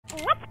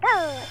Let's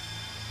go.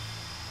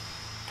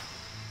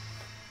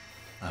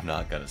 I'm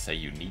not gonna say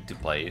you need to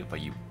play it,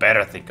 but you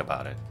better think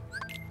about it.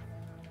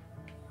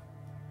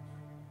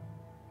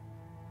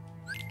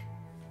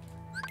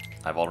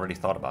 I've already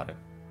thought about it.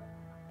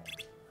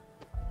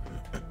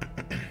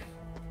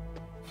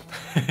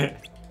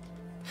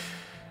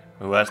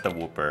 Who has the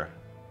whooper?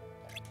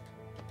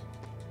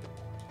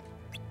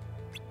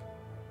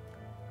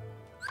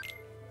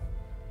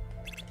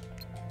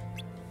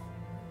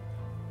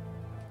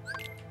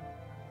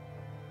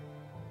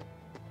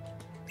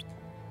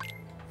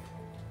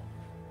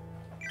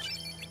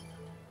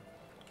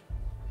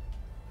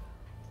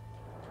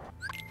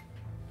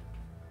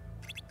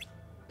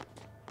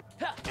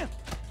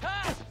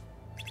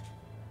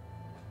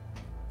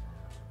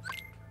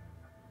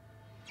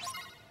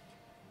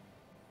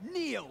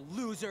 Neo,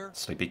 loser.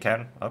 Sleepy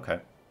can? Okay.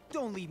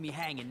 Don't leave me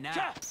hanging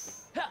now.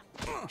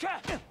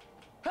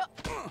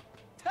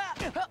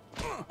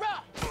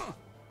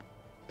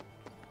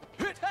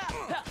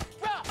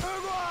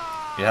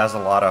 He has a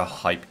lot of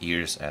hype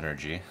ears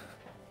energy.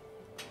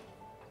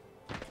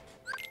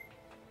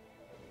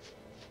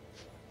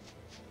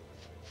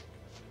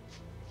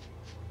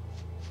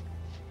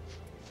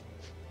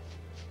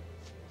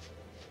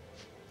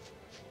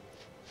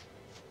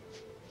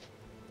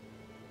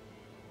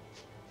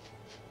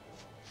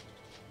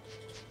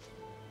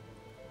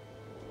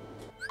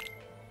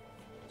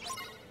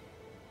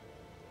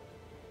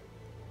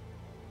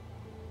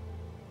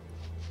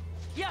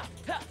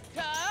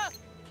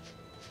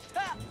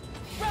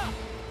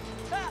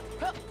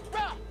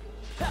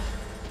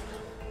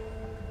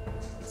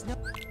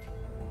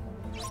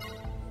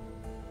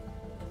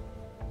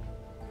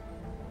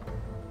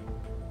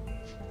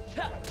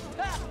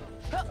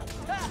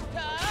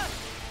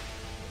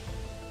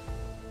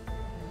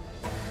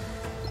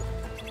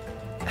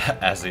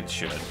 As it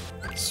should.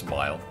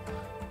 Smile.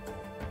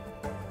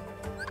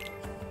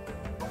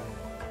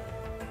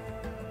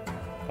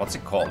 What's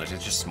it called? Is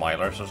it just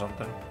Smilers or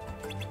something?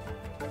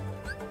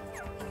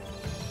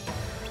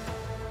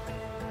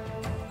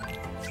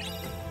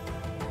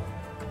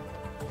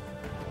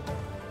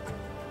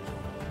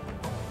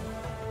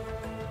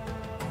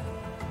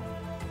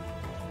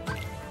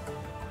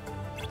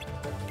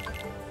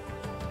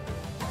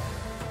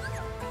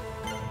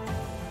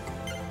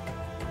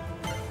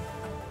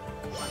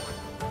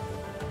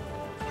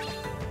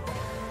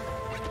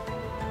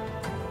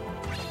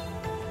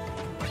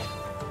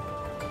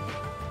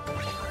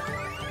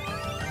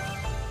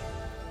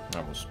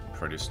 That was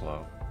pretty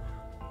slow.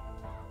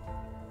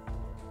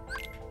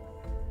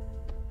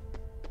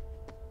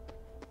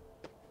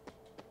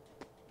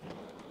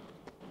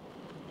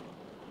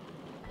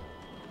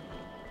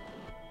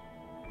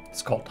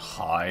 It's called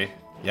High.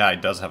 Yeah,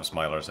 it does have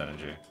Smiler's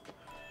energy.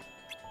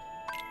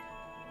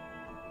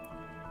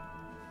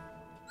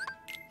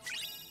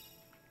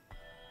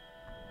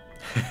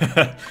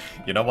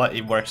 You know what?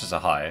 It works as a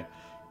high.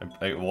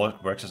 It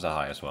works as a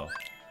high as well.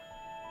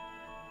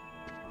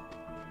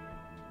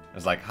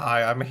 It's like,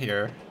 hi, I'm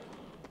here.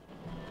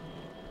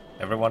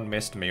 Everyone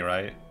missed me,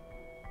 right?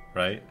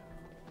 Right?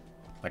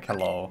 Like,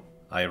 hello,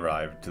 I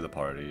arrived to the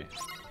party.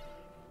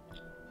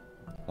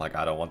 Like,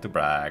 I don't want to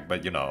brag,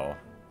 but you know,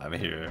 I'm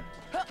here.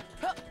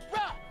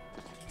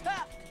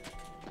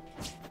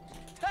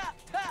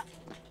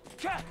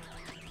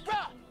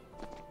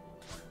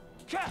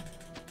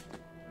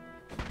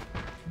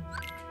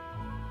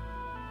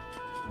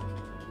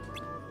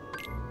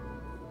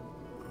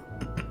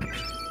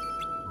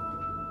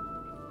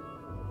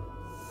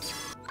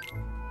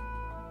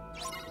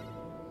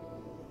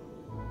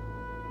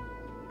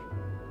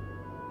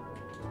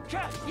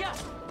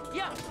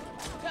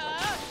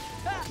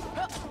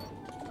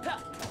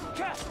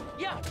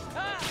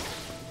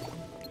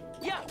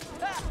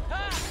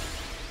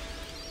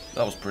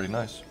 That was pretty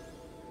nice.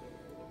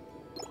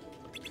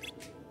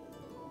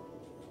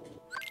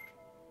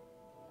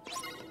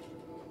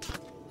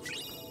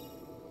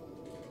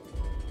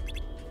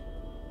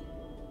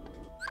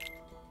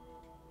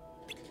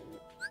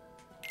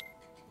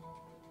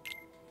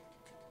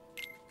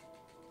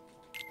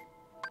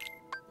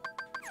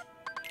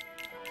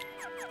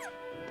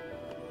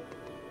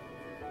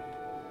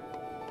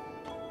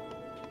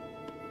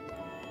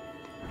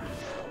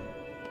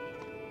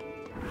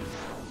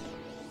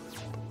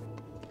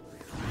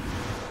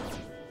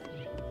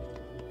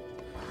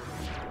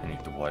 I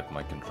need to wipe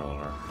my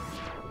controller.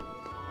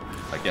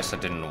 I guess I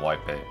didn't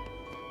wipe it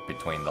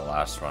between the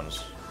last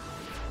runs.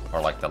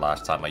 Or like the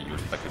last time I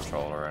used the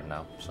controller and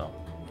now, so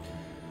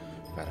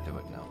gotta do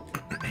it now.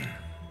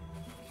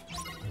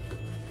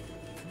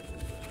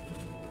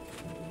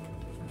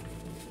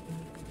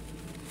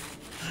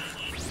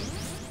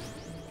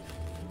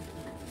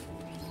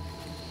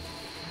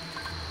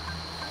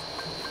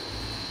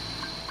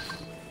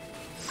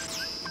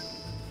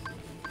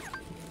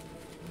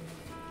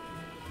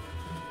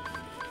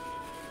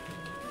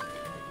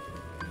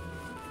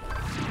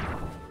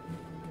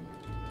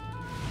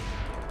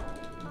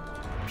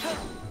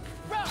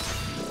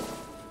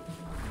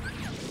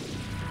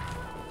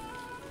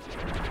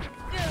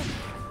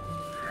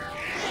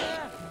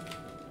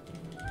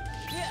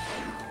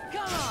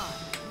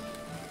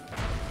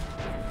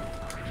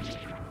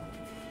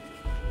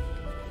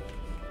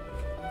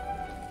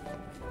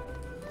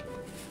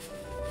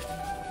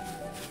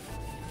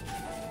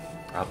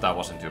 hope that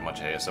wasn't too much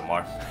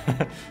ASMR.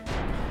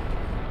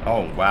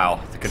 Oh wow,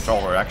 the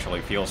controller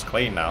actually feels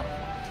clean now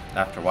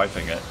after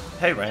wiping it.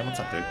 Hey Ray, what's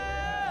up, dude?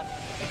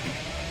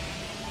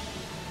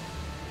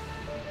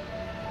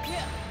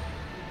 Yeah.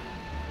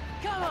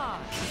 Come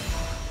on.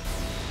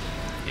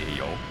 Hey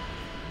yo.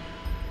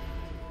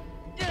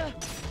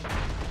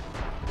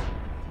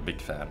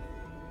 Big fan.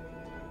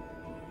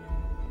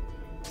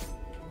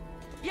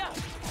 Yeah,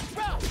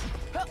 bro.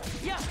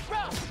 Yeah,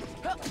 bro.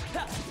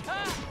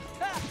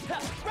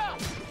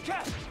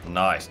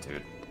 Nice,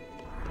 dude.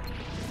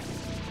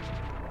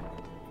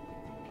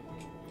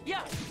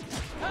 Yeah.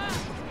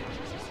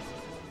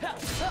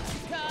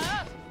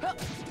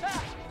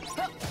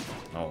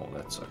 Oh,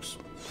 that sucks.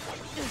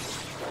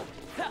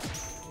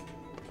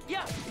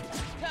 Yeah.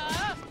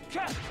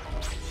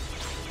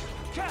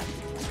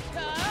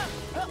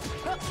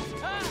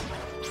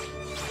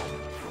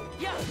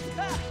 Yeah,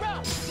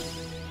 bro.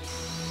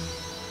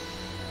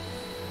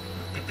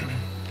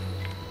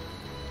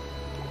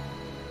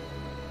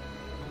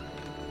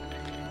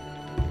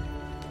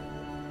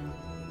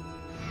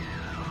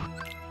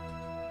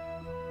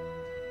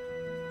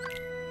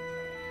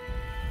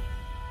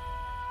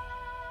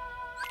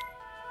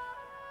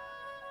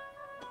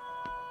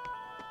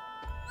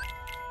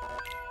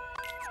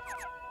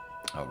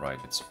 Oh right,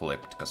 it's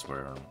flipped because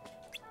we're a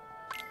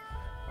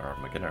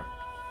beginner.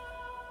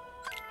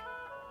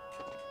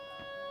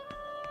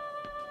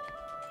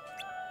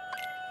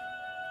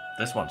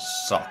 This one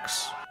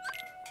sucks.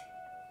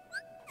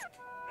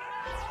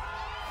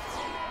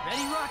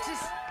 Ready,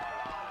 Roxas?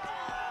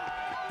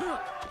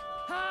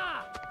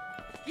 Ha!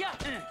 Yeah.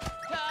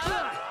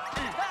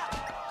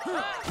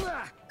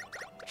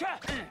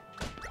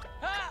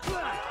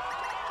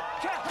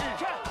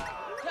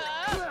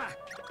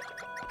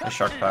 A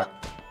shark pack.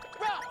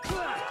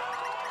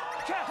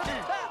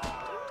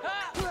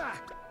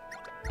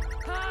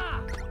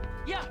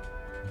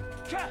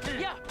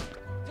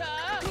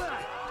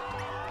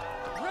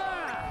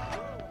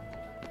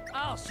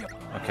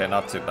 Okay,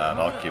 not too bad.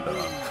 I'll keep it on.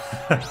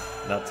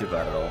 Not too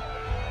bad at all.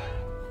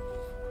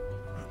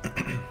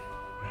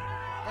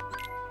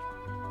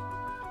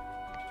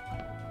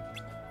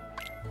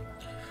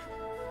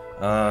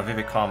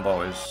 Vivi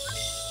combo is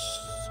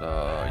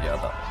yeah,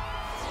 that one.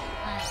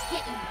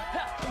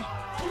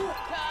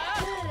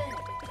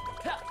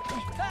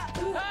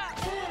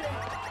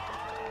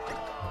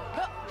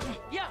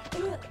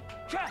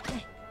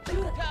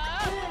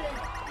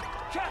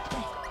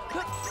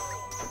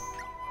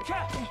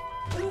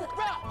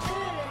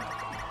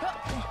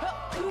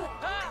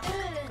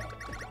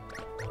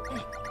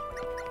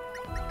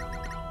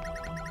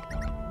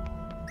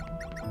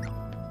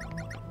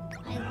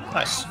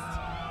 Nice.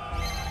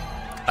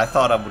 I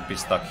thought I would be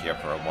stuck here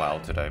for a while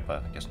today,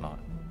 but I guess not.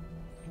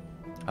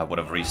 I would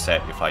have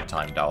reset if I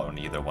timed out on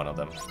either one of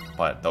them,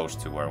 but those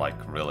two were like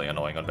really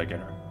annoying on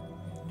beginner.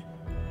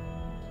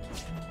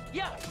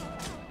 Yeah.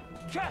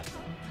 Yeah.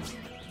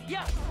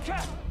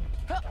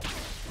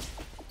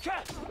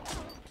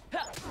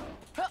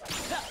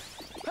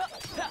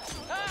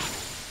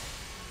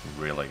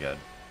 Really good.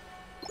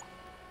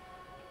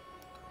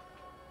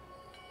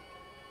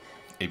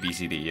 A, B,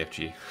 C, D, E, F,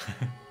 G.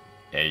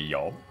 Hey,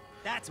 yo.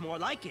 That's more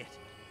like it.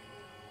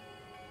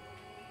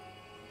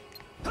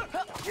 Not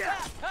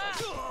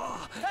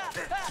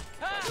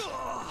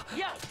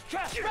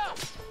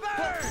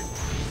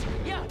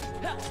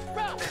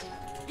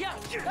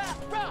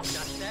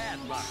bad,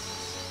 Rock.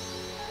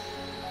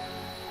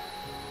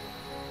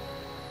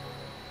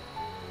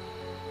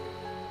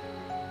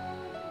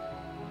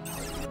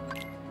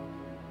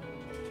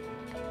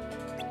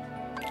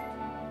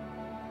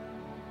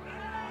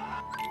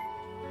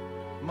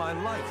 My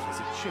life is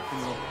a chip in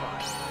your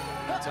pie.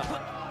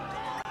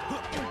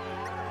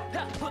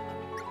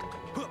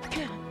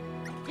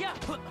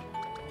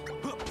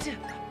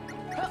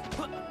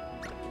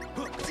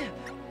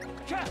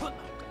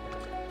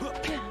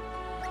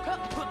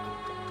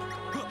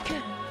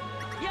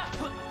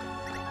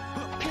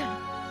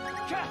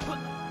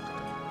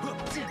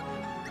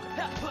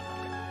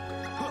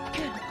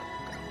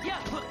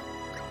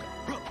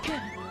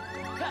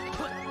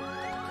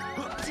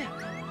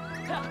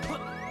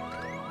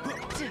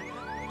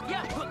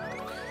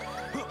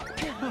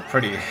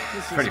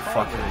 Pretty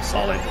fucking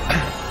solid.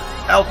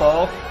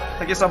 Elbow!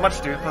 Thank you so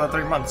much, dude, for the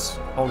 3 months.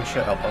 Holy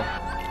shit, Elbow.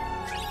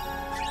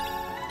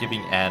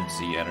 Giving and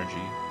Z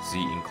energy.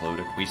 Z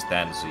included. We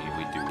stand Z,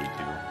 we do.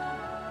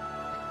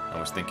 I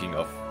was thinking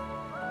of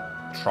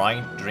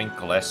trying to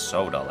drink less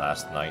soda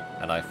last night,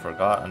 and I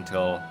forgot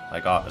until I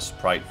got a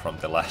Sprite from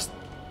the last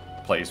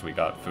place we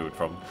got food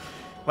from.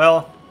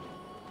 Well,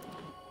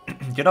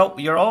 you know,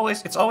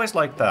 it's always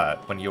like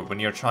that when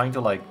you're trying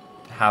to like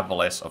have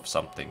less of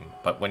something,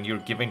 but when you're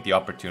giving the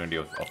opportunity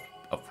of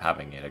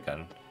having it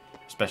again,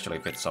 especially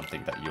if it's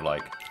something that you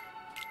like,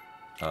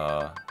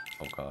 oh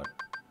god,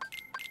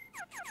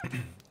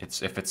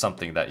 if it's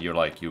something that you're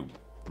like, you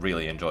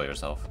really enjoy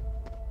yourself.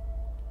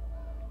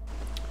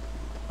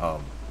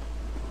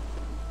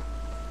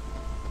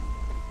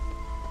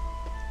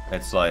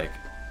 It's like,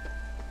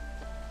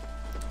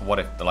 what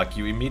if, like,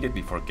 you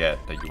immediately forget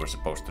that you were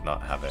supposed to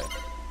not have it?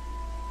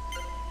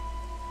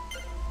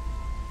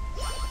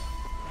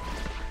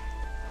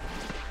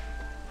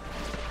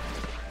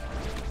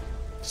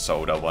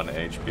 Soda 1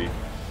 HP.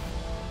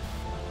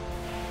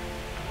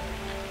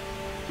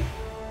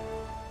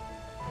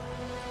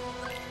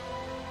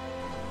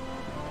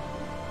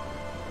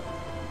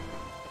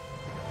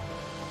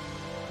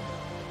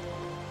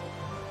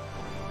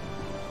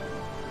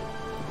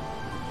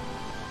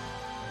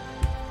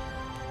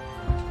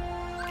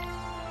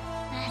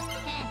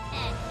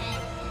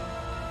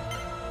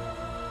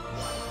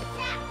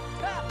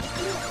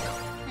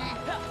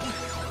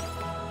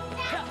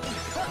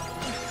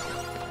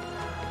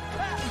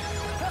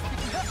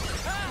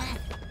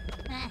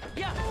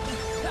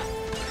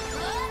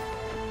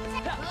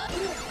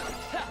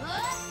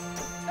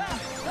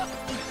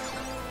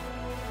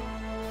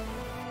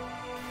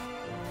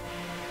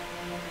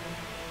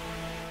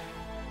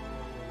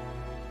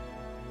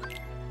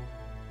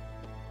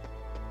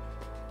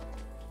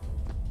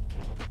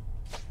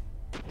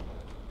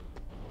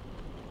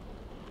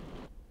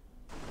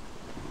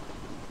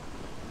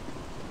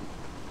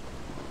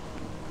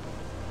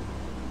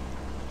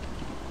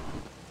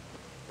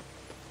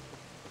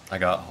 I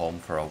got home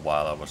for a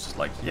while, I was just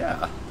like,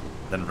 yeah.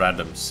 Then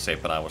random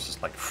sip and I was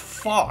just like,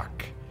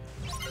 fuck.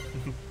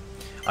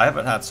 I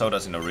haven't had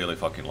sodas in a really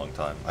fucking long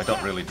time. I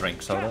don't really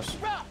drink sodas.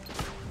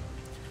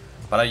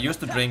 But I used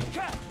to drink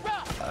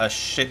a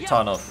shit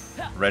ton of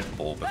Red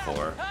Bull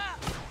before.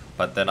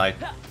 But then I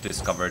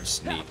discovered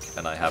Sneak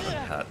and I haven't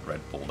had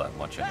Red Bull that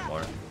much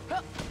anymore.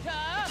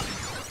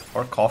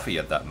 Or coffee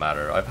at that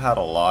matter. I've had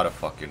a lot of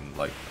fucking,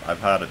 like,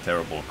 I've had a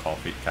terrible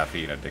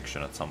caffeine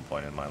addiction at some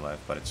point in my life,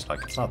 but it's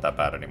like, it's not that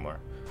bad anymore.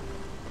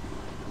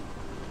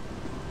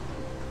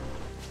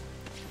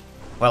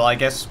 Well, I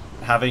guess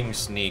having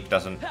Sneak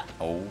doesn't,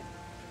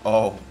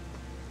 oh,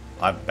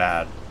 I'm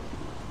bad.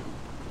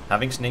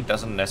 Having Sneak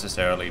doesn't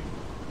necessarily,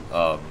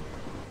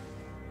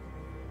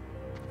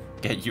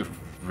 get you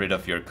rid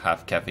of your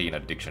caffeine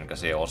addiction,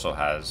 because it also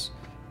has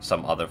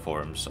some other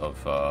forms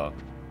of,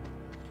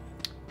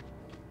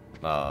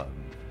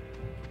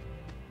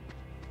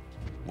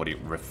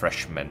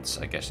 refreshments,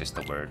 I guess is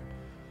the word.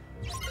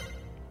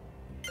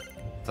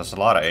 There's a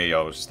lot of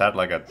AOs. Is that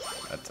like a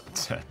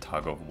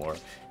tug of war?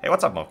 Hey,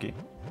 what's up, Monkey?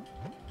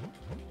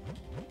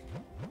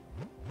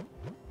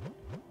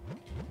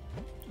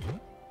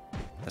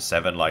 The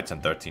 7 lights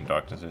and 13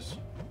 darknesses.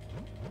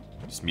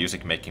 Is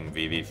music making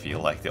Vivi feel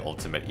like the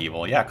ultimate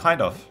evil? Yeah,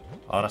 kind of.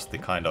 Honestly,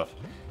 kind of.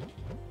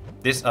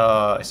 This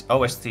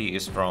OST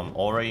is from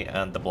Ori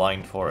and the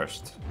Blind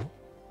Forest.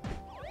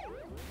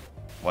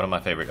 One of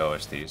my favorite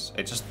OSTs.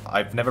 It's just,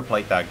 I've never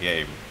played that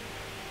game,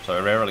 so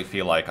I rarely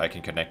feel like I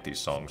can connect these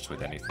songs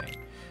with anything.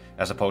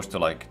 As opposed to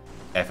like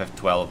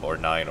FF12 or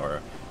 9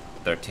 or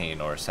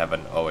 13 or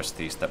 7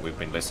 OSTs that we've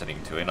been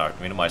listening to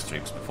in my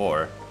streams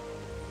before.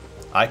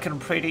 I can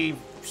pretty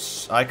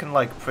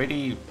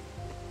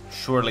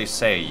surely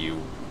say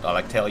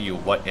tell you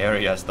what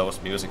areas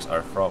those musics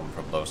are from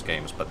those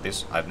games, but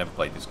this, I've never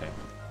played this game.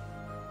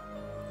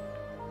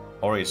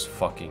 Ori is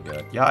fucking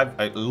good. Yeah,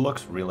 it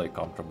looks really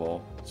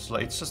comfortable.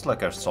 It's just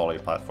like a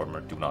solid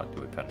platformer. Do not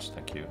do it, Pence.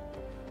 Thank you.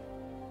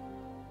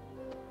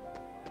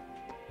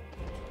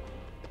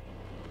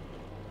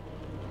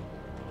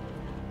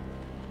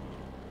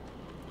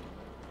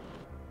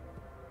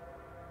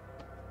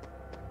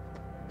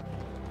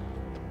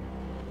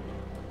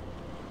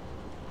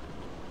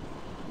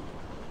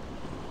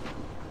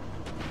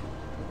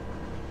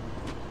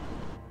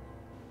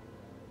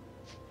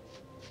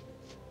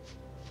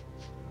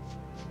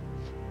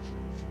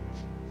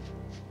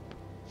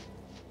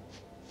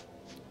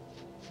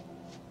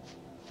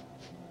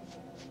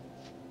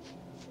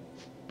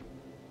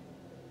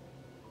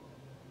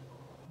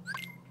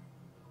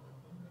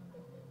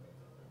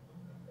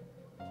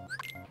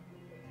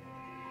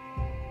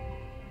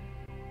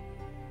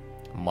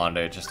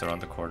 Monday just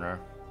around the corner.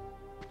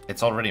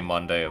 It's already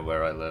Monday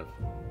where I live.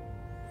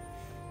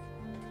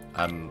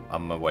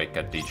 I'm awake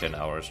at degen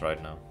hours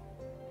right now.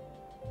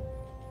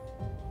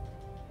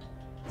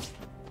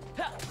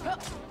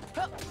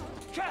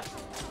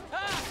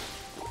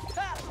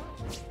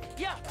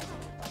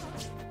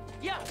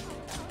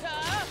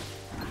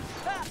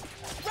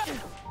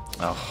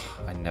 Oh,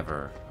 I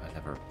never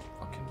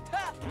fucking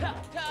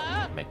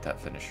make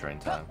that finisher in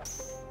time.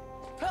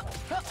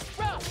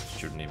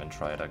 Shouldn't even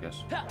try it, I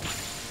guess.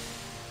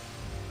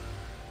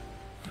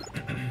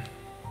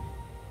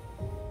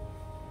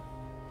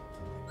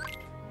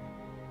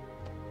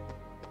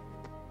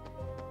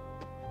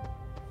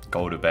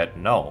 Go to bed?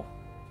 No.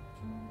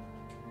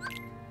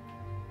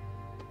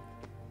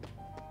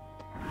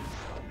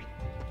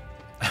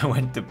 I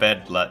went to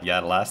bed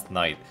last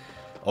night.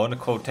 On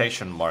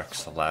quotation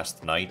marks,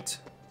 last night.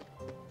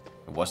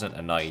 It wasn't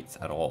a night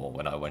at all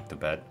when I went to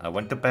bed. I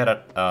went to bed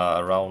at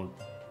around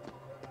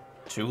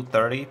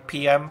 2:30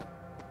 p.m.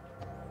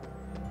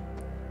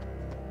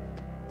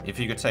 If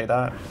you could say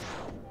that.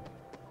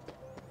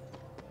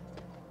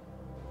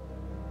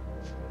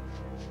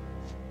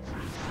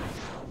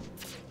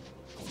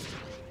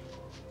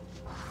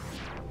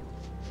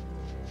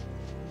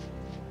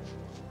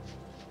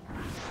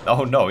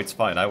 Oh no, it's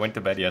fine. I went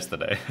to bed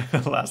yesterday.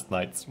 Last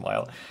night,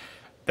 smile.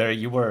 There,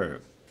 you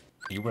were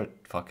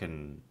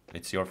fucking.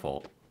 It's your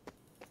fault.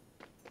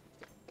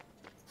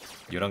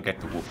 You don't get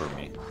to whooper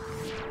me.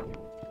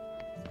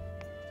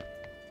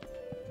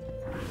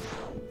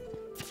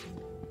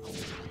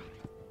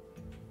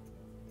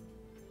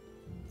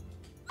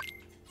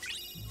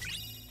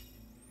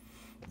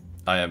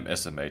 I am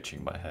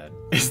SMHing my head.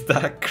 Is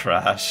that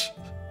Crash?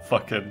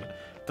 Fucking.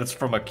 That's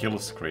from a kill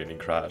screen in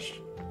Crash.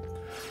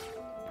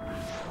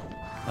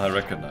 I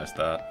recognize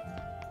that.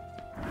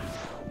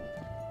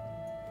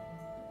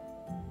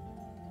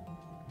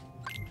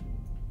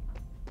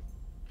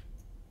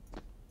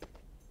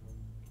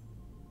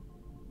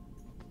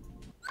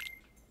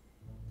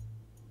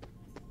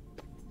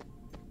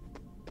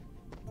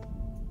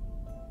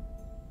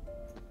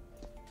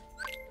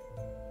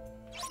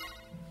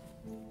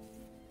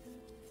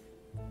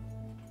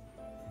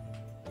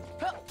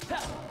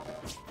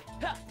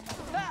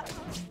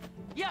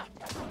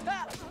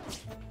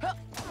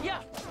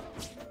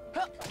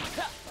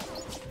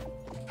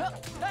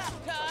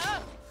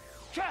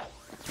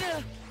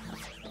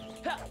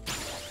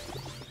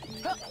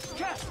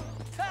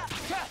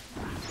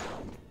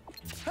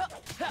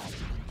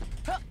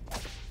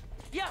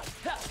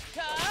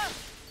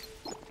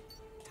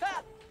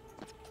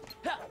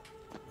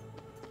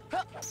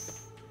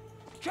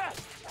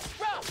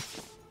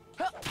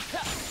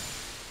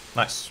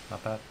 Nice,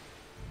 not bad.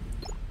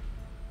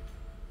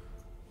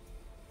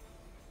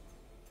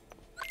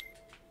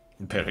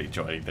 Barely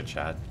joining the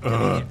chat.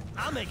 Ugh.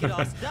 I'll make it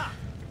all stop.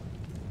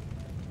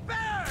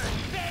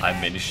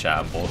 I'm in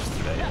shambles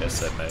today,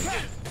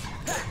 SMH.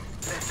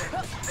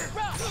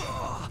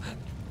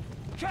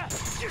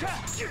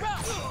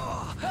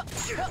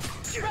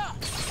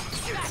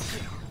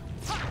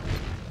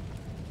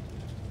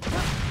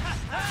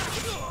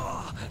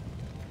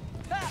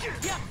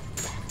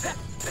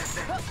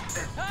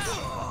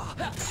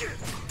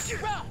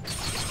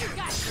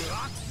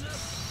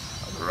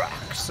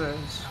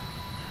 Roxas.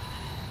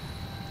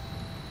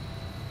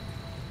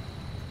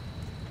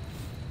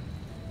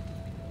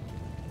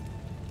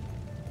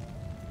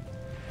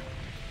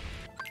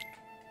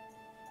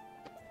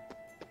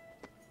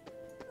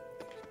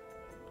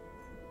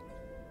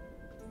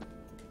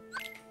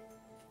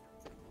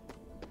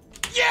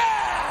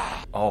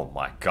 Yeah! Oh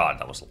my god,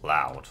 that was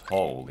loud.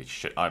 Holy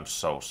shit, I'm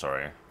so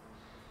sorry.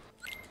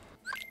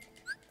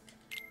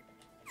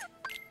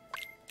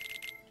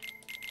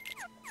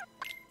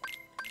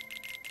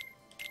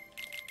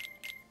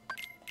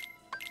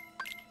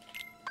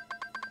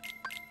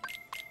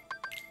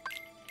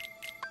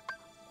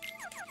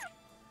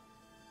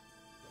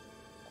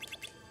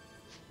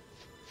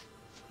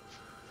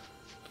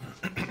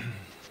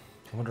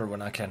 I wonder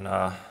when I can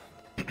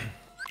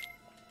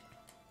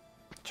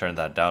turn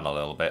that down a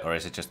little bit, or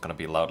is it just gonna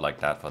be loud like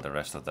that for the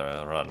rest of the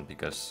run?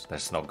 Because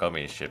there's no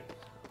Gummi-skip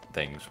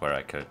things where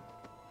I could,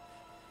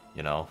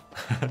 you know.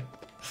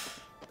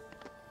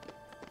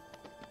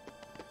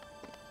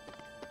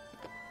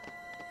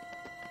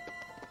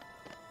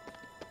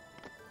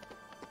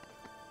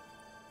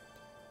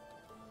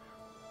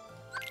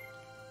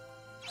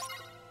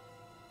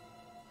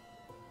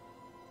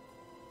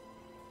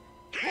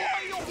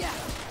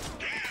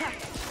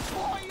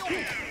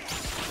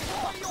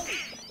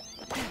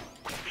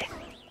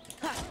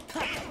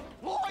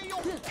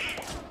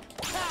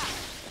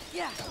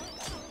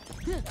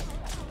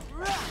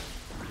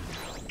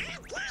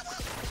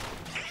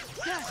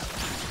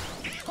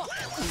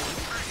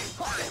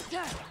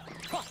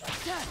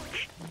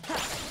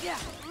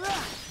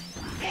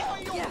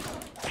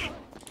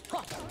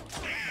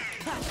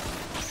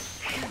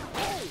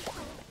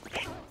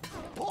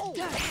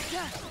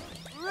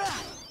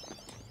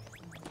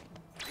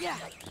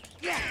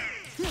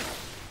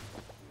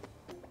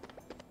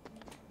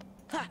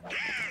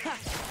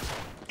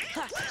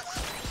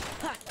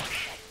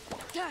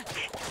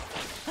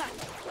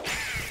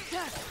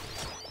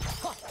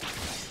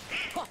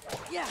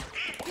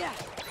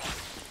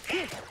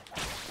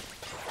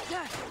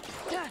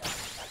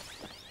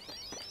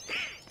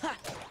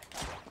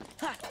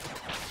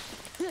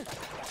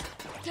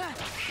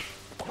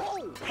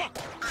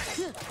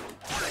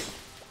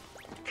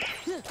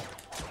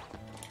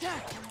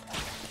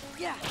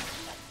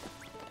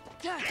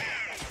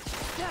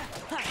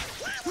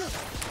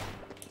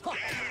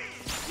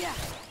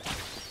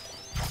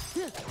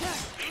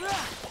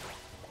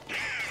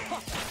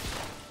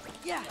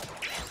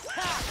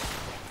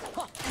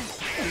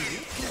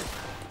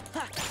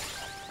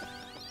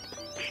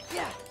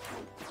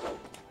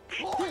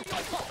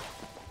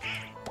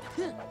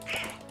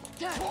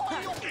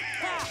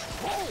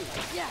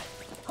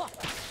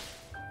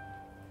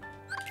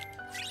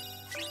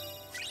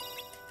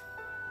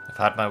 I've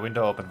had my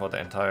window open for the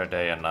entire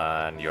day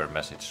and your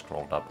message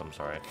scrolled up, I'm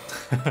sorry.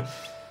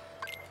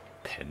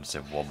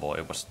 Pensive wobble.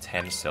 It was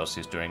 10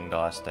 Celsius during the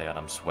last day and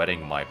I'm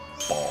sweating my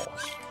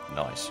balls.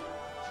 Nice.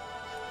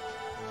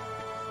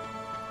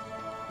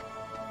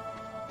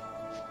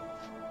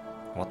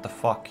 What the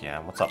fuck, yeah?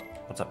 What's up?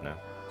 What's up now?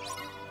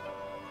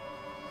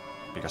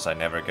 because I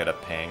never get a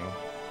ping.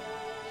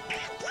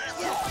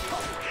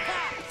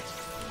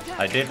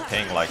 I did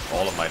ping like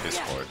all of my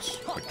discords,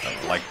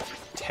 with, like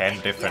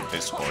 10 different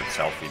Discord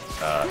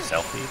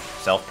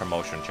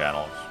self-promotion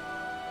channels.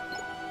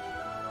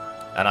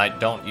 And I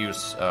don't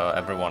use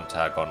everyone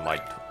tag on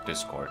my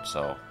Discord,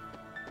 so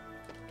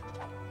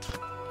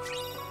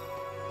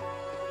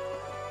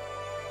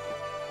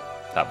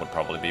that would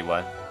probably be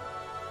why.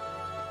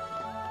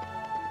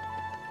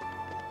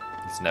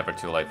 It's never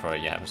too late for a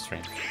Yam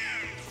stream.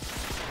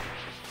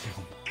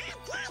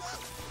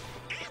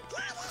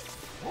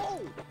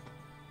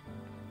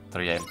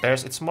 3 AM.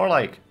 There's it's more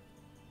like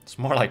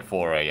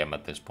 4 AM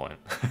at this point.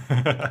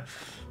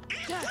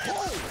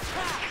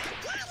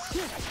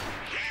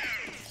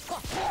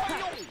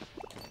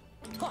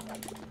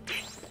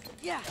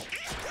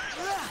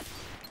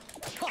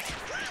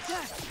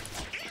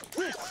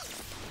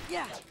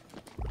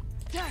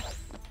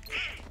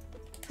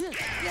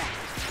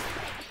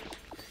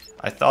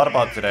 I thought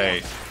about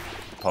today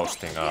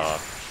posting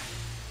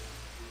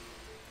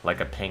like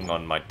a ping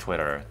on my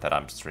Twitter that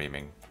I'm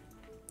streaming.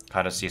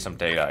 Kind of see some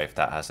data if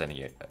that has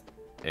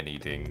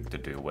anything to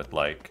do with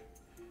like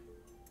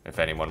if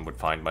anyone would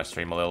find my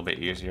stream a little bit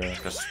easier,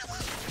 because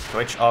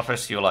Twitch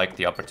offers you like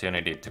the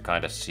opportunity to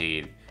kind of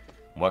see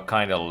what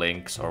kind of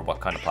links or what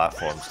kind of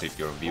platforms did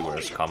your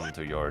viewers come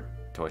to your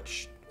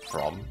Twitch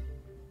from.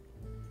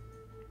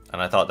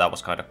 And I thought that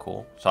was kind of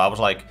cool. So I was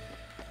like,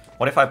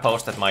 what if I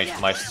posted my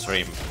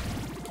stream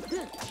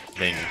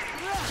thing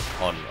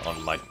on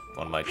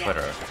my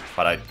Twitter,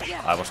 but I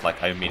was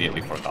like, I immediately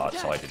forgot,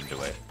 so I didn't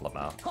do it.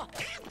 Lamau.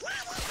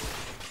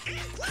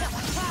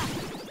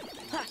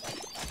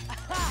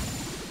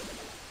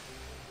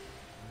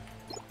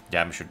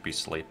 Yam should be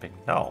sleeping.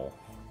 No.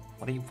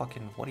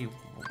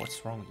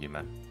 What's wrong with you,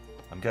 man?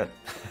 I'm good.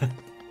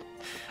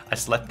 I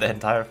slept the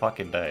entire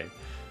fucking day.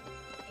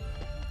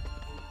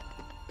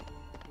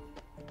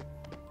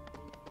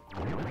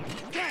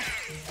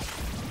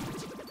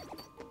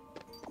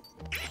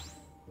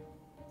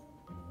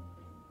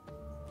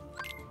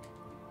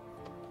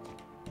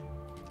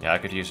 Yeah, I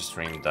could use a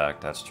stream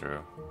deck, that's true.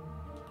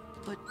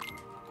 But...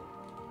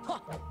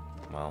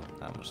 Well,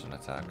 that was an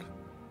attack.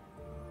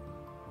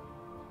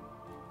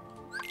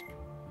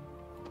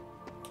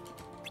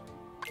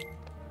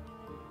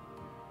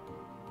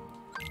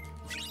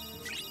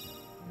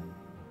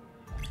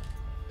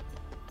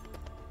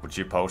 Would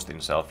you post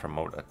in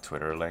self-promote a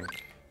Twitter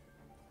link?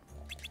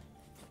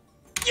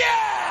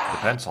 Yeah!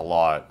 Depends a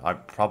lot. I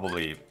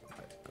probably...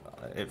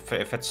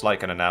 If it's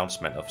like an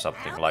announcement of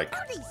something like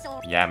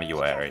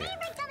Yamuary,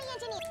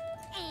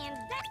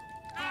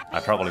 I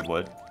probably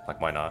would.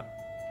 Like, why not?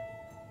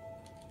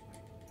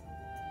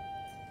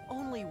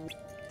 Only...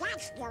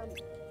 That's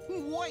good.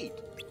 Wait!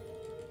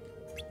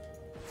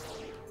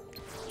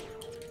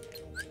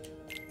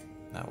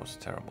 That was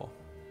terrible.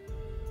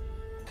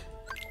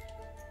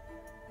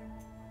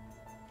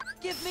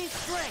 Give me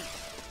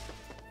strength!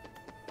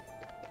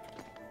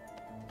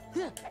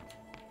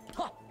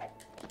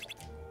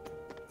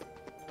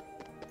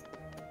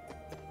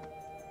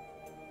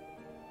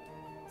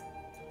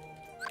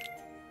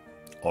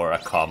 Or a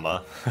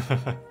comma.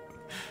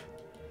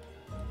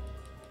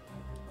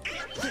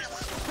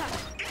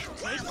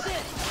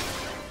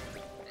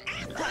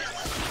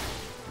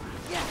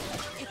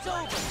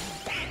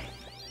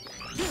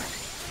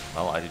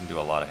 Well, I didn't do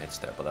a lot of hits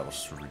there, but that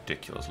was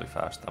ridiculously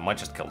fast. I might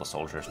just kill the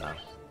soldiers now.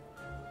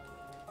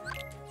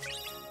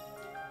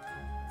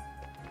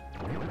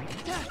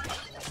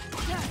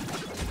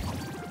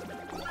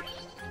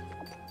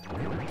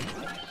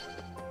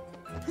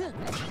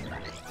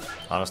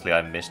 Honestly,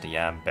 I missed the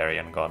Yam, Berry,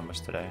 and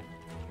Gonmas today.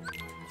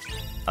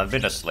 I've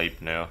been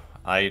asleep now.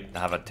 I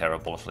have a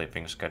terrible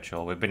sleeping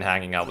schedule. We've been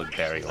hanging out with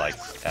Berry like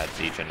at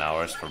Degen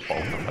hours for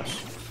both of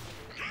us.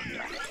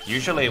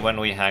 Usually when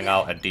we hang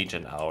out at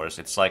Degen hours,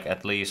 it's like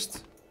at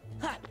least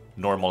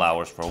normal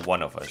hours for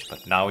one of us,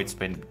 but now it's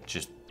been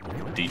just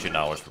Degen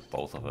hours for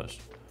both of us.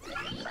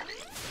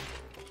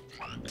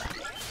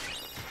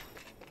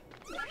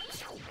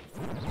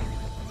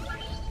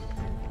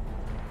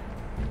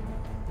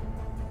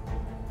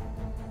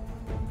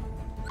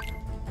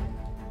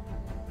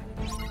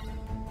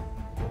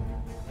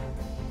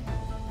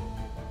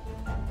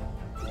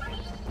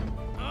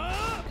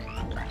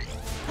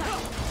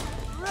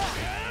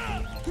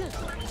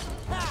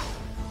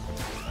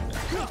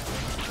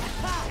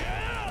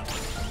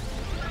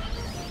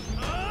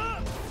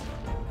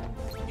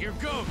 Here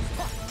goes!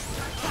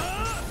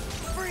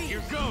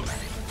 Here goes!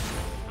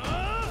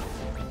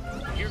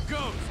 Here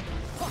goes!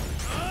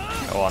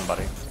 Go on,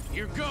 buddy.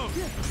 Here goes!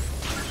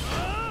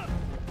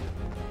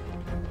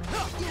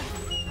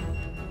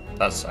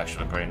 That's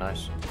actually pretty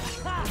nice.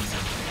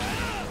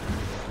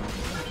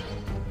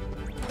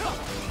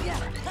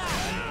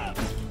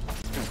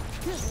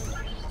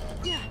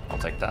 I'll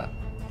take that.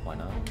 Why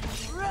not?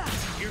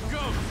 Here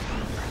goes!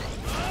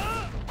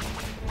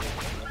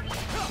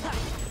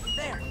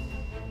 There!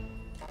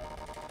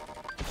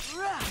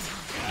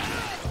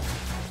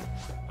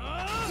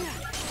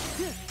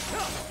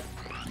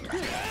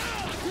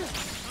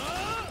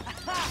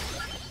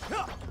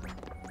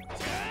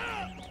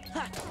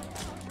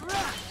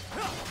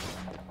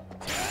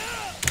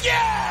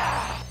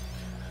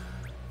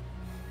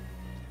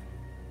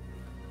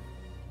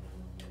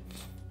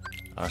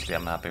 Honestly,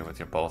 I'm happy with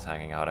you both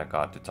hanging out. I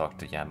got to talk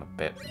to Yam a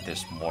bit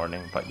this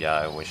morning, but yeah,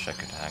 I wish I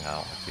could hang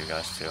out with you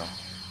guys too.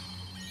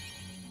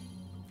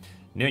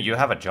 Nu, you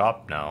have a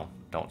job now,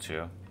 don't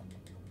you?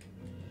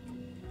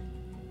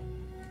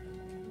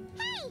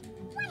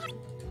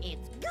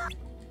 It's good.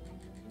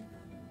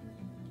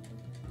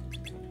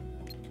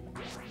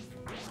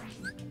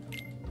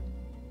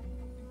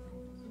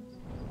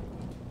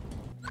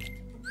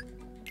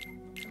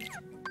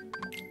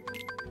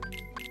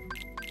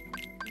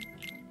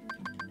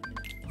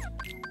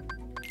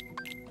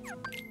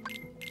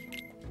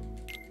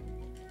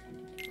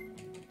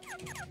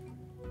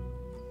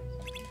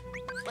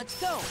 Let's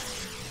go!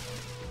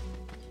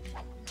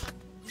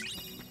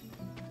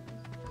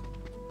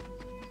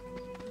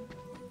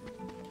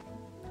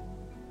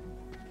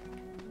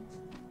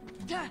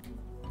 Yeah.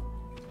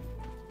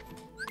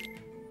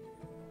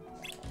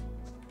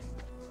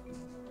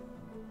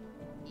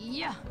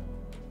 Yeah.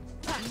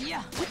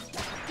 Yeah.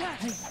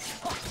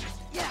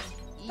 Yeah.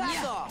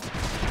 Back off.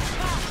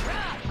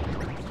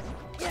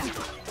 Yeah.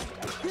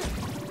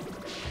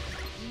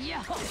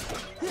 Yeah.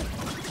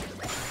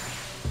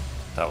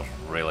 That was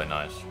really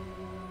nice.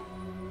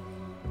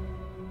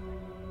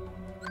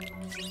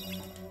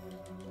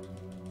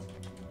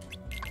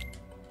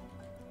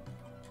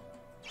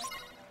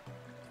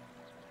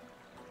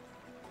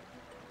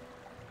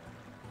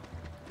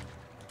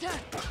 Yeah.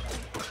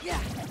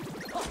 Yeah.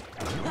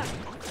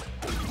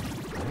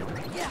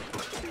 Yeah.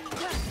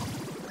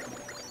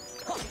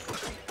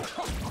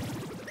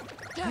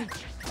 Yeah.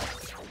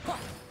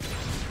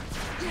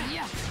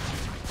 Yeah.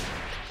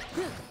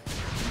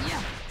 Yeah.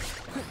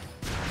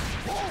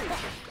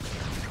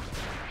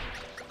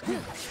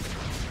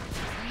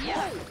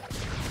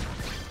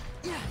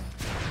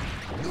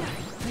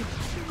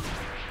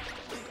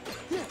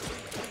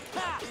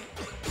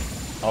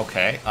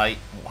 Okay,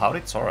 how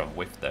did Sora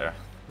whiff there?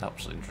 That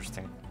was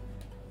interesting.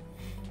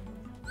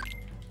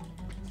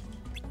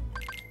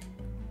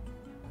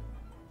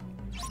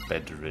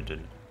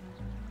 Bedridden.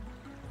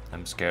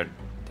 I'm scared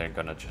they're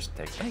gonna just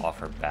take the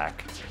offer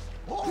back.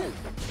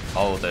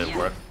 Oh, the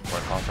work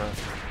offer?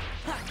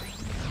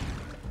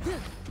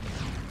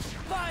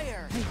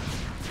 Fire!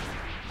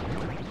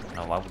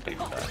 No, why would they do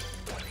that?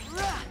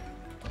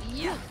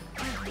 Yeah.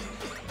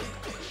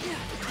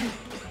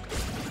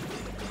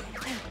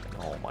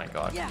 Oh my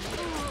god. Yeah.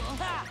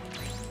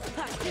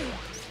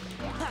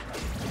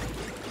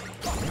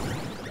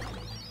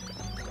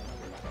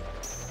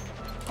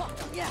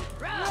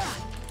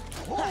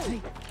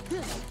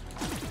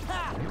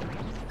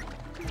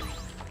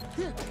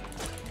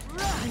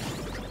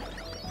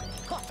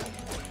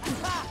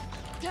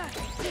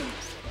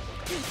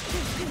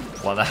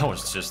 Well, that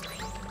was just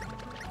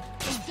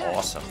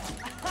awesome.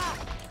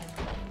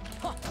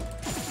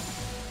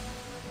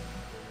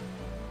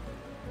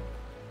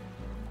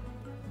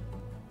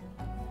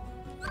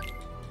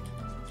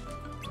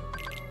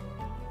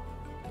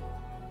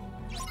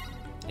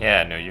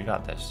 Yeah, no, you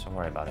got this. Don't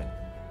worry about it.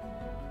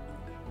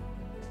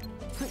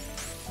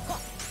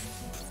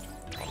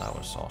 Well, that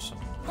was awesome.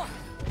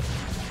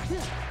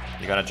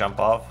 You gonna jump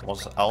off? Well,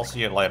 I'll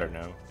see you later,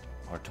 no?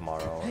 Or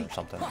tomorrow or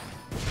something.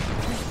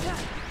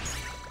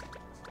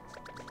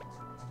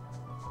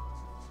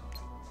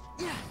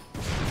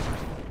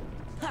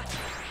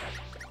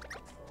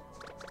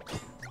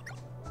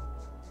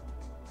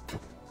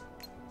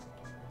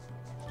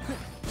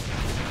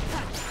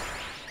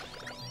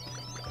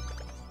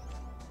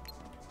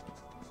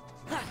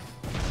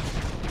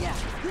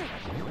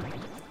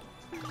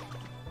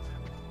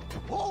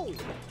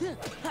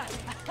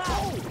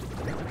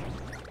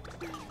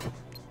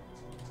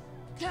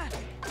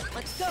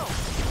 Let's go!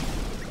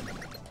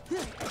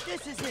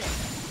 This is it!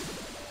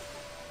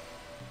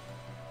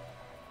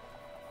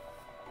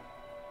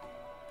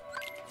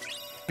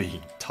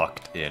 Being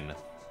tucked in.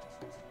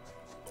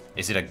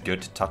 Is it a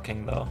good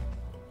tucking though?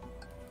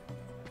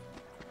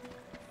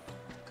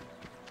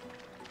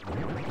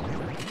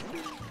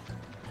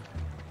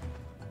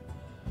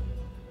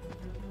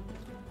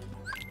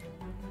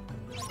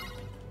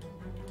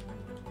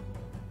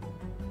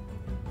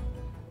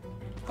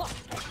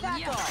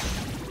 Back off!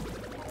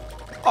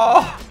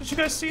 Oh, did you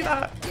guys see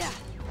that? Yeah.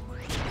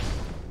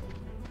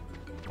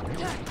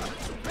 Yeah.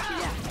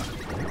 Yeah.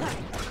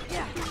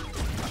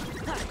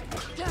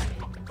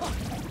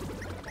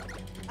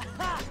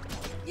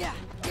 Yeah.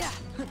 Yeah.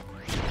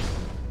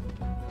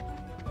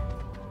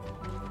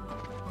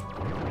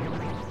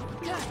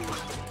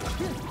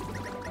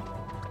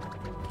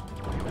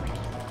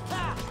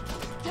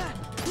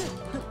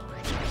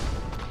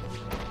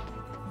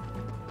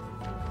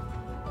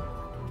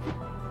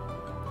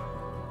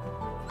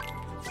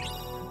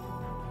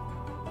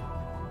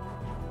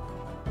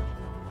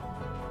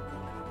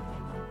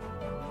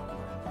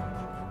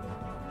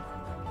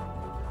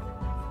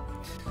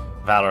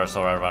 Valor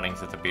Sora running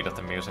to the beat of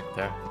the music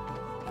there.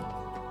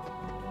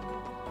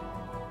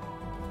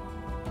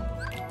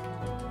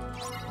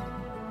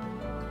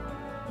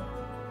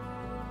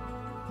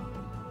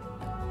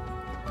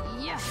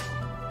 Yeah.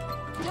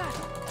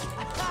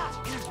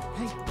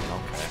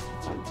 Okay.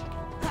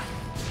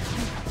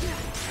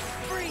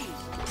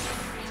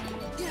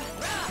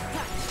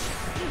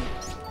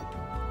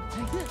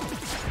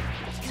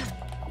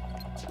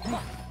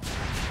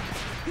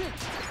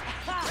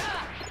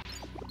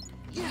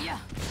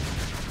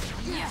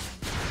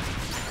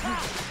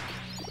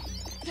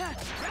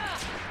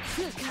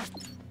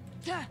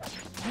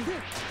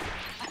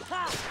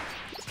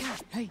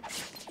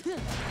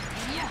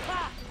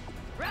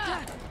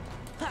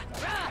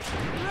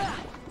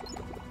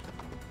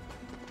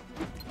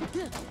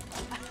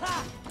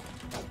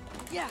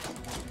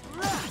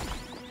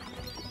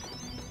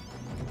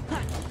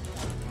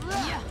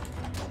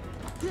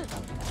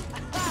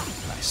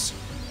 Nice.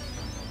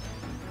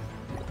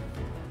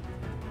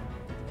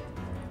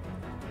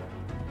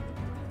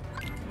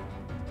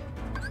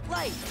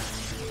 Light.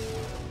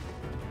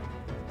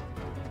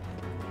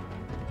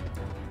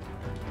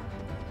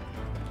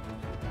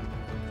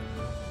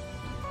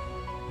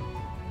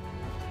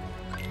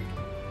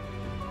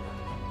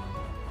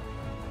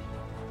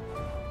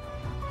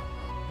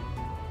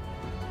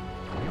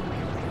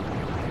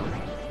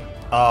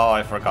 Oh,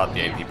 I forgot the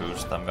AP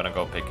boost. I'm gonna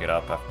go pick it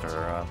up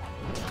after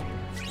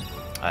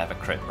I have a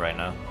crit right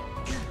now.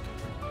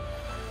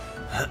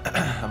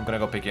 I'm gonna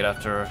go pick it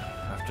after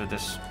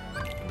this.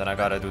 Then I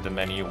gotta do the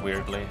menu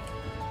weirdly.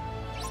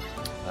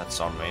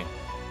 That's on me.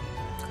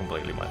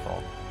 Completely my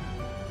fault.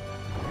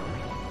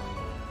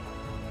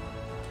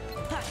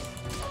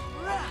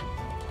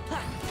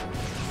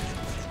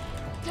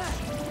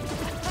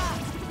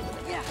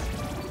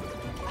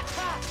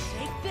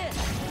 Take this.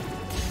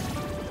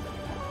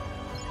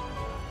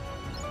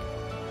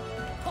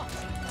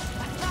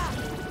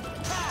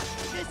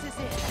 This is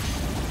it.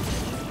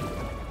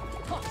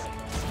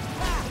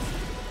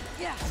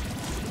 Yeah.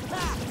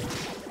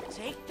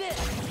 Take this.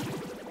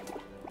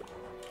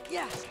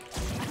 Yeah.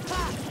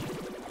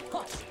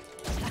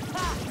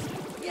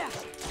 Yeah.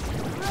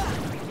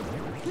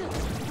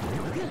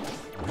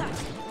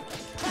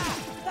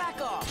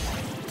 Back off.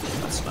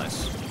 That's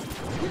nice.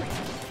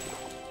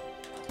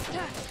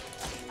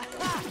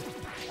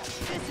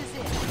 This is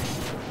it.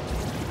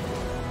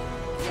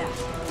 Yeah.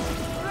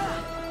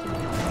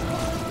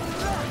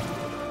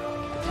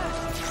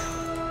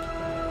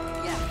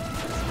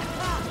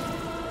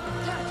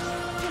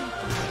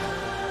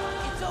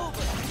 It's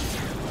over.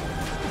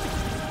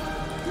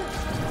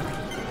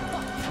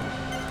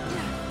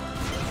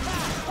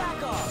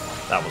 Back off.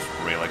 That was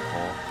really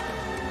cool.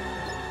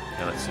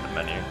 Okay, let's see the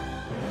menu.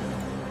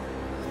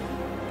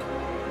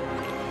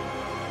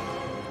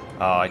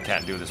 Oh, I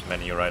can't do this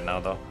menu right now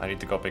though. I need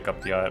to go pick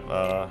up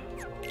the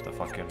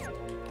fucking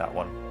that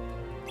one.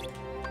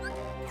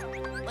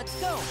 Let's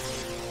go.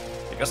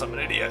 Because I'm an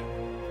idiot.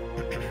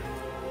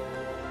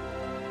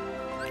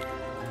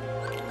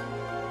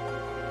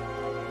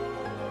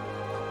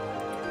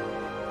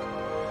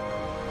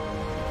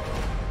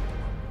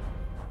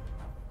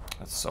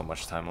 That's so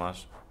much time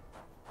lost.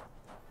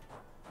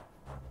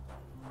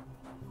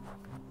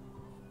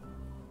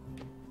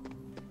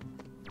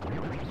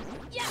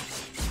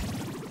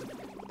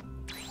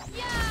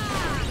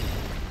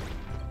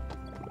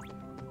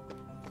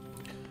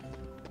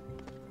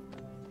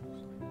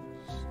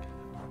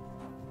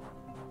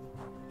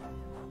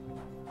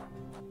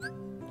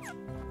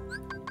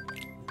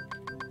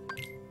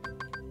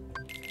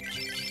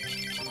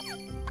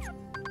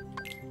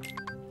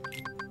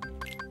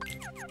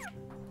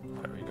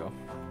 There we go.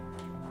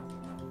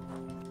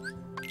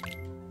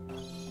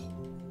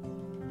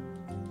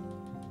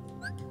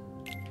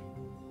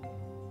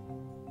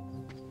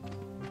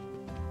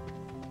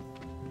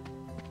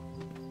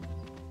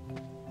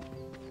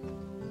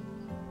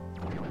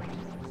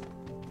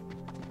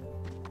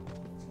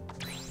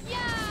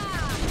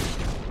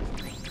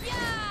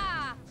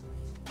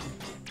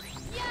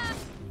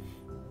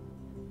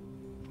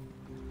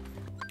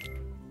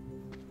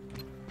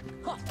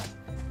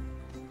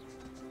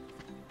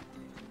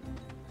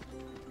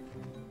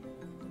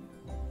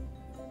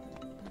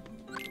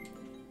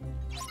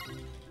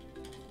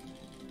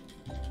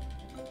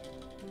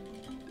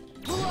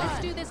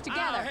 Let's do this I'll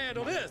together.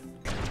 handle this.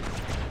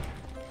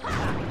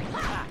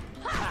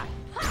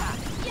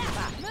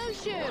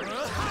 Mushu!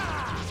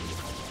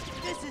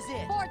 This is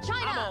it. For I'm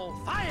China!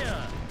 on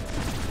fire.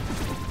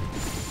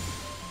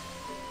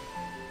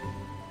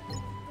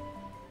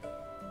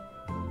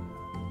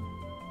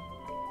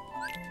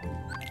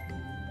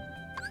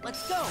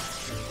 Let's go.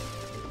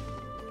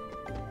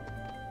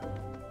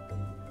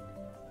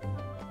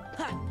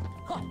 Ha.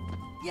 Huh.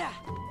 Yeah.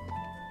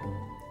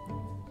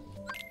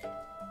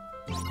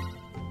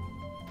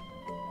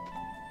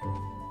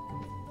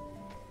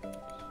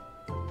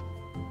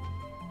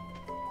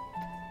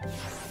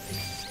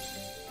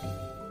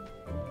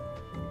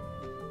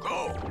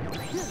 Go.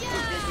 This is it.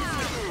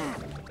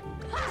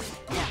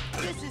 Yeah,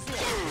 this is it.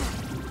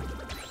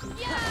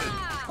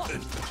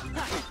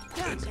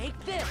 Take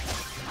this.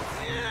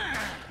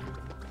 Yeah.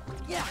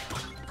 Yeah.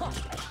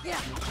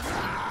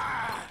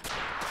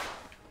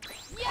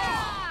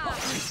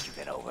 You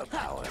can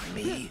overpower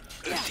me.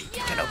 You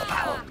can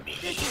overpower me.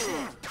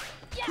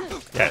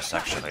 Yes,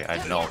 actually,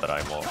 I know that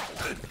I will.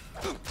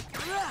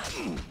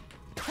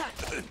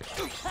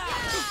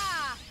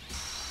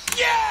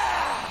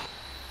 Yeah!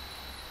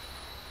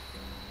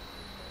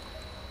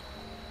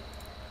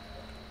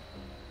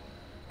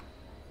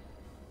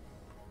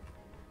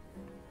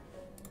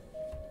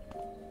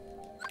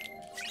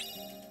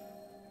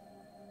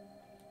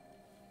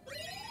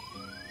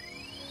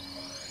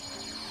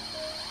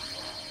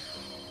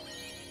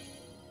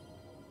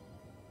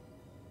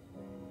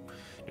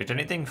 Did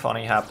anything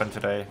funny happen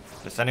today?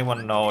 Does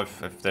anyone know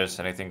if there's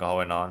anything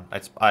going on?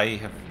 I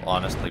have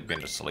honestly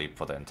been asleep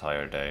for the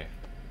entire day.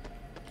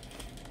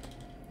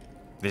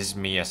 This is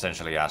me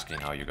essentially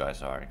asking how you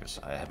guys are, because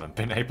I haven't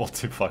been able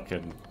to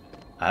fucking...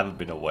 I haven't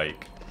been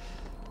awake.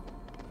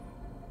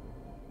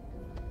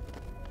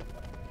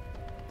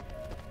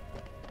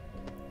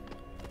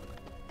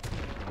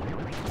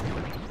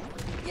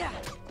 Yeah.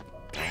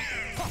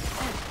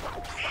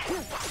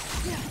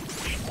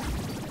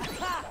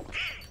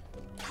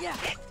 Yeah.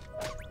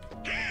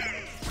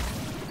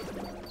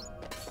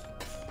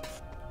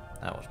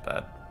 That was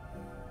bad.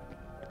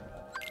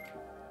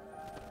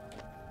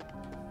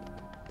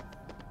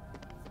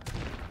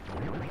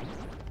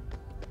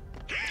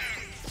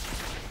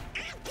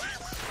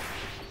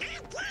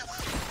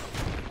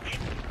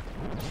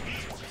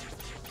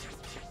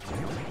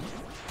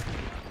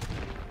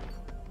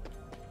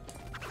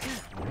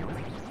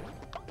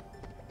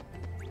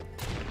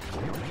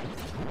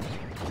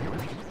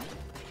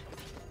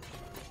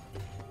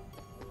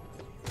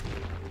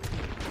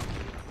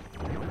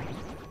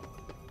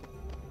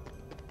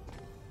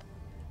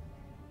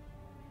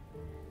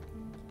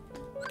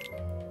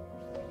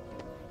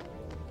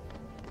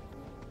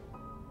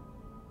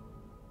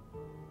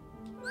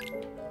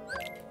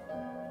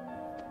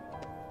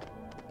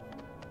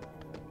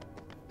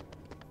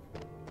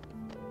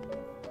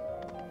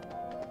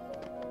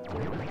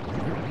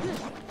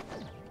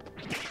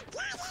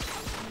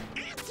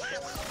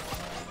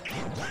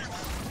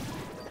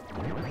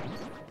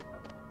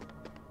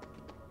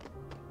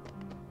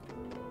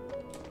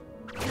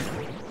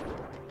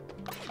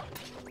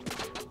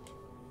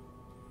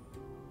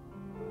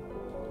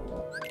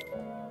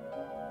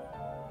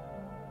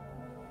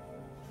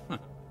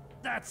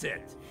 That's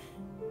it.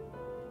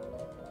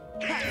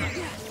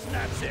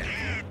 That's it.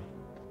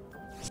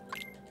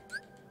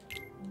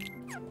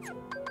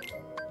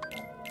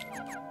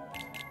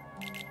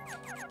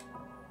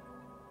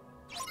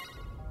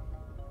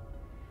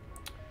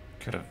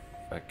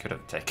 I could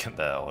have taken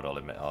the auto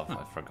limit off.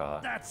 I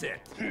forgot. That's it.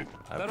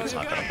 It's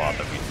not gonna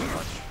bother me too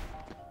much.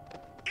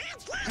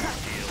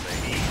 Feel the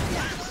heat.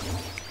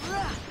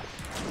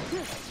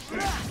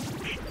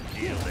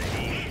 Feel the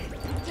heat.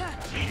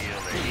 Feel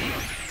the heat.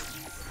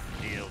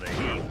 Feel the heat. Feel the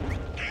heat.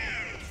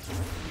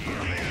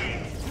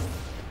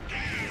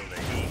 Feel the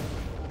heat.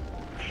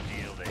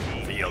 Feel the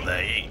heat. Feel the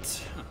heat.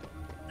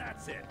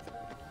 That's it.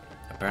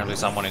 Apparently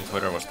someone in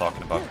Twitter was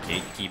talking about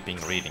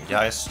gatekeeping reading.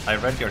 Guys, I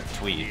read your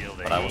tweet,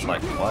 but I was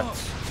like, what?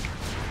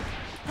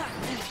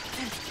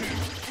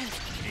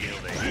 Feel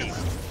the heat.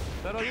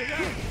 That all you got?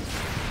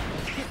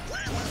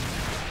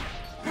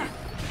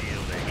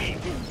 Feel the heat.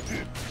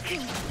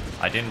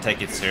 I didn't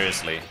take it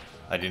seriously.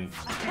 I didn't,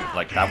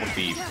 like, that would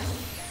be,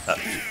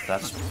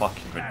 that's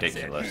fucking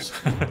ridiculous.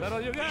 That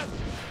all you got?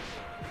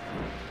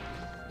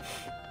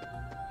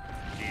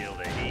 Feel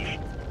the heat.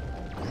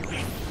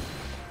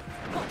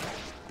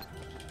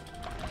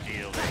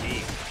 Feel the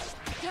heat.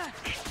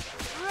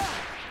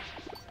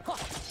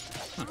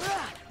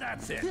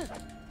 That's it.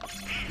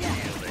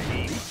 Feel the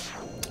heat.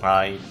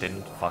 I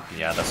didn't fucking,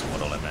 yeah, that's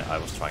auto limit. I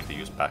was trying to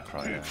use back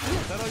right there.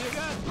 That all you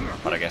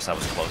got? But I guess I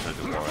was closer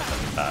to Boris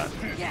than that.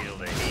 Feel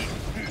the heat.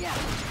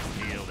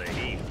 Feel the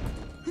heat.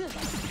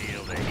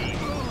 Feel the heat.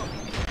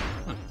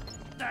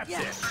 That's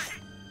it.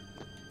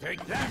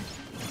 Take that.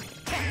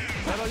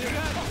 That all you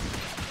got?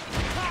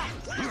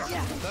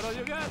 That all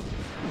you got?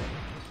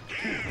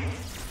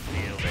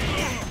 Feel the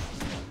heat.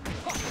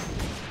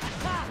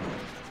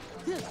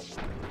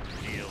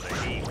 Feel the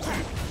heat.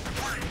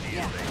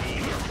 Feel the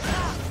heat.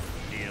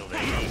 Feel the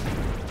heat.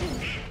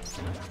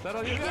 That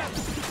all you got?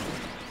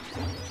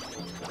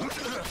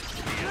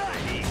 Feel the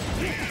heat.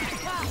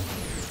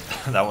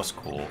 That was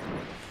cool.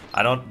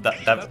 I don't,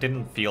 that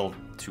didn't feel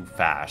too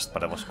fast,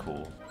 but it was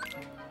cool.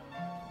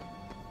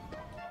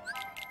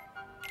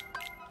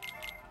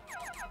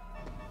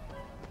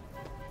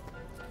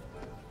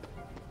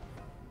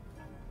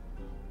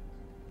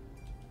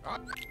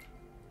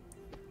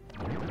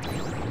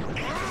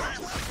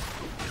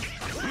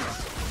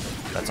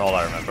 That's all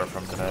I remember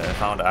from today. I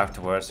found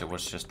afterwards it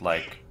was just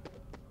like,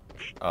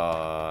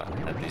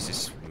 and this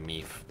is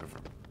me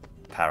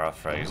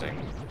paraphrasing.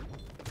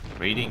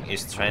 Reading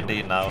is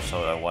trendy now,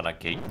 so I wanna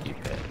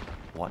gatekeep it.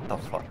 What the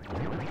fuck?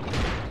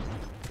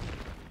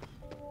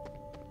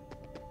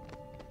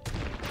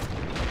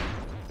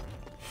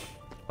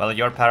 Well,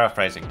 your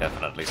paraphrasing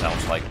definitely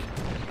sounds like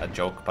a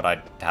joke, but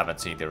I haven't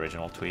seen the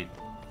original tweet.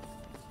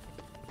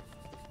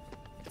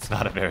 It's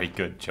not a very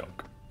good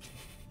joke.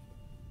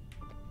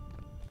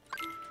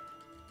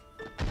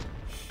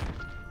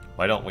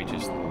 Why don't we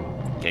just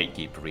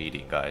gatekeep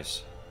reading,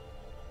 guys?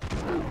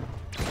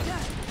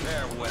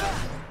 Farewell.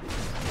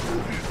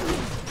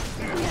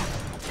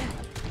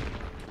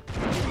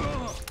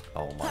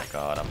 Oh my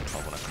god, I'm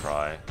gonna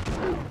cry.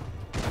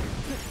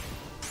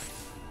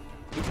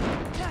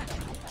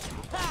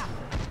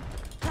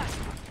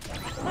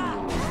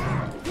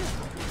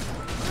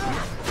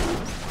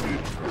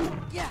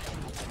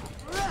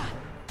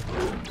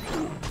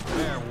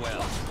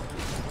 Farewell.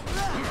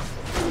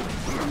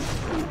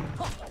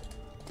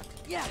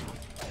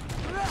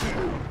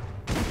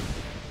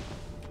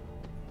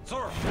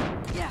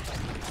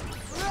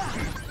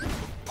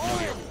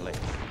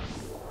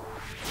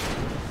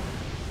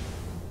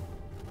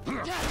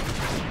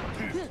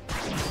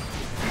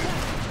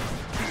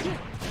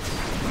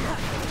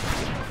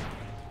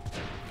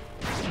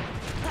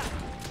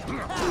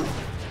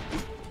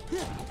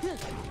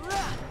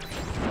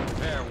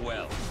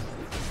 Farewell.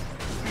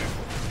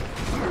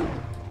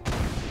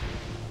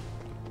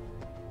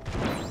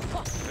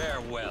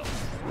 Farewell.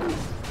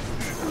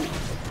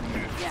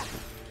 Yeah.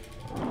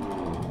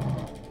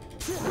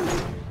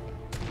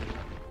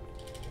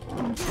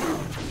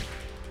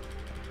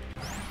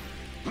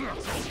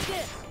 Take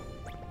this.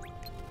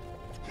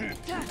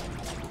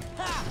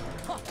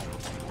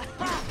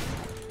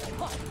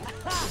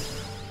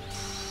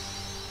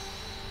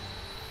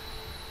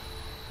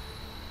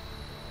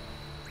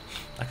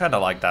 I kinda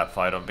like that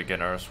fight on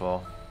beginner as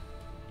well.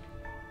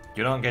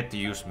 You don't get to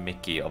use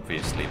Mickey,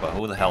 obviously, but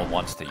who the hell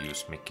wants to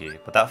use Mickey?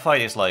 But that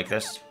fight is like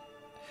this.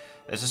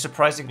 There's a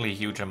surprisingly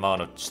huge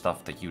amount of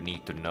stuff that you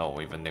need to know,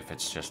 even if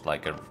it's just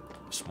like a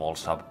small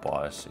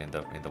sub-boss in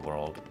the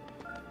world.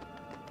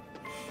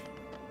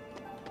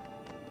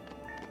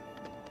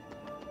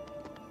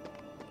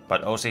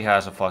 But OC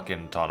has a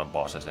fucking ton of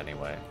bosses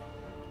anyway.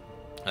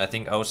 I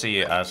think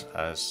OC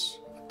as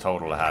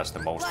total has the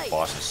most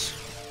bosses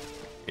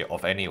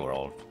of any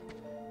world.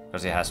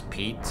 Because it has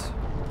Pete.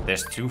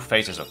 There's two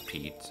phases of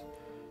Pete.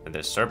 And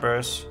there's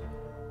Cerberus,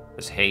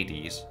 there's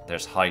Hades,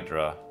 there's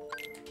Hydra.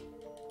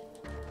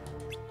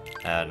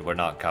 And we're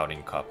not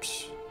counting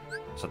Cups.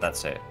 So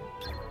that's it.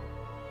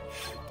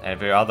 And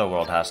every other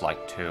world has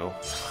like two.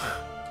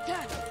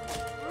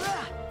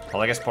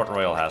 Well, I guess Port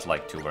Royal has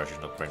like two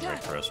versions of Grim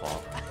Reaper as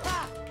well.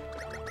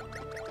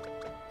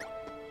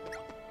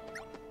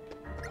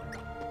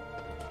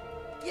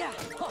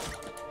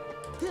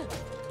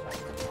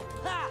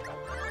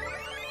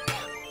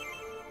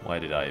 Why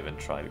did I even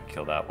try to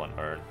kill that one,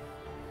 Ern?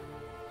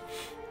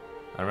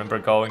 I remember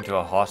going to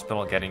a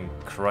hospital getting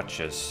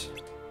crutches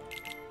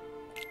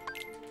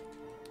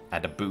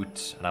and a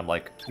boot, and I'm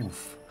like,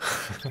 oof.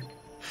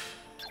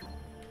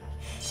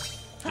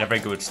 Every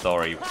good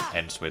story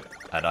ends with,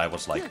 and I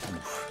was like,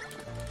 oof.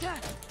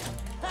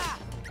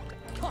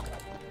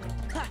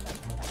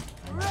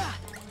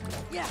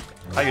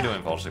 How you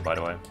doing, Falsey, by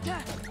the way?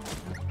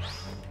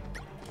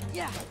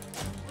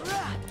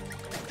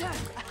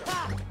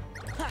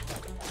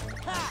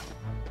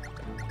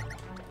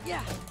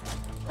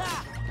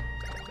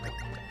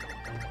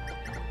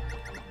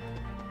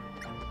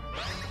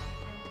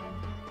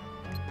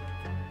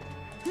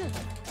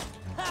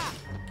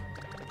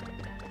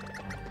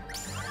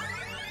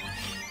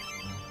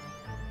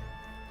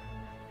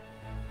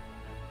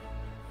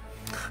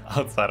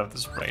 Outside of the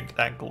sprained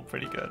ankle,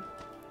 pretty good.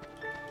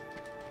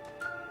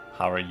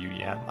 How are you,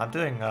 Yan? I'm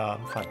doing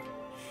fine.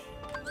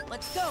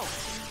 Let's go.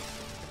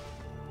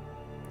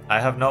 I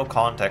have no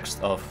context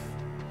of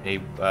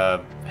a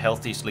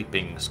healthy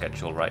sleeping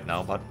schedule right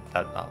now, but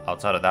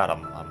outside of that,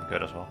 I'm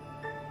good as well.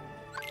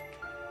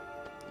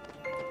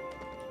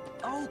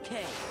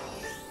 Okay.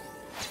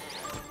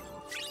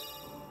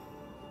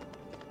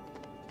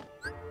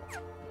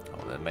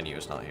 Oh, the menu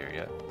is not here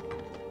yet.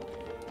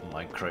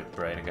 My great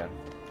brain again.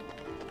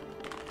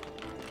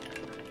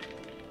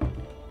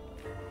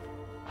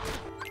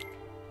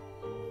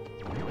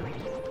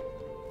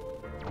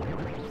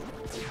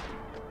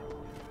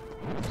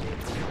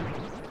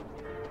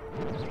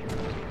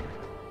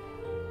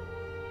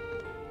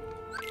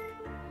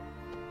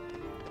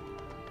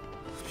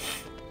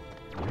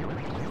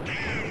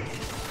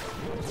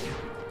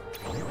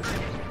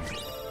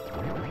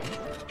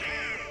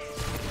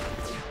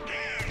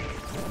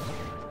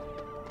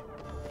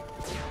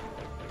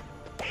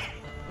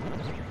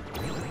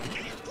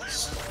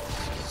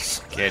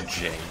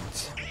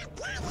 James.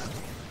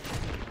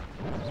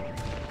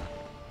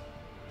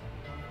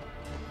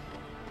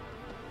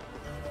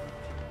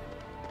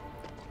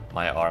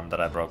 My arm that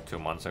I broke 2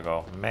 months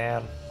ago.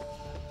 Man.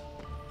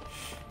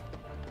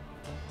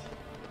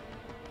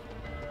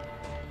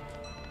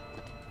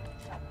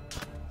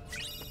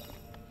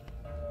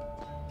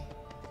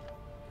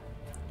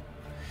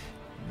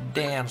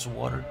 Dance,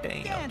 water,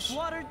 dance. Dance,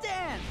 water,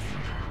 dance.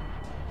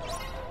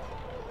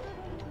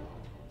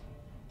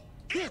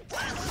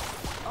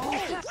 Oh,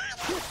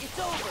 it's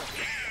over.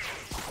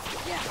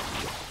 Yeah.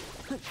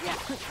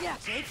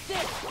 Take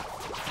this.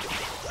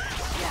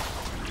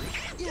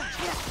 Yeah.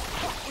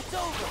 It's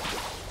over.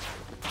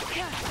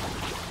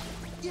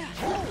 Yeah.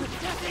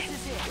 This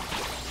is it.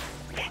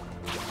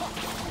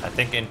 I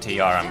think in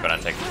TR I'm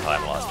gonna take the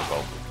time loss to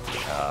go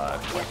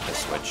click the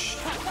switch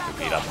to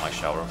beat up my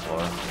shower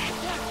floor.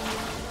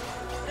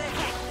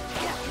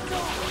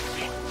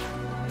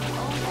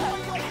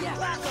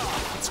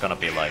 It's gonna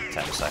be like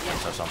 10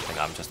 seconds or something.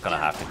 I'm just gonna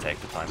have to take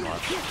the time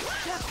loss.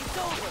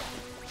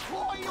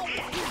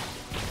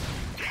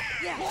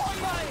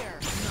 Fire.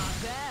 Not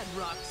bad,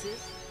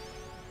 Roxas.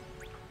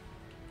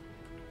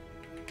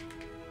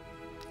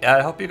 Yeah,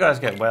 I hope you guys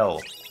get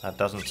well. That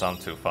doesn't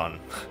sound too fun.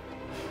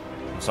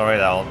 I'm sorry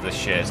that all this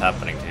shit is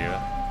happening to you.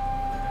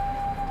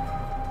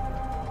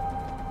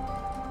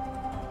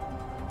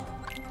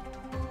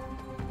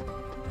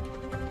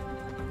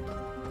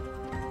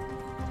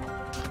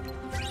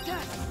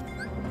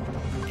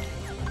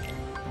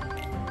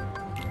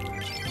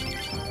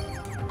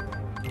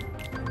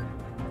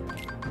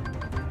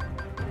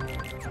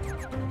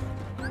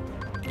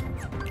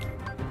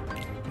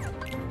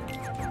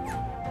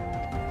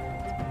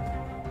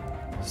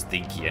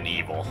 Stinky and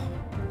evil.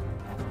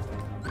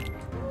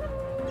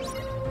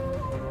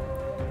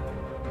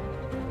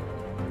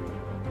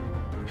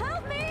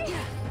 Help me!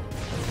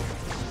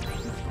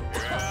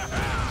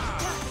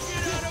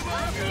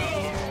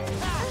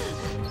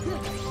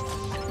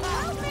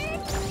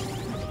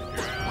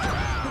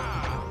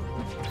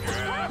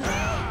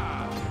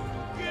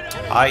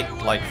 I,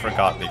 like,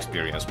 forgot the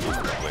experience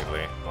boost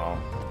completely.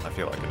 Well, I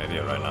feel like an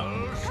idiot right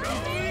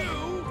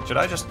now. Should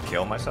I just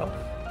kill myself?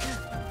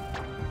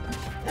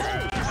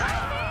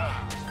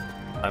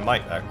 I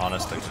might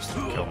honestly just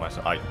kill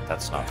myself.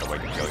 That's not the way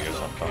to kill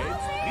yourself, though.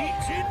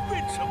 It's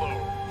invincible.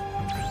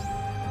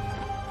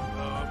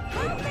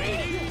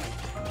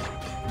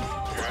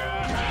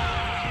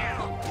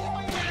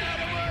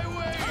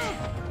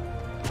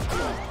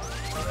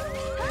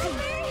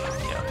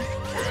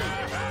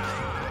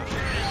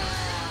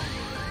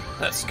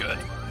 That's good.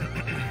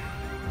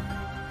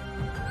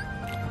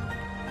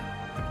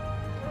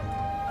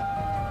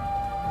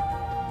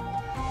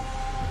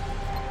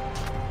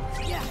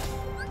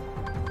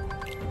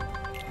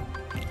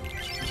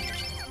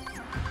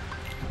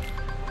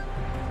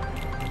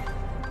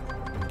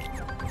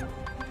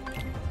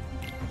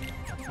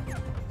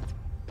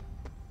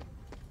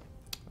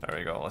 There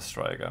we go, let's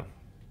try again.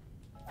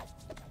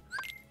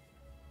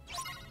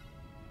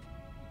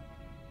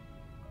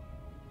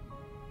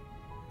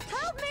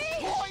 Help me!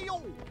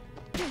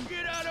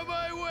 Get out of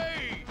my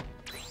way!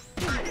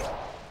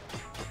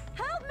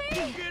 Help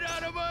me! Get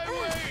out of my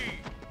way!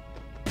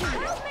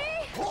 Help me!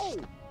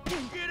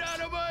 Get out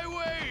of my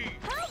way!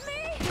 Help me!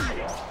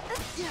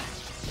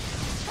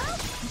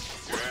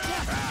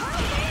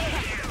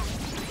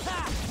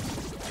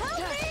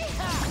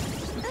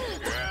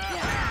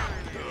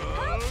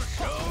 I'll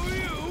show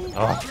you!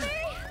 Oh,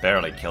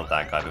 barely killed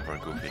that guy before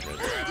Goofy did.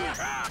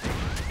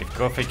 If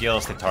Goofy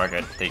kills the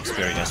target, the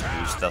experience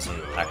boost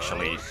doesn't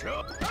actually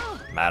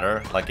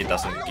matter. Like, it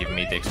doesn't give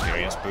me the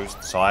experience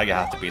boost, so I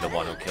have to be the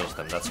one who kills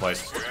them. That's why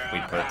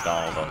we put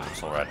Donald on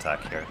Sora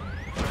attack here.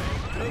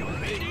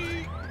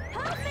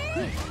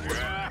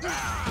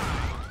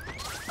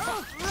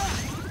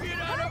 Get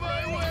out of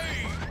my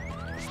way!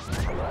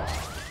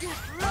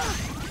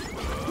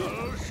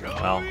 I'll show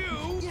Well,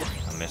 you!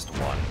 I missed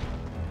one.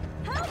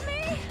 Help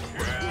me!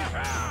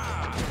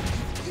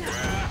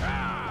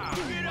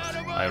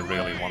 I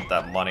really want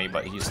that money,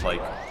 but he's like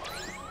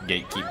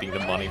gatekeeping the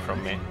money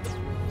from me.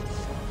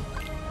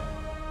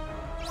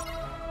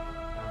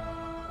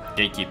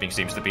 Gatekeeping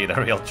seems to be the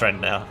real trend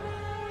now.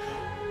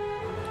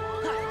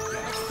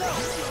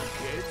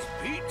 Kids,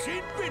 Pete's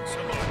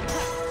invincible!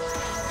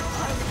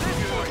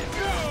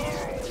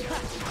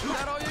 Is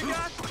that all you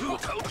got?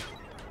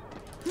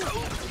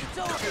 It's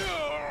over!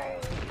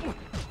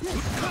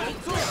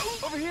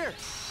 Over here!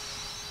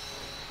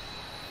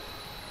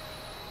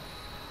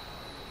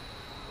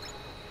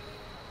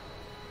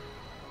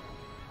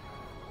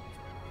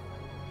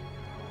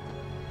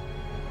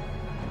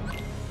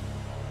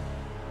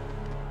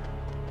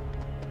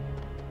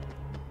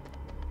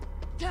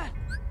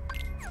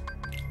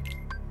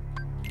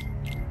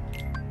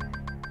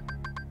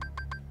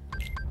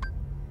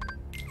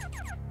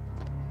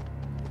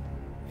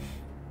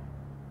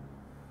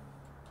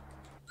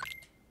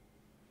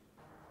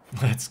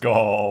 Let's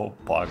go,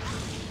 Pog.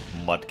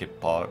 Mudkip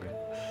Pog.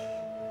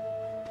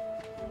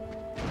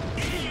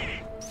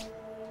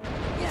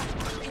 Yeah,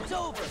 it's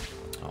over.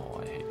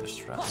 Oh, I hate this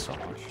strat so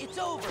much. It's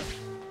over.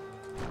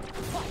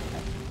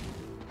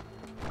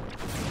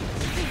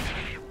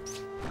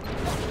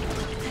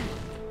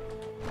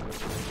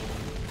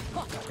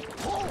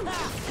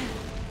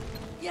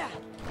 Yeah.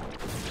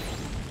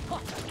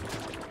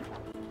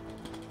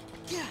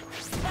 Yeah.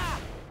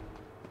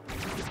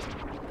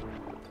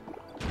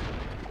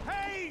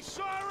 Hey,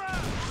 Sora!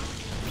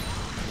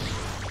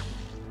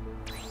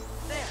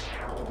 There.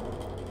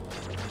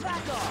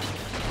 Back off.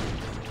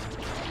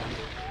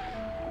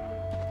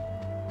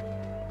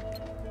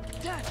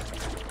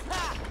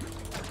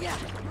 Yeah.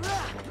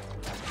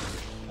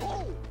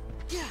 Oh.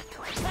 Yeah.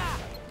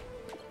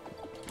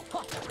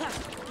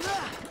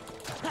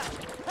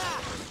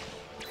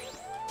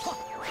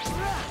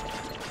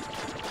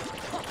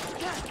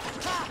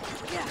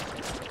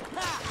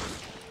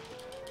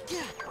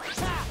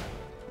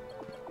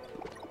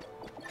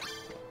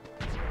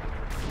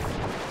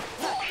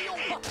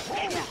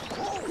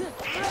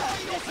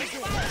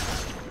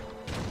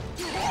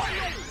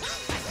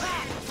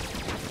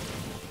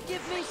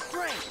 Give me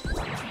strength.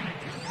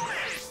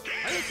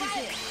 This is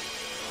it.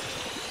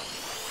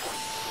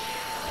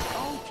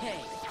 Okay.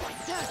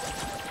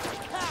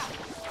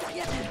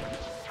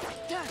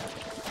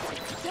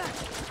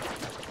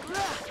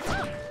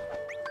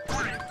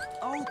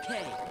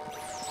 Okay.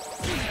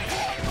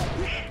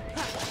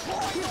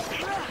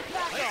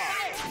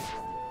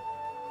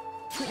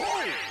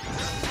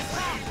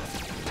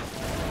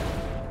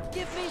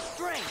 Give me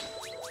strength.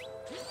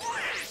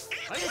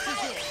 This is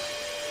it.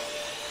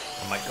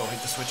 I might go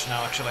hit the switch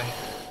now, actually.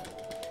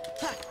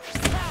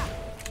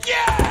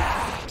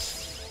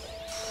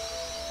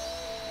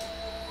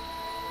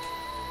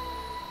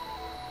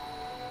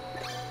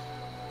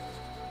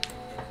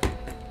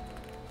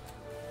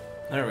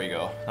 There we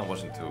go. That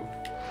wasn't too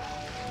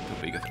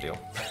big of a deal.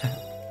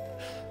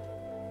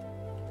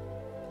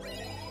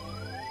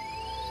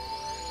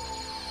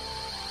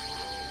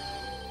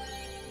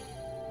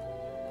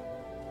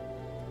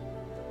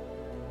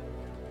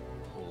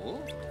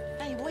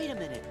 Hey, wait a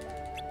minute.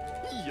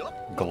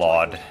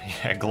 Glod.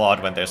 Yeah,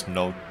 Glod when there's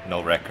no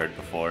record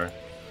before.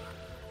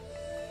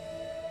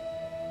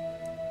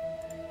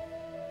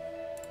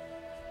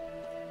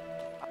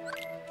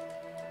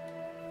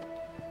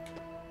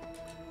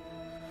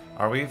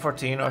 Are we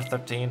 14 or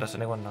 13? Does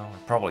anyone know?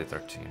 Probably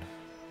 13.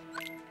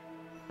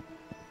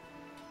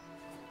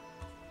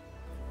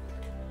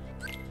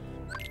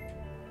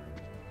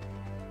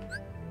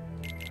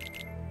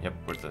 Yep,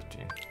 we're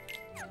 13.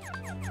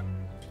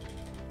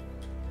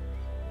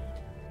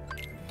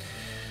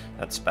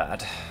 That's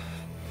bad.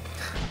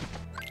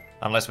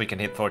 Unless we can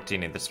hit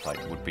 14 in this fight,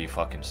 it would be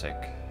fucking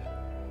sick.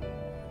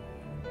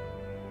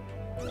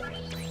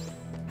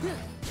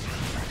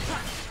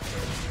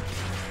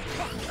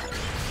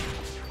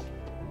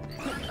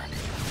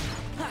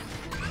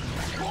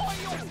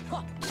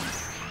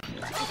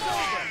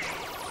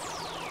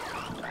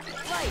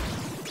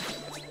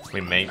 We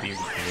might.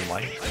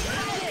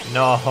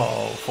 No,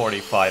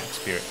 45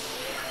 experience.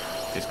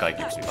 This guy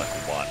gives me like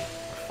 1 or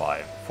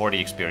 5. 40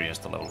 experience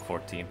to level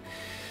 14.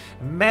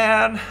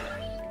 Man!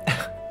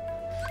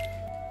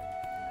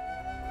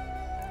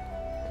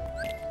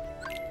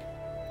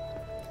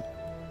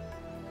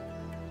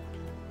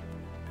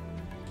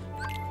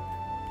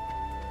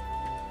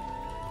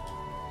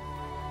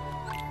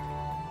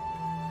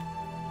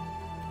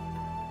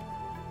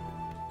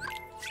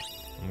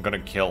 I'm gonna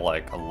kill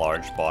like a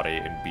large body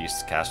in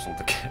Beast's Castle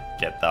to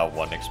get that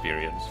 1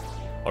 experience.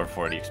 Or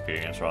 40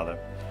 experience rather.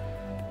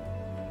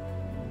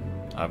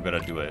 I'm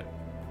gonna do it.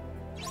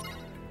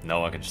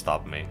 No one can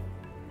stop me.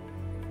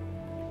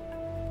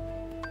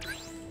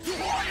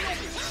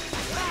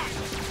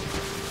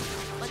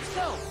 Let's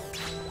go.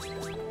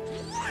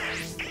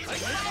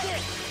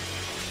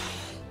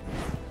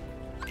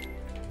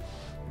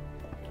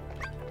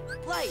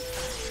 Light.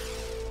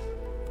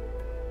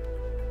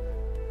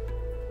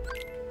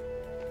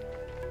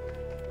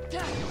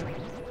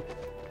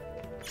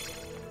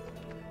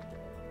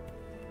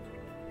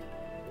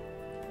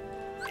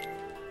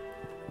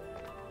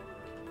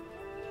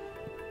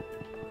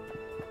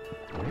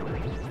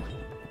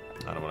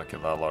 I don't want to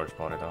kill that large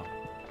body though.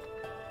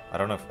 I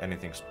don't know if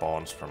anything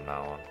spawns from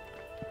now on.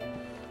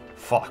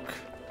 Fuck.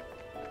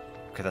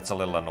 Okay, that's a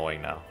little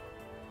annoying now.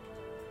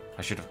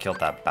 I should have killed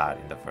that bat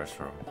in the first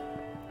room.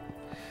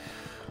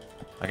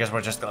 I guess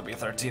we're just gonna be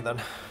 13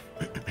 then.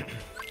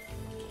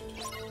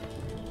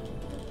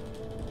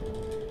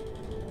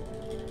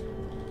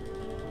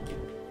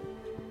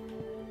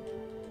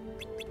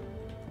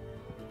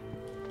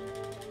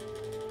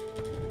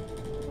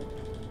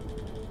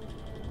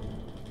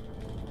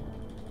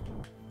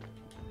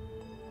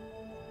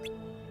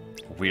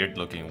 Weird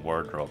looking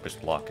wardrobe is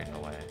blocking the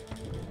way.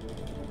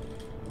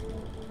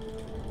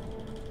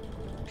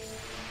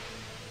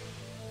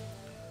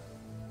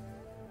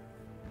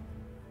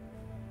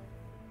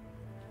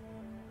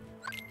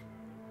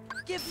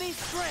 Give me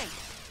strength.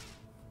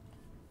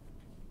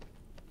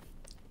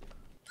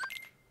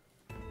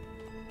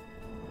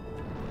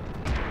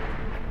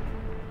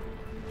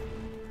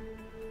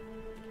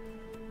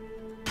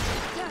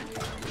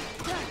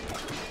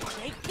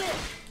 Take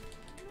this.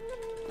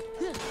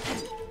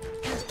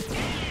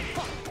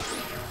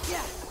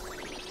 Yeah.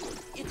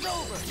 It's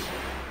over.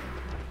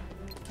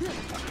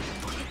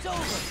 It's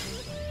over.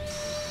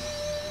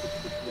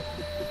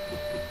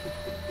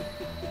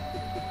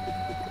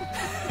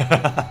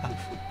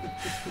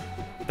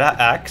 That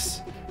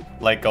axe,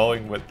 like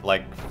going with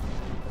like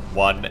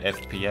 1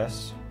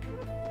 FPS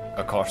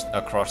across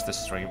the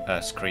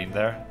screen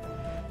there,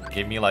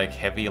 gave me like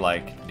heavy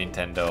like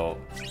Nintendo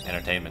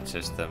Entertainment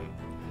System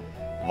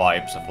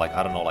vibes of like,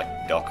 I don't know,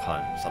 like Duck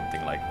Hunt,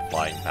 something like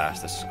flying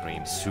past the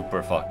screen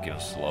super fucking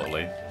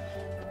slowly.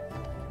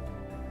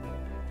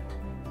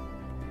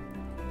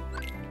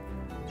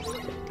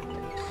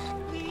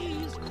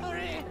 Please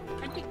hurry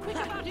and be quick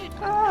about it.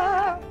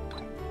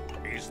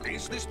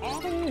 Is this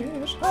all?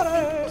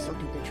 This'll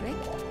do the trick.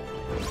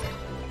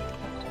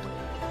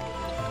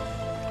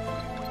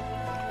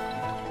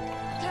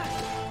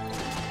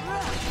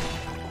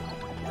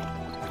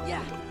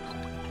 Yeah.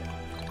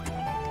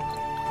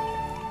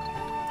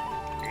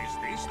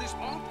 Is this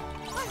all?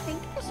 I think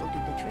this'll do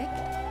the trick.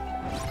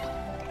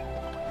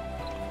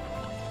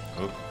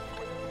 Oop.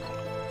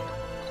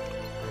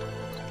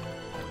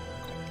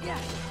 Yeah.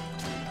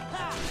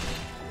 Ha.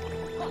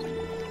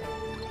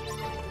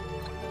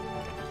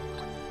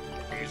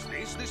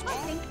 Is this I all?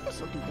 think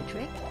this'll do the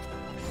trick.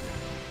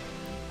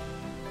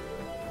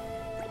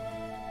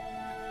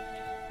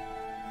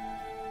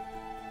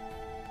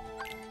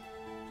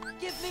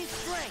 Give me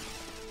strength.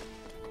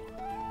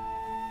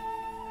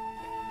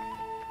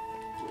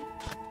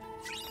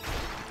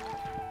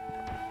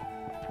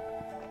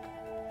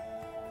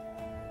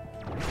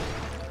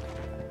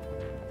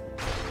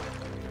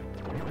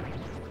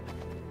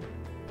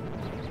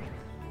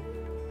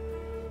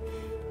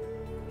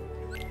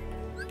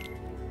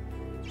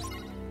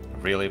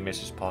 really miss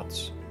his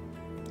pots?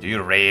 Do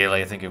you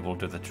really think it will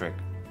do the trick?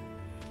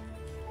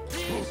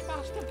 Please,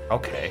 Master.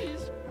 Okay.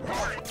 Please.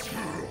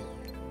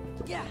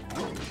 Yeah.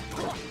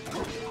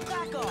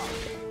 Back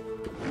off.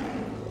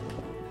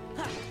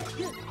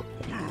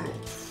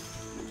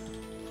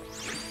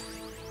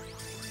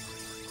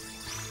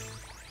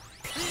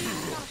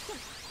 Master,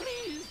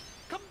 please.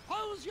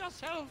 Compose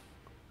yourself.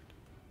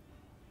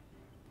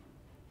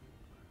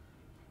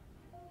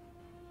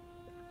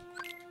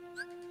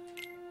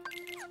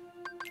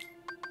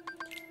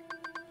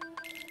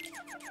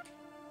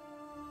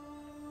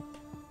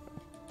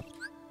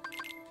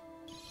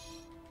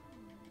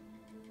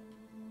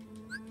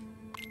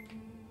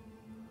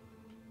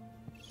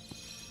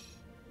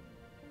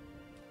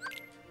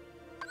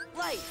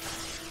 Light.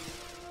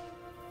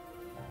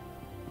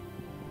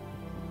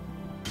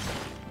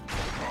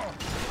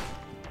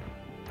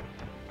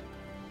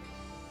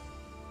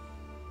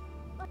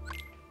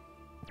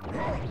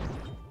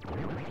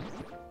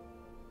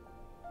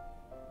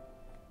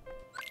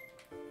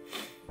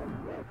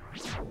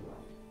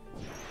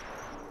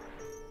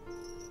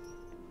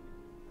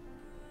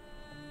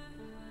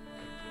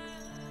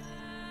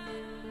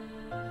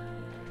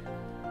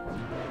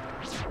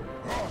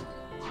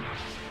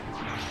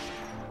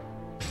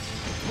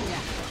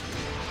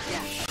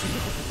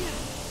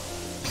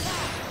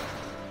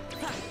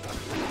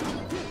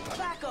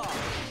 Back off.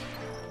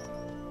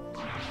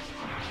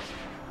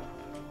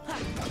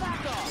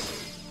 Back off.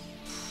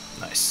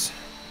 Nice.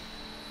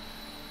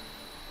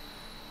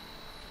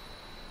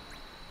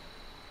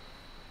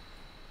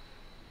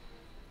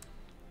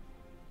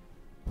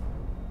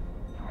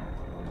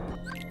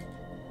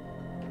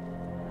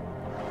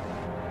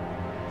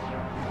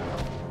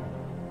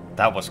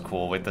 That was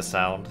cool with the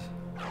sound.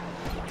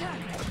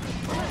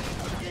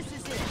 This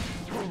is it.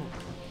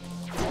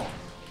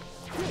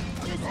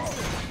 This is it.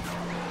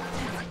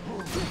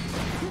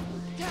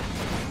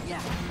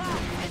 Yeah,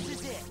 this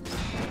is it.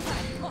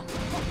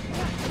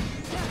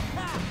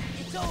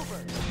 It's over.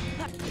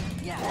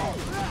 Yeah.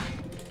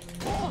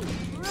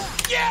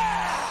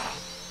 Yeah!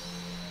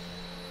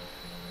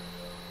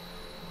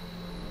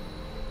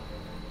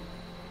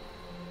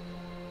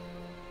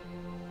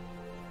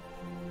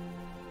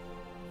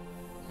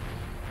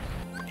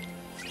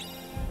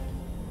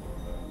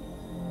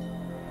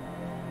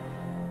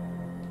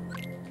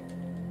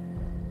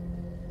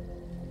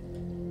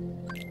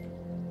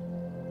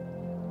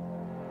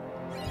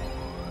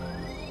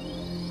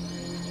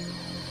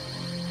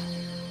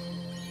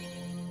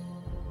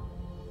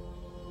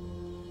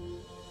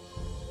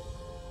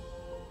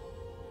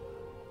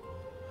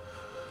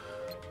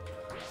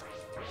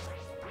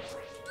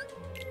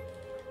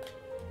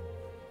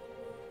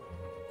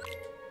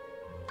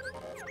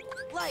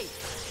 Light.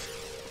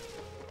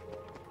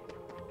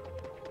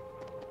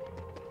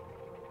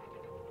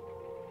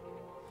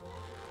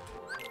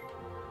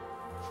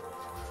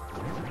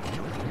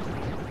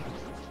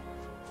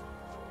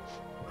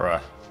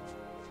 Bruh.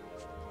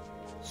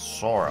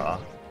 Sora.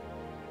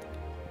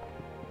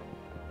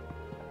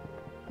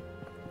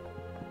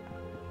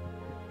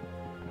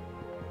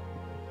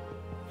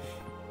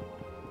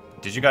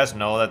 Did you guys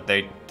know that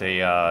they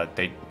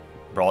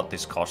brought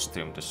this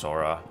costume to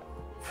Sora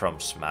from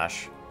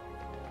Smash?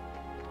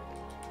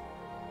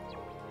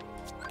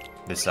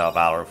 This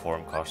Valor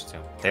form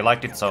costume. They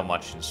liked it so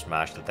much in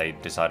Smash that they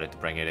decided to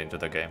bring it into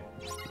the game.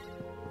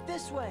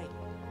 This way.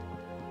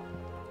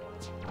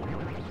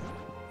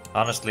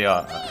 Honestly,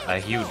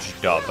 a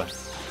huge dub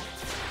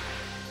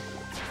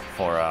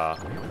for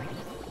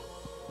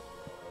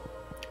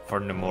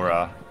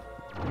Nomura,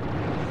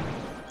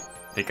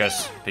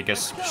 because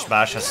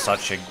Smash has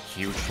such a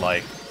huge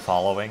like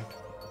following.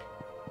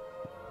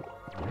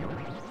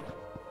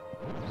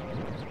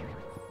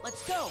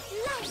 Let's go.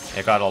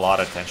 It got a lot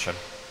of attention,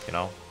 you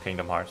know,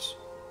 Kingdom Hearts.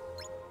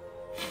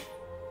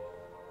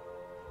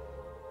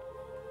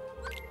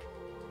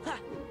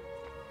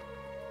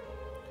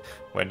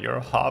 When your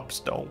hops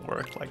don't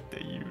work like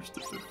they used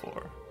to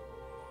before.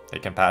 They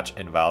can patch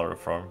in Valor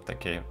form.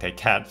 They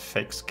can't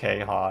fix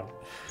K-Han.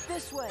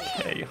 This way.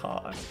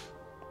 K-Han.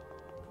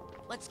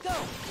 Let's go.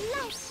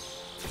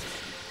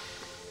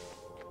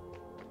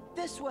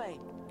 This way.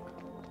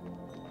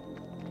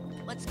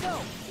 Let's go.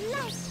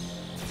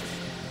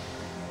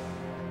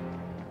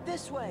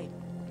 This way.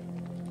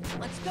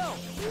 Let's go.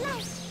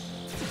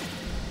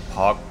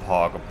 Pog,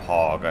 pog,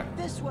 pog.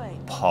 This way.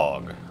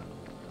 Pog.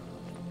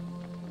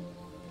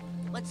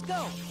 Let's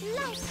go.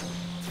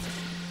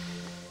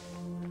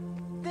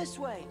 This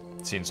way.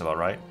 Seems about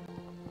right.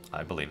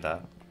 I believe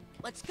that.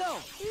 Let's go.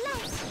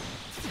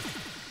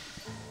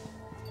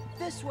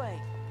 This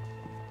way.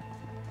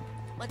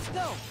 Let's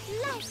go.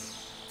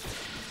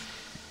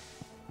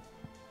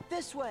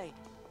 This way.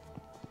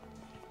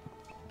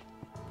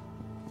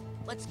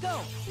 Let's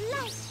go.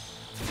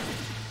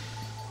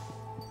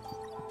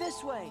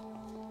 This way.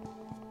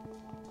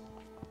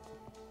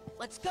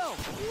 Let's go.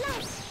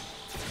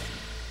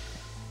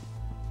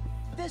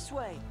 This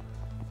way.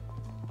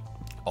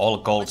 All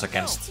goals Let's go.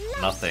 against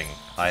nothing.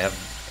 I have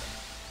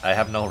I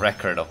have no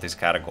record of this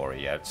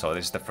category yet, so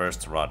this is the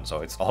first run,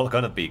 so it's all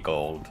gonna be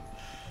gold.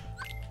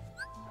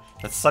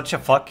 That's such a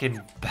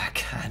fucking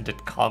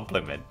backhanded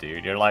compliment,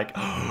 dude. You're like,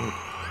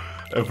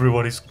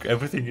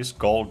 everything is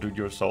gold, dude.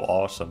 You're so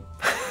awesome.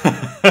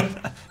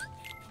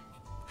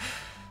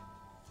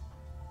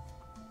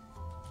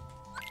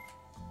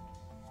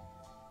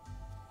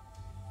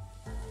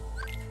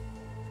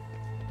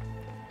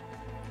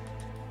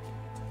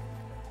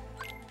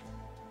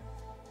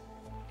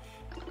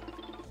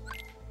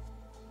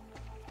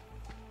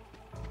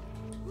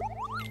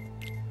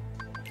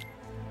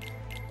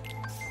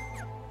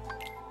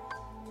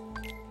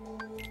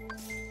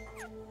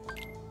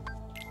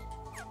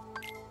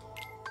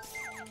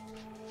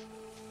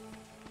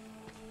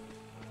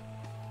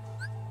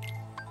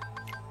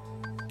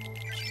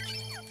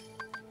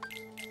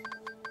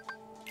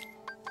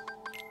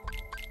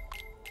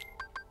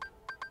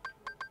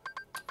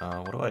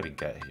 What do I even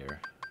get here?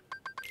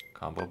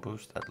 Combo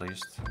boost, at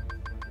least.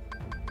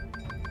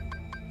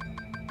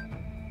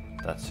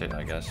 That's it,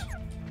 I guess.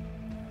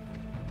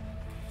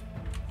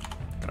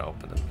 Gonna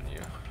open the menu.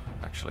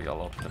 Actually,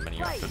 I'll open the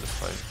menu after this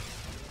fight.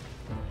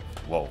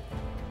 Whoa.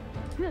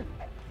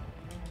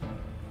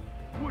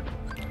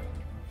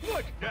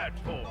 What's that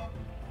for?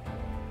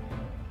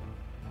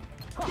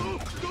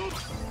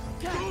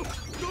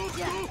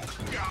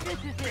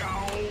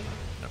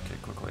 Okay,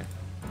 quickly.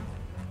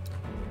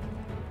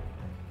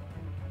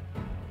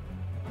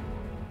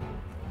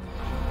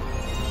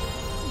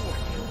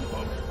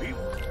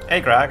 Hey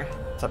Greg,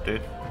 what's up,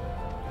 dude?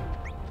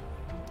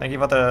 Thank you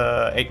for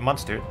the 8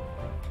 months, dude.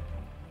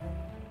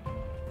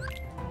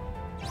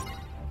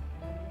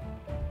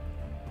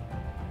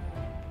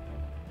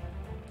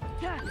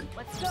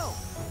 Let's go.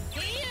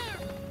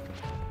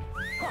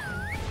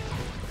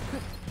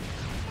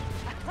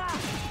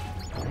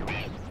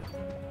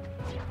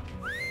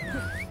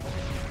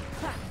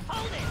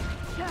 Hold it!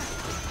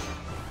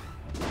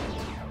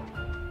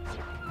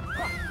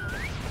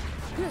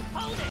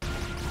 Hold it!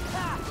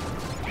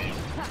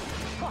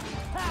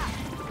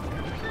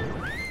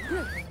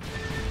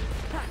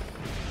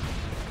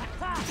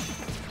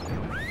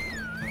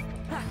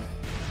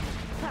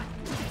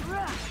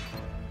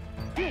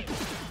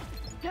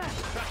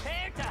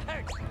 Prepare to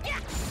hurt!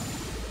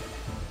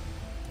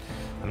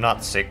 I'm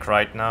not sick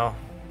right now,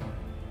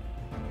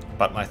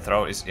 but my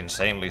throat is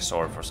insanely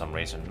sore for some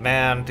reason.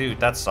 Man, dude,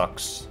 that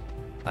sucks.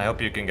 I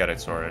hope you can get it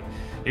sorted.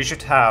 You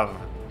should have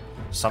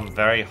some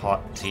very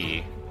hot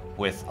tea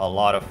with a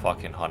lot of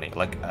fucking honey,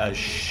 like a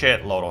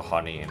shitload of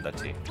honey in the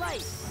tea.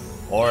 Right.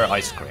 Or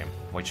ice cream,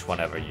 which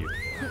whenever you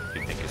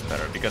think is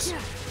better, because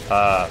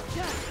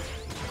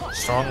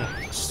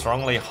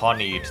strongly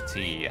honeyed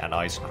tea and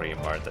ice cream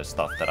are the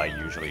stuff that I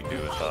usually do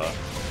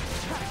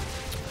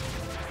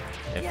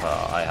if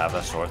I have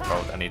a sore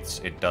throat, and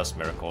it does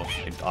miracles.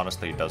 It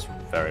honestly does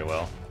very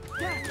well.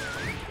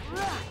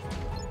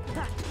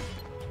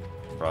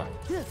 Bruh.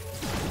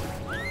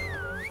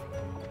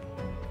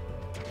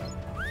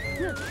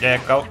 Yeah,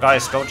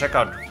 guys, go check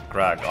out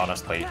Greg.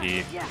 Honestly,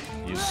 he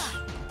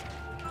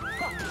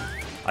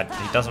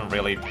doesn't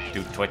really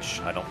do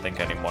Twitch, I don't think,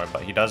 anymore,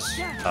 but he does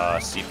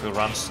Sifu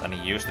runs, and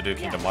he used to do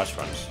Kingdom Hearts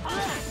runs.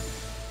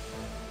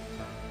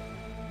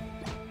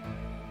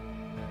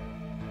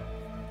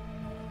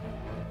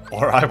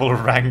 Or I will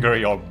wrangle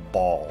your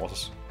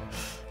balls.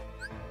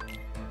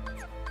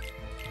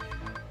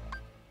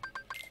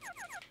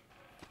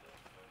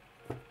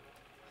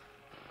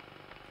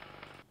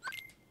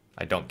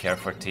 I don't care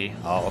for tea.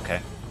 Oh,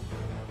 okay.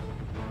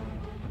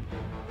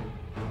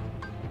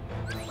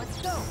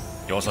 Let's go.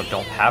 You also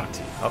don't have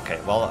tea. Okay,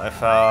 well,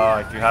 if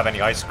you have any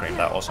ice cream,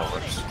 that also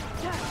works.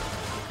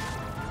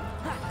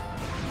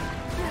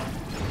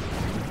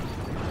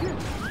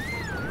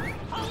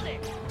 Hold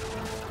it!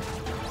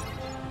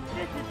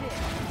 This is it.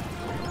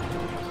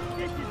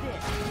 This is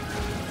it.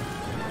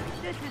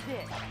 This is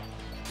it.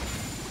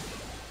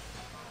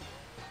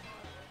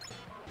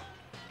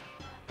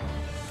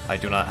 I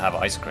do not have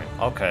ice cream.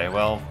 Okay,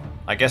 well,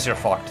 I guess you're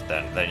fucked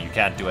then. Then you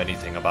can't do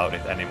anything about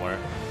it anymore.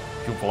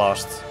 You've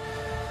lost.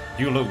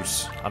 You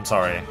lose. I'm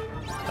sorry.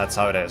 That's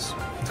how it is.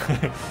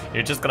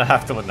 You're just gonna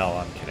have to... No,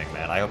 I'm kidding,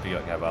 man. I hope you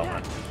get well,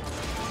 man.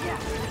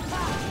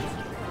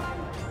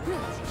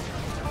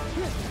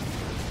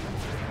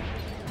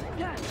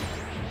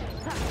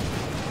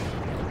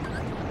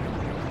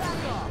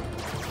 Back off.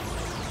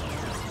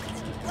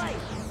 Right.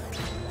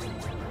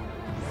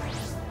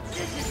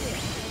 This is it.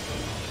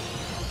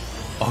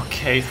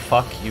 Okay,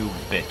 fuck you,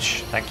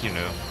 bitch. Thank you,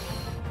 Nu.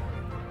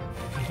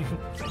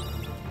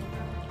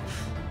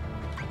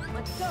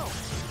 Let's go.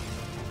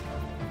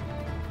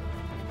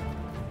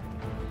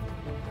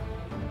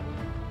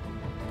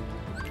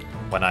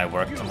 When I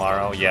work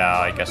tomorrow? Yeah,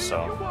 I guess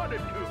so. Wanted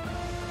to.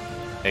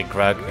 Hey,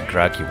 Greg,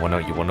 you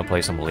wanna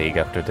play some League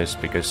after this?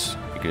 Because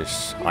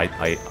I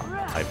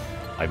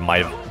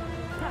might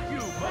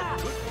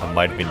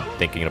have been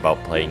thinking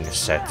about playing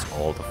Set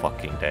all the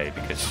fucking day,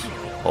 because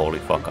holy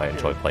fuck, I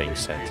enjoy playing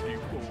Set.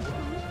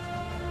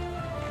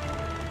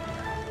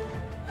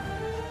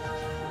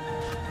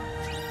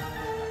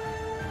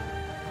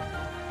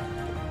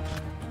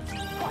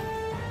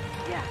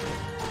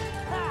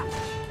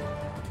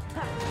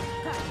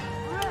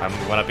 I'm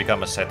gonna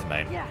become a set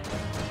main.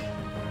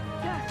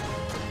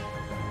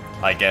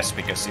 I guess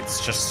because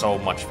it's just so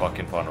much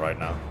fucking fun right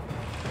now.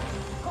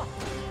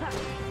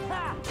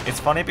 It's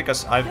funny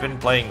because I've been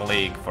playing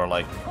League for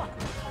like,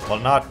 well,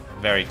 not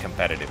very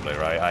competitively,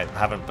 right? I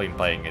haven't been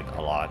playing it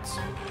a lot.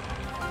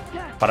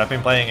 But I've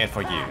been playing it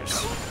for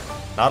years.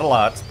 Not a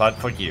lot, but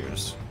for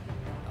years.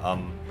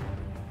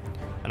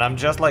 And I'm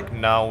just like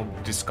now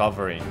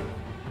discovering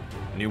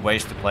new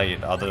ways to play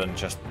it other than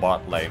just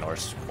bot lane or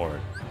support.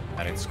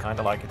 And it's kind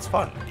of like, it's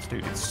fun.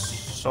 Dude, it's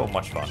so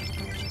much fun.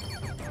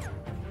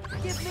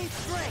 Give me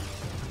strength.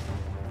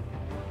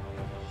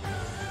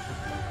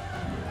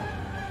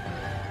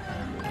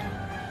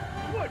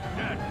 What's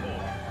that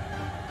for?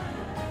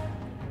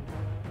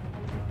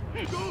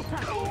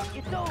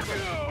 It's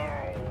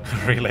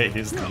over. Relay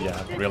this,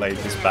 yeah, relay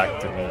this back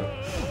to me.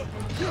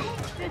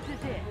 This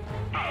is it.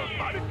 How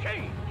about a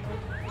change?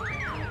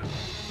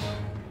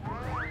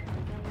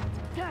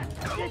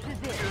 This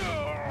is it.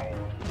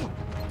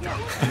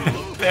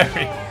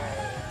 Very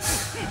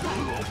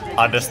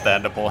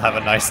understandable. Have a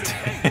nice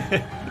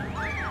day.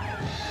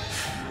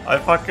 I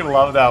fucking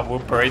love that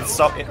Whooper. It's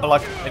so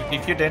like,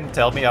 if you didn't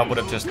tell me, I would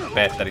have just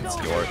bet that it's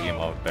your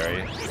emote,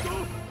 Barry.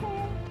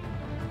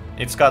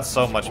 It's got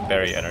so much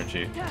berry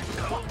energy.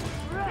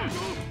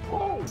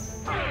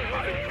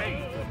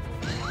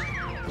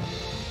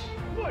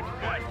 What's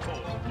that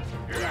for?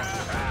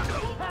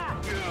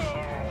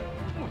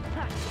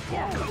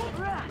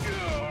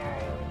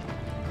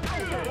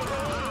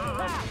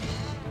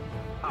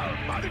 How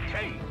about a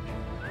change?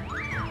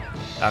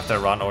 After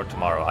run or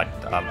tomorrow? I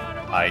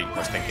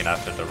was thinking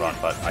after the run,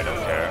 but I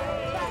don't care.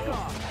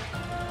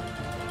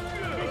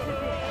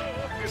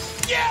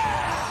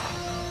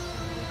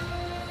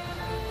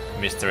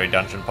 Mystery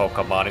Dungeon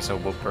Pokemon is a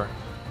Whooper.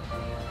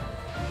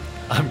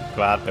 I'm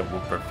glad the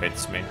Whooper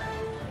fits me.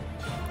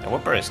 The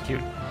Whooper is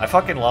cute. I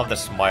fucking love the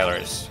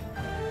Smilers.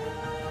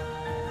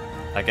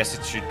 I guess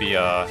it should be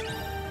a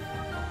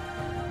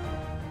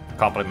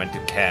compliment to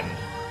Ken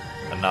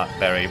and not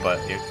Berry, but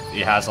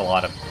he has a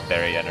lot of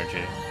berry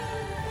energy.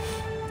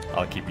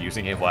 I'll keep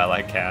using it while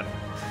I can.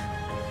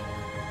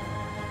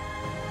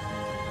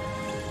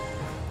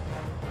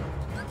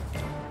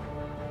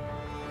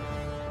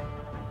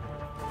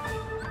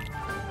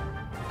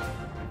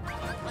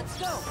 Let's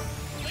go.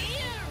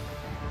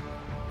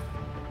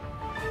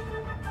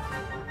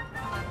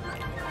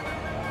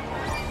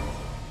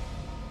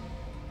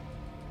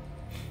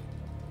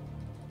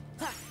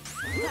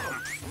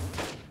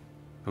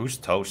 Who's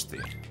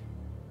Toasty?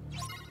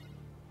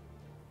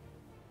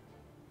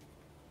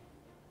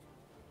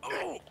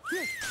 Hold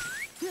it.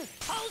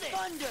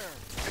 Thunder.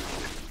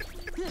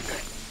 Let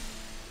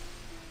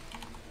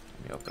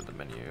me open the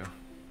menu.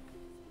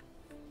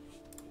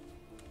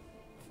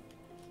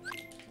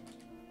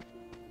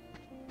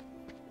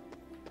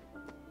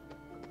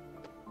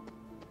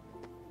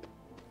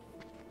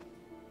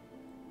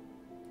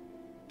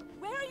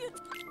 Where are you?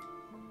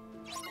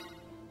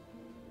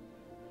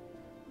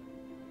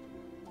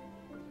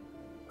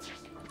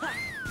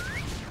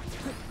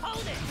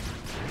 Hold it.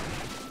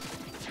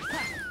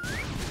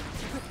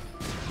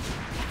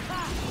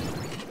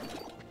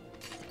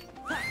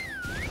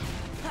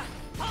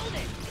 Hold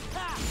it.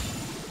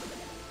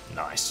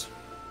 Nice.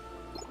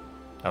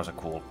 That was a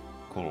cool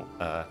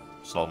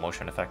slow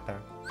motion effect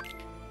there.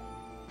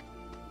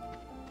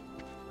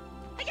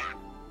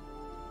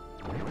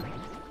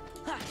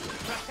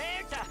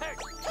 Prepare to hurt.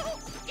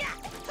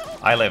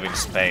 I live in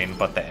Spain,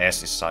 but the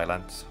S is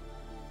silent.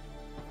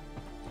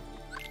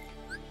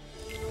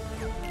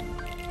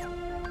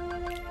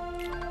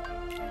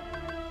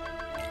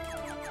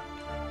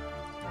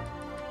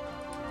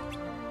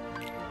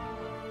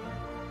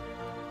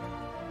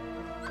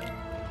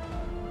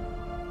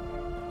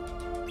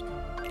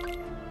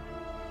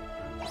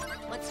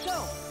 Let's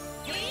go.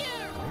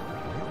 Here.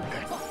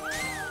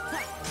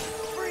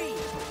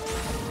 Freeze.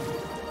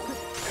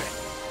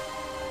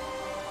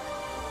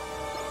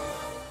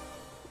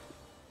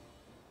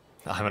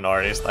 I'm an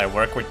artist. I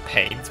work with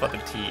paints, but the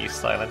T is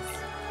silent.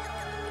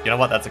 You know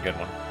what? That's a good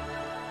one.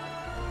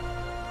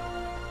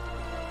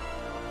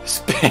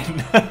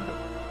 Spin.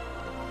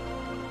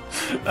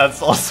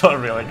 That's also a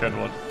really good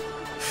one.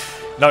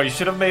 No, you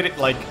should have made it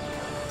like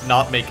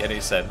not make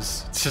any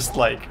sense. It's just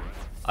like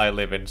I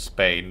live in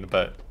Spain,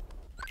 but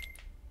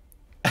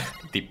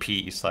the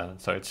P is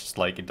silent, so it's just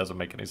like it doesn't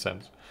make any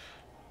sense.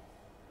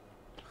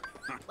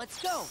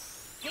 Let's go.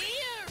 Here.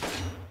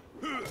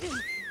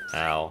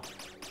 Ow.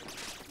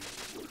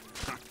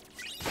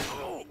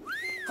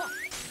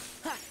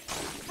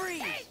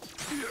 Freeze.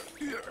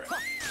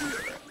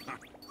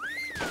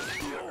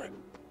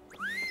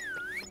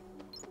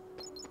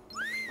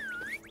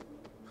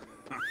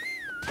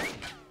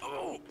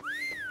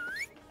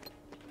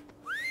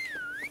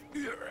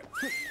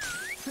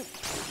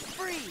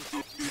 Freeze.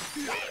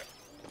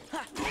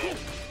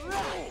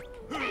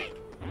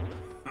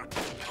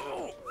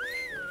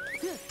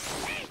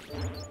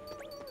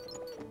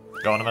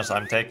 Gonimus,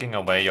 I'm taking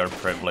away your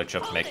privilege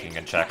of making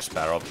a Jack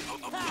Sparrow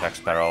Jack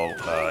Sparrow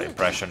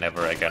impression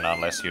ever again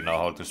unless you know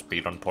how to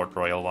speedrun Port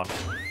Royal 1.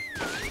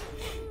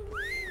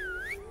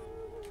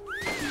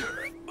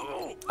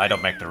 I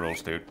don't make the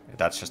rules, dude.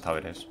 That's just how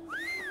it is.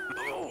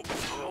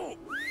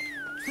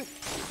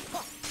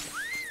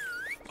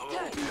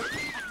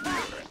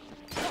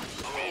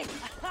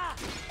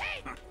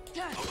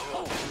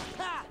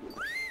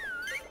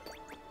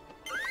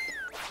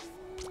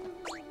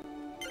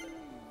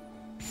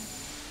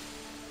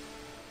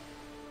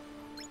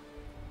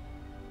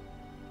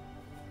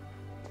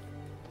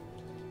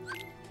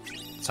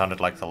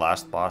 Sounded like the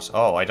last boss.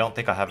 Oh, I don't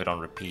think I have it on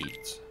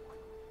repeat.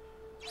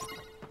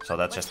 So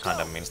that just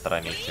kind of means that I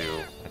need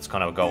to... It's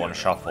gonna go on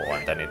shuffle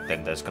and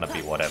then there's gonna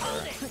be whatever.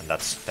 And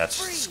that's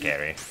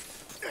scary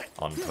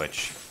on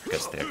Twitch.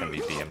 Because there can be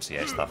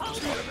DMCA stuff to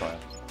Spotify.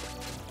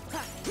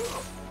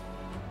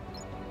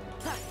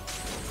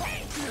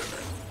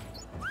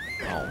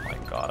 Oh my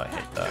god, I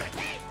hate that.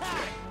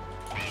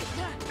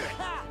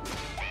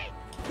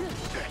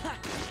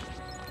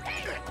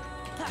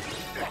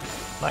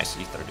 Nice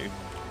ether, dude.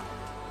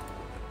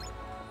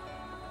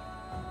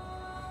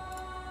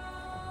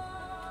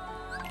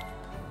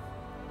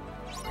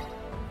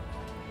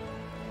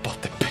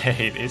 But the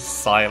pain is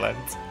silent.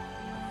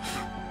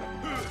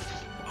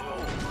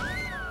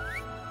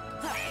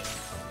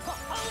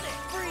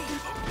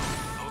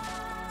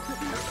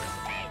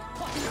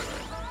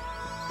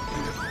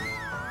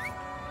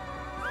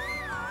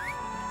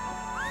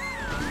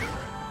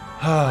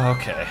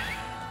 Okay.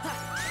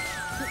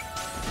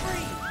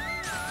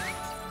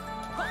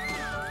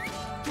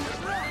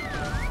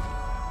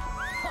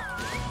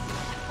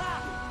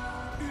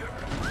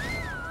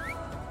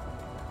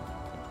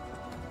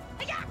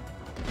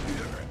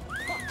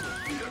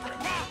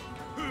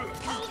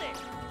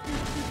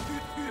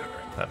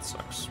 That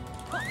sucks.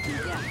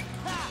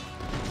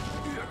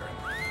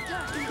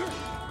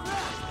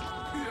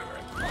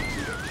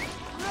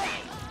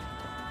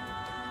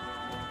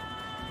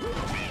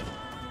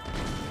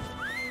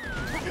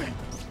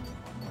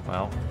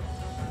 Well.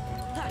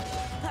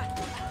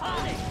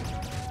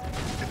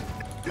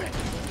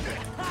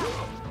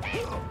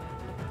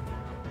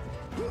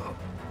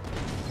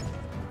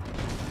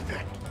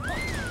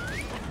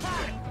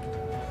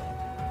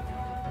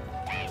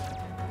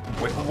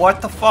 Wait,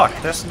 what the fuck?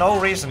 There's no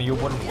reason you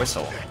wouldn't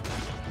whistle.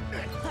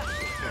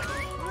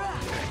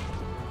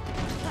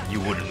 You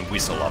wouldn't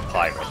whistle a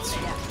pirate.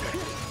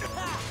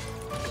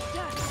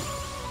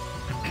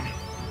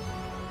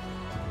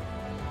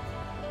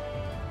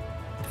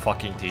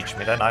 Fucking teach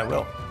me, then I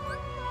will.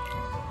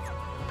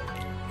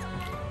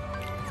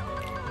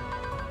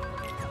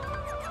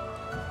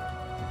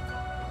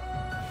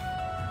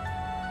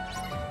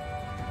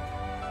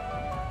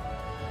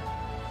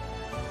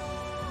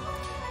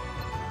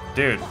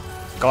 Dude,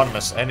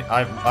 Gunmas,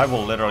 I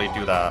will literally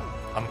do that.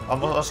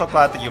 I'm also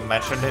glad that you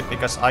mentioned it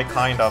because I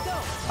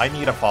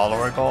need a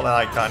follower goal and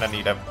I kind of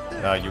need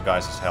you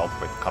guys' help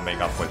with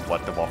coming up with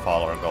what the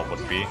follower goal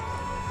would be.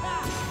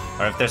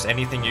 Or if there's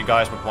anything you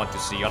guys would want to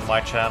see on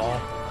my channel,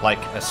 like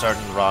a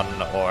certain run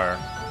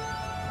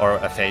or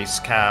a face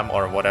cam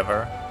or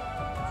whatever.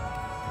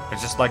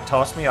 It's just like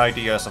toss me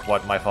ideas of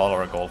what my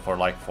follower goal for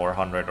like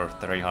 400 or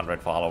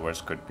 300 followers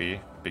could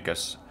be,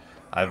 because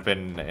I've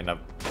been in a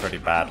pretty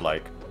bad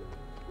like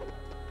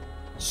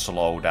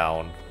slow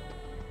down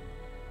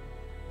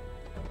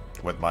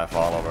with my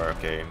follower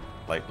game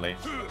lately.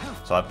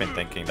 So I've been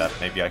thinking that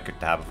maybe I could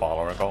have a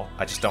follower goal.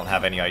 I just don't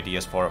have any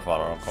ideas for a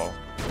follower goal.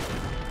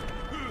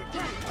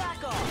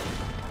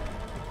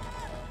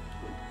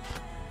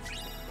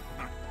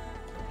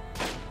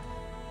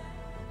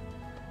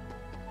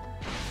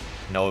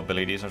 No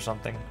abilities or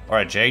something? Or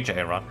a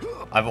JJ run?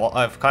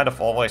 I've kind of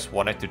always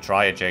wanted to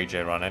try a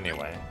JJ run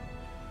anyway.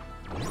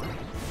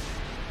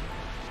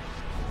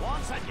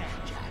 Once again,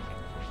 Jack.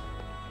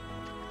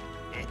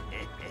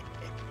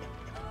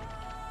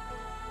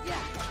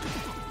 Yeah,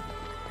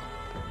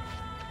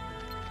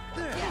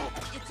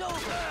 it's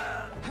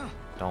over.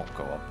 Don't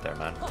go up there,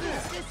 man.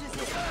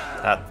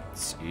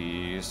 That's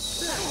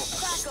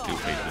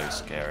stupidly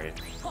scary.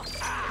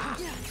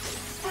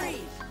 Freeze.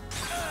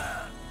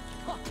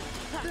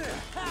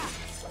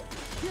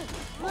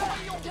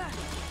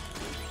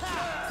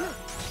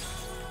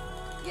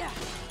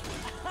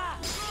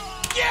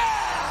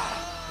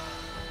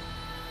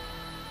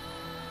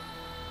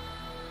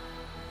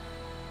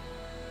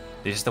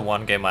 This is the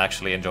one game I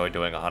actually enjoy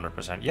doing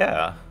 100%.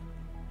 Yeah.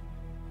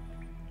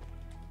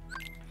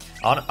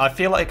 I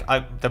feel like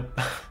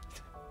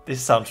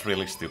this sounds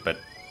really stupid.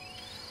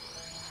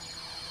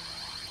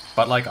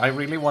 But like, I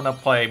really want to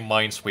play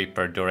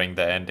Minesweeper during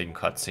the ending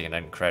cutscene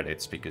and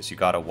credits because you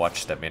gotta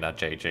watch them in a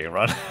JJ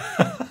run.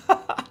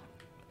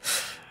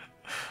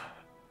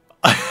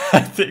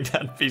 I think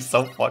that'd be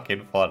so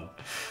fucking fun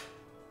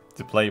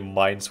to play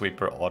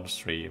Minesweeper on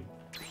stream.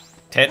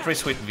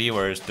 Tetris with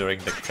viewers during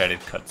the credit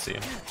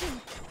cutscene.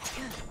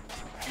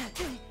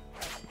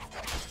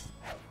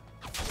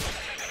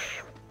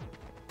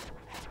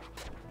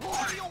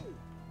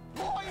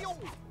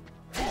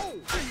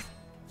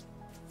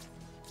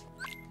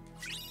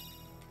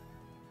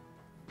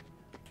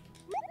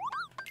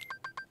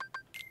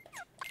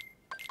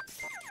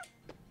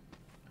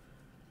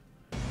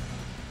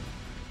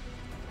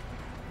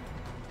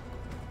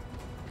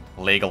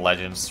 League of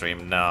Legends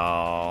stream?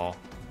 No.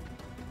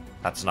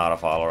 That's not a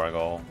follower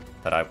goal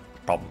that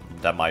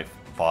that my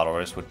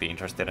followers would be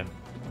interested in.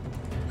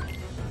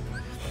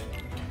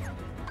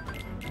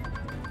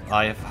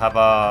 I have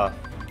a...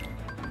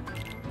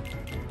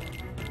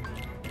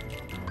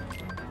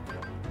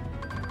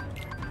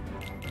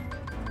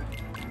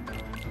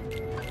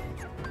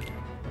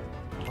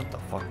 What the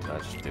fuck did I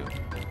just do?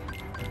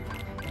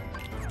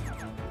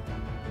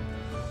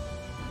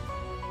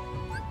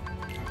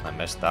 I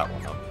messed that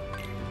one up.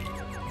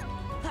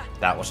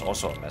 That was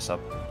also a mess up.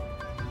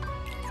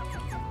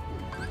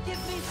 Give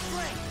me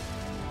strength.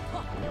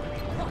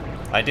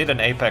 I did an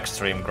Apex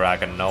stream,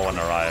 Greg, and no one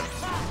arrived.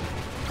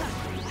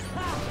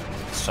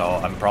 So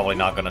I'm probably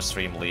not gonna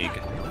stream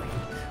League.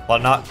 Well,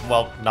 not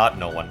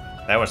no one.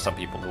 There were some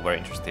people who were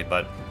interested,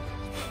 but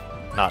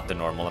not the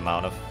normal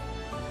amount of...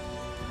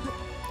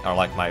 Or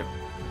like my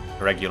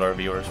regular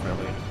viewers,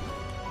 really.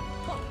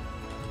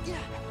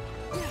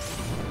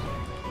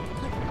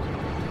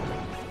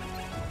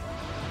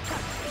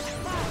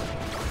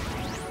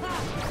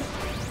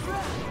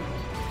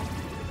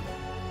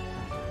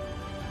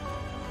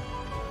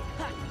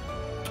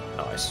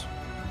 Nice.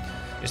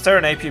 Is there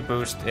an AP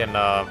boost in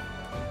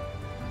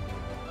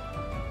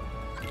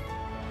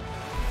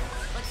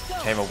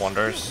Cave of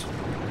Wonders?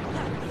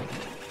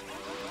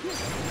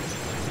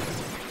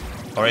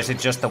 Or is it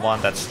just the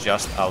one that's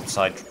just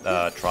outside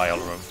trial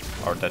room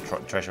or the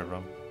treasure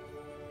room?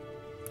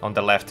 On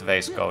the left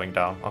vase going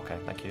down. Okay,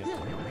 thank you.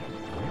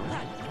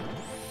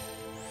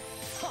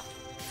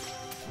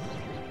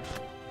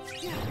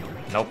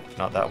 Nope,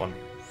 not that one.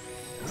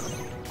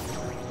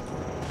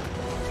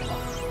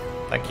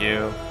 Thank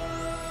you.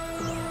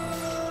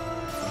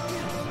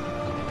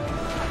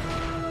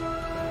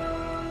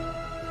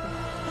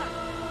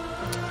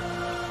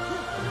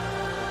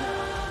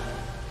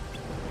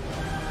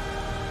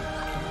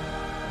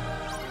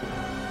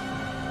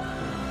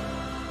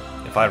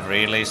 If I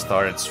really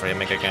started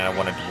streaming again,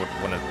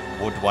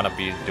 I would want to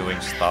be doing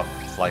stuff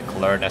like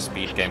learn a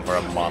speed game for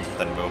a month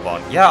and move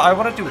on. Yeah, I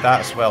want to do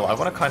that as well. I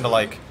want to kind of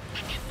like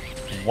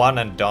one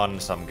and done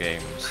some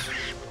games.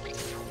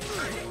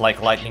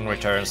 Like Lightning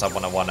Returns, I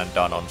want to one and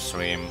done on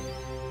stream.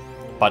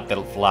 But the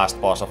last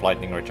boss of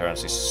Lightning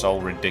Returns is so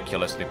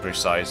ridiculously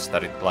precise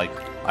that it like...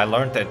 I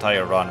learned the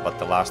entire run, but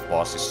the last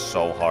boss is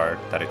so hard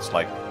that it's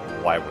like,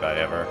 why would I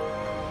ever?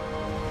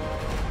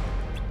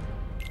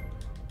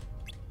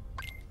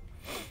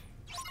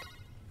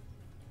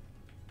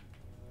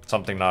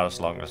 Something not as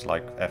long as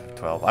like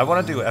FF12. I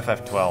want to do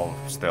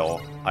FF12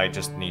 still. I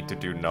just need to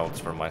do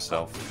notes for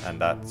myself, and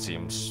that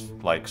seems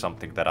like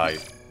something that I'm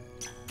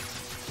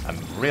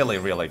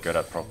really good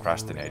at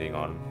procrastinating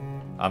on.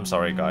 I'm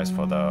sorry guys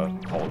for the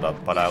hold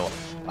up, but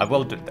I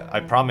will do. I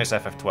promise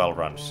FF12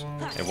 runs.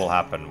 It will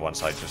happen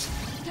once I just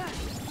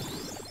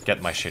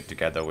get my shit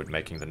together with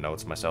making the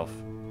notes myself.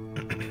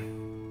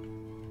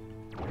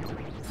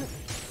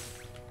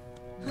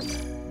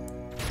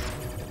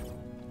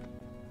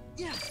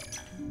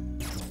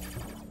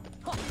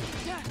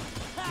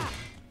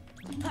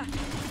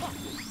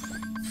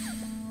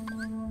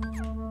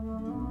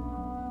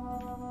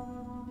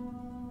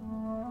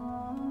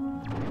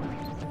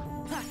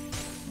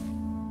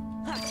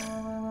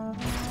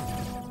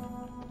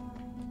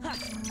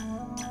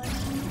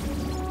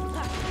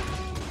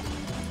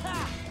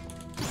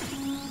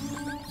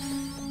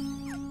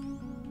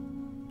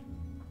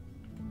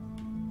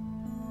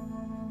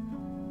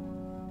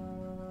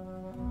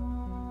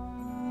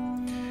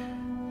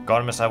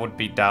 Godmas, I would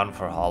be down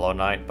for Hollow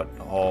Knight, but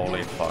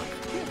holy fuck.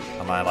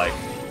 Am I like...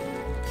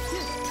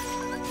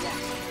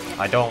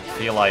 I don't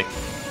feel like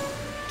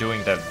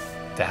doing the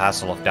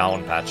hassle of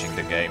down patching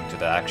the game to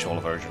the actual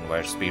version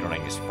where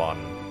speedrunning is fun.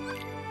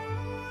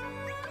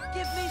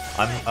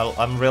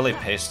 I'm really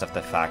pissed at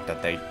the fact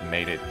that they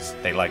made it,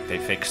 they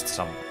fixed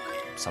some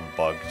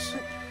bugs.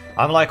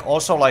 I'm like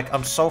also like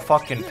I'm so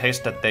fucking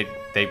pissed that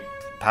they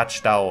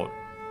patched out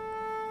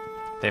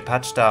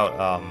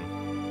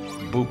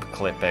boop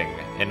clipping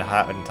in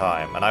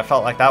time, and I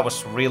felt like that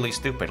was really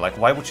stupid. Like,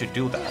 why would you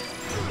do that?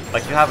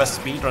 Like, you have a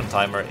speedrun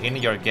timer in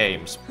your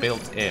games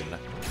built in,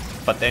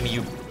 but then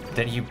you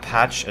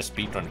patch a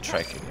speedrun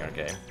trick in your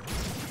game,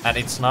 and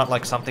it's not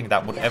like something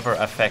that would ever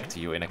affect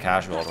you in a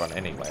casual run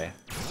anyway.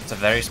 It's a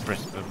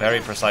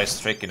very precise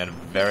trick in a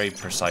very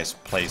precise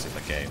place in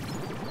the game.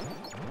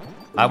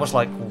 I was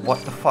like, what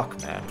the fuck,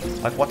 man?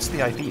 Like, what's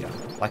the idea?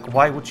 Like,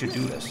 why would you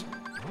do this?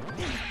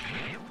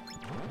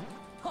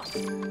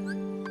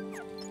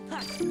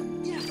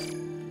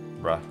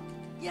 Bruh.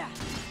 Yeah.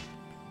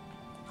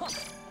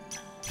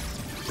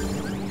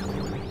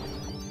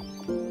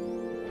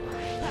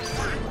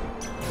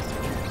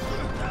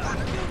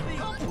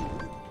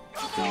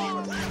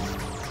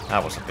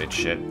 That was a bit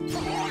shit.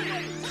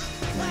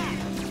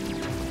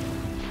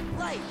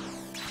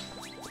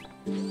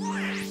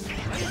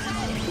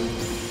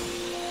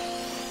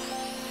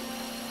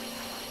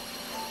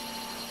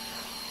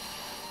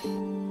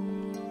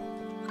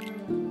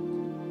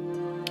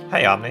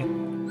 Hey,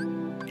 Omni.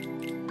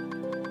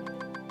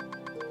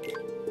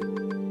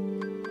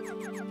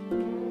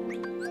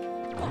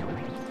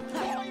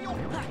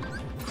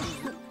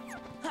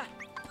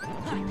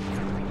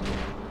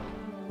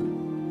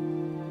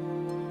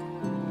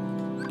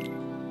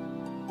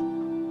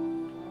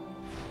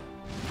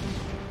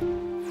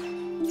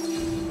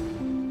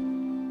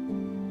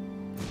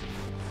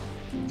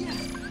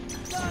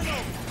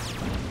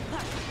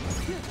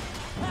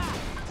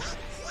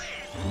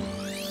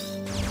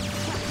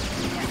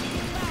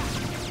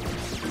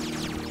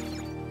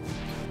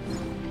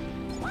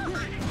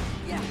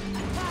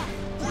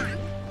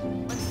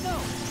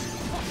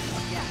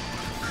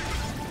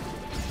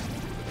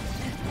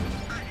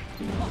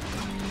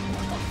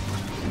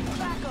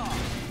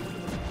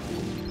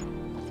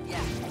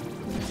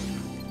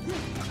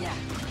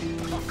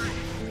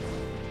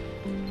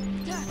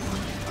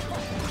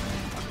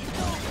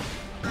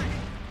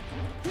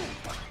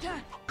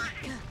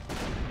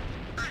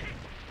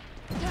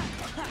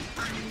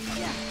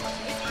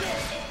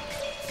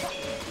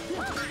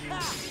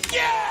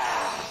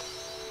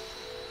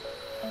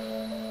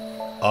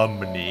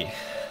 Omni.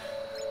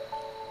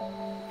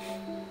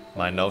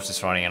 My nose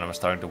is running and I'm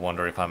starting to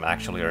wonder if I'm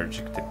actually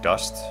allergic to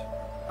dust.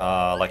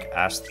 Like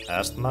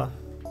asthma?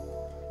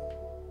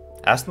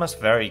 Asthma's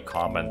very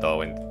common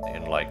though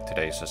in like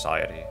today's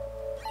society.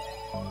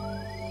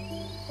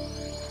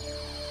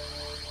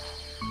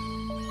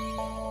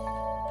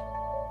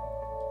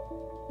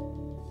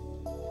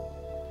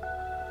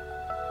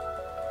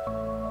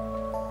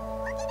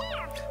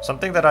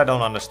 Something that I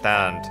don't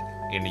understand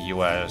in the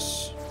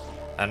US,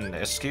 and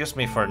excuse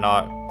me for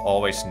not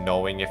always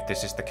knowing if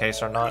this is the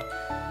case or not,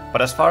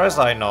 but as far as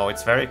I know,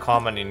 it's very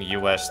common in the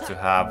US to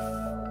have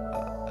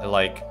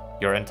like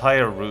your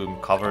entire room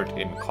covered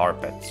in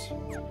carpets.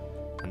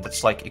 And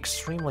that's like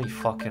extremely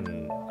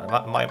fucking...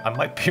 I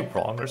might be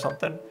wrong or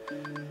something,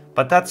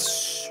 but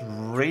that's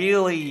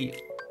really,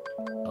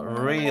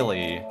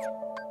 really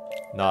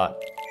not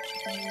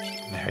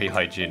very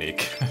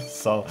hygienic.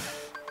 So...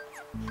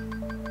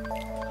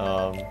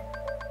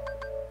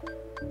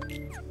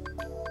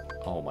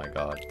 oh my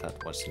god,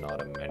 that was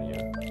not a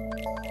menu.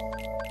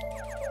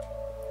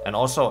 And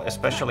also,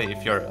 especially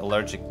if you're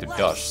allergic to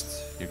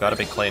dust, you gotta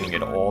be cleaning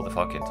it all the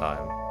fucking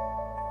time.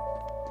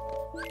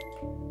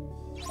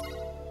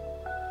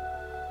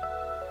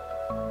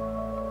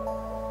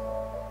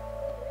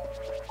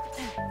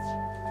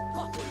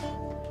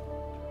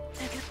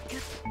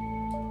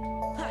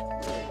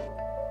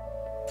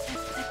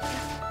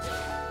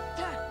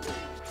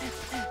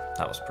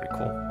 That was pretty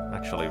cool.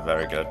 Actually,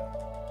 very good.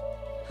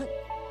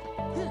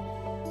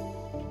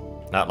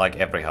 Not like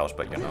every house,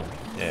 but you know,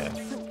 yeah.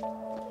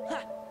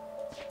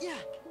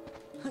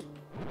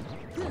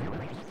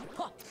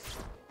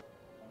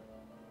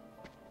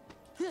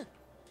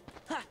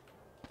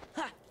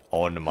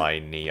 On my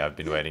knee, I've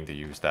been waiting to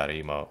use that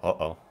emo.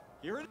 Uh-oh.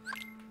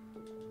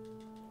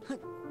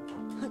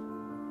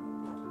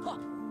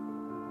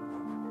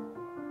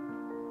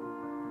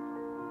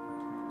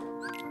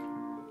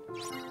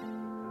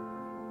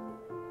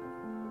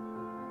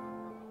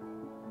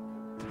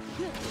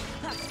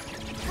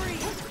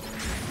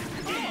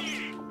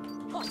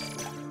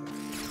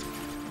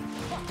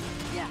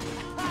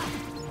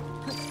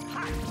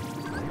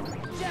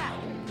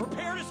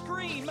 Prepare to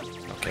scream.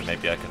 Okay,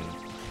 maybe I can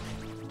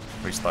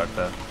restart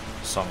the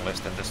song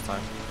list in this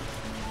time.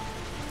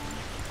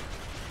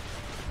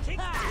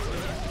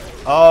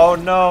 Oh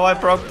no, I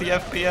broke the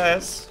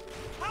FPS.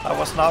 That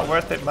was not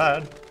worth it,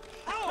 man.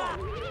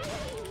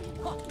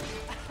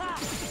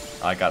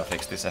 I gotta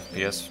fix this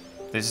FPS.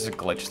 This is a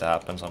glitch that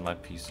happens on my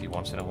PC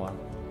once in a while.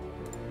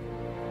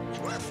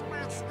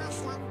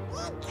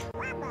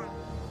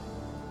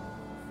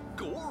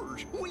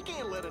 Gorge, we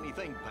can't let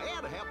anything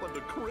bad happen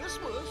to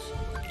Christmas.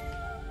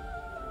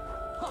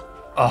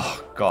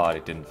 Oh god,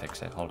 it didn't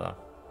fix it. Hold on.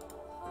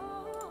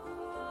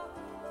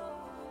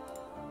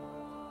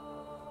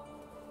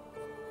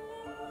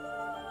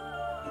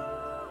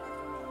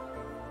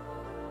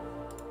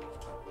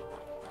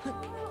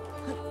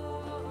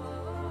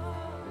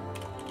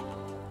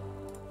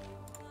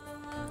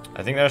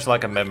 I think there's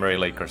like a memory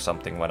leak or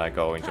something when I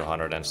go into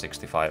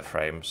 165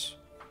 frames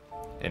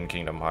in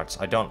Kingdom Hearts.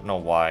 I don't know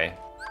why,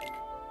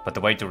 but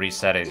the way to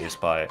reset it is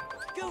by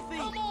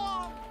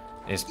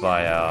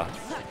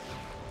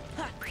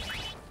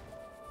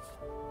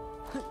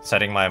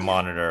setting my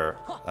monitor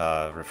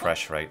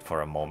refresh rate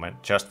for a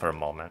moment, just for a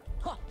moment,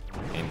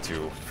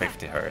 into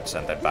 50 Hz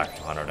and then back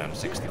to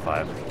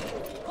 165.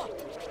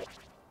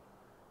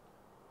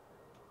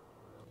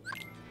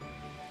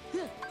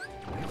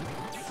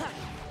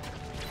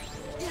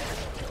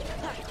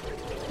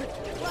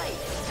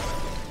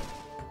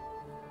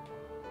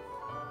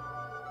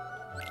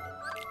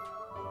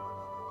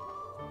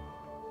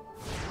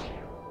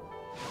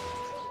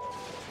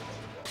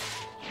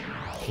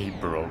 He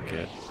broke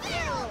it.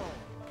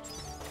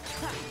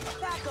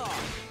 Back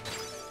off.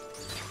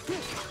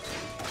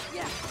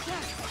 Yeah,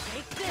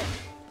 take this.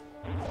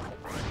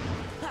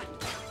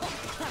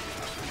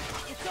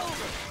 It's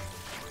over.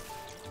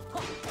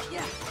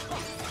 Yeah.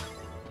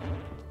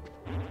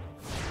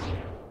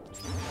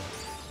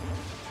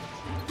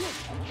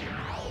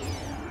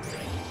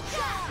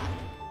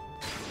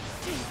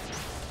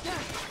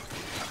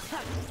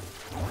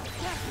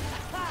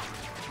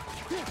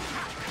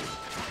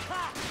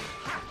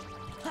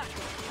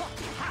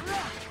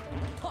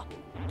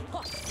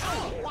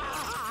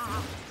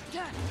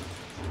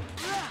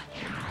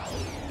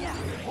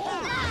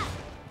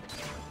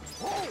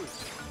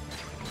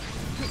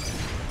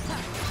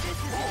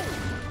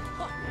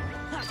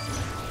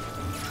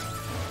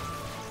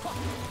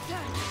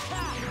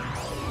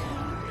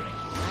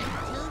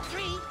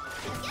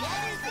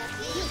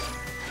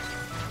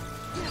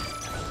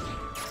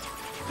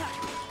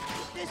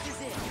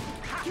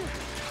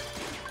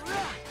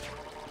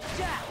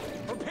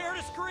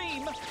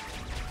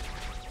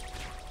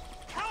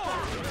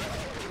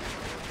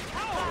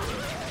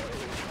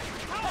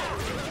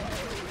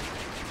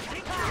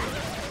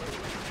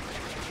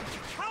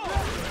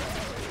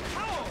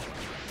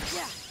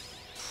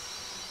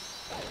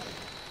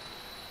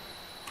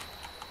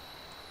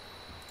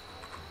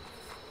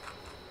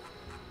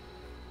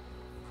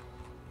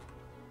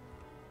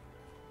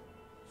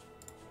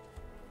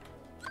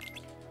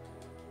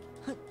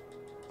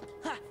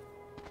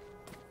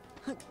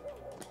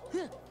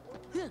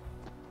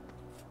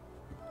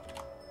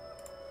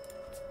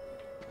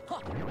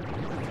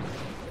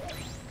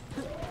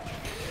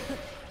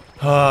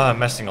 I'm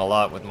messing a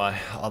lot with my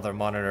other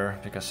monitor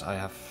because I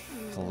have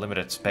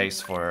limited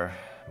space for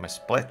my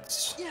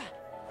splits,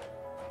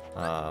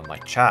 my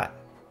chat,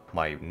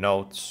 my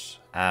notes,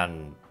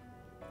 and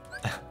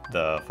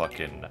the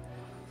fucking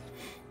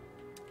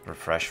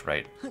refresh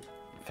rate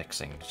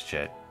fixing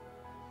shit.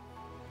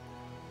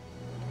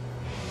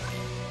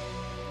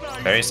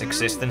 Fairy's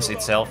existence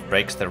itself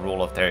breaks the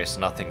rule of there is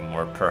nothing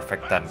more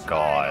perfect than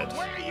God.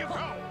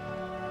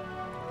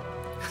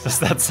 Does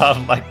that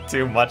sound like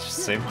too much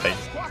simping?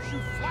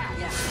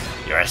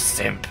 You're a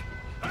simp.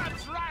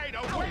 That's right,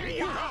 away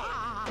you go!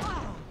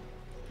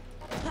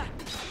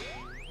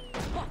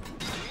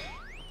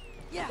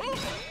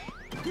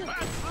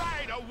 That's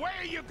right,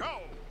 away you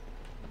go!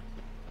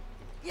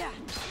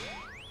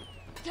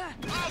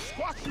 I'll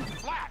squash you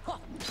flat!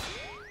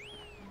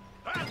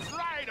 That's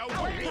right,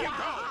 away you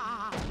go!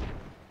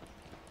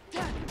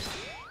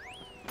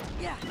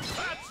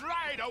 That's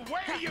right,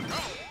 away you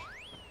go!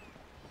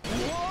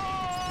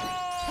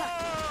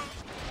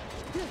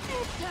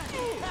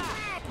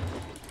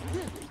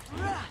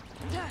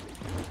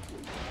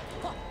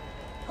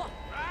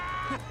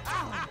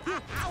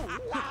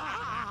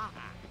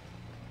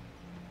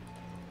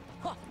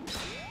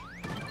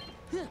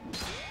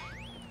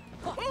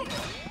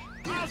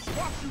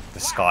 The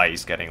sky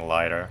is getting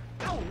lighter.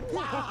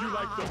 Hope you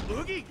like the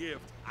boogie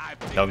gift I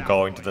picked Don't out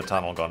go for into the you.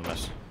 tunnel,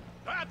 Gunmas.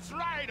 That's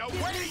right,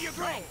 away you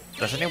go!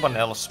 Does anyone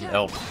else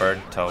smell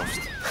burnt toast?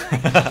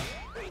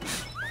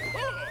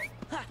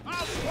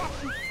 I'll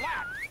squash you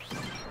flat!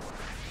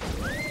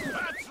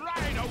 That's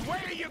right,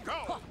 away you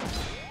go!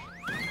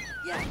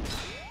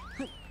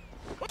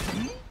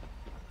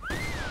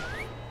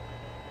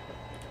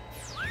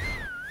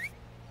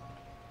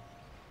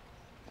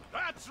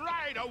 That's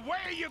right,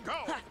 away you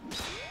go!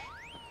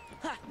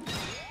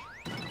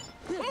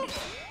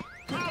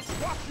 I'll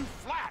squash you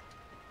flat!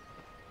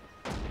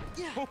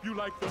 Hope you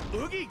like the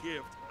boogie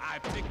gift I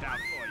picked out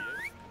for you.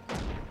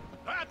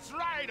 That's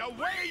right,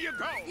 away you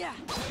go!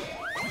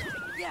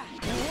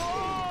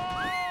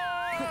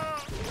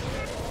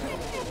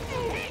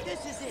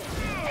 This is it.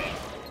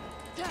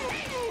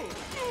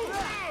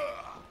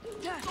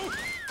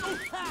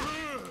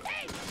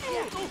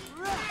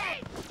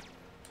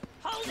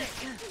 Hold it!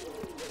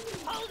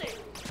 Hold it!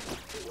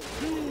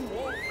 You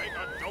won't make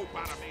a dope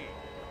out of me!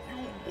 You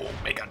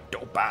won't make a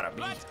dope out of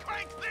me. Let's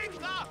crank things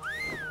up!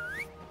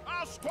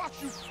 I'll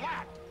squash you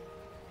flat!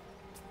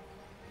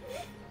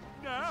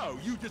 Now,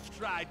 you just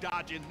try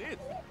dodging this.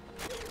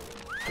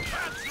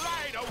 That's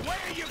right,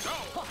 away you go!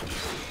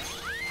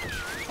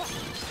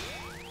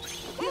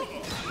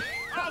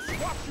 I'll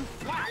squash you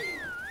flat!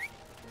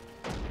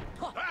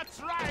 That's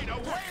right,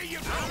 away you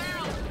go!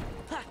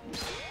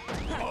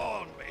 Come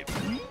on,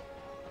 baby!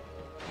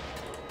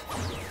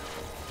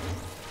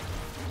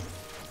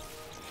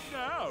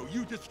 Now,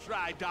 you just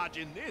try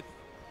dodging this.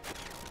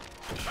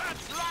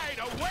 That's right,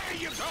 away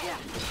you go!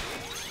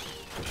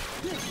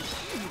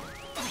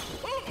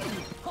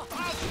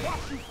 I'll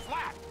squash you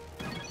flat!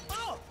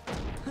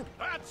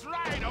 That's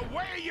right,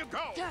 away you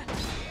go!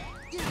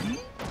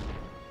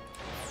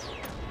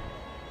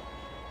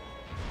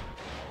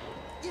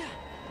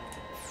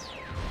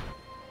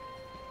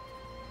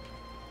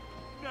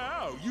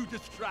 Now, you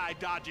just try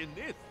dodging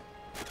this.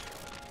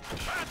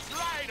 That's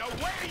right,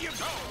 away you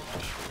go!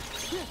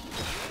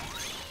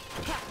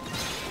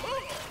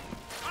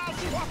 I'll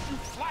squash you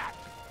flat!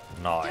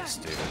 Nice,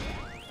 dude.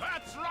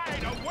 That's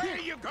right, away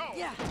you go!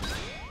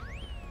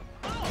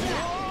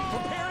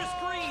 Prepare a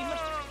scream.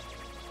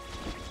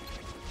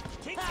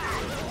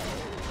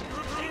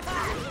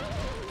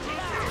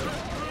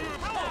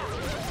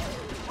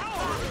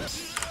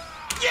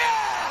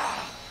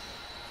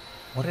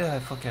 What did I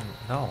fucking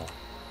know?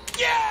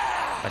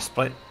 I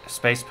split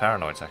space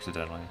paranoids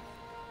accidentally.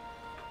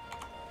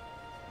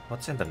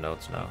 What's in the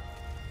notes now?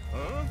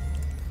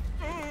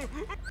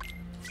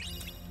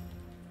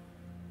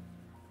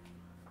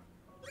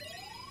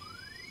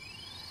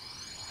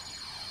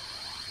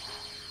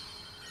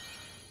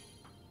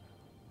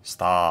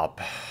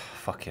 Stop.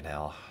 Fucking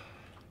hell.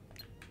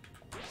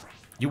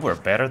 You were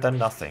better than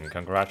nothing.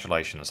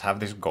 Congratulations. Have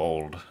this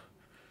gold.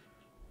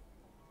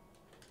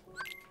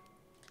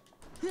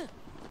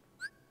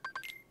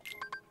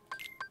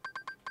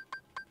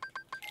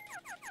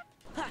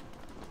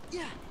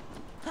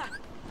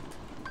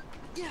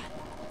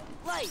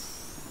 Light.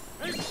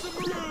 Make some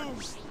room!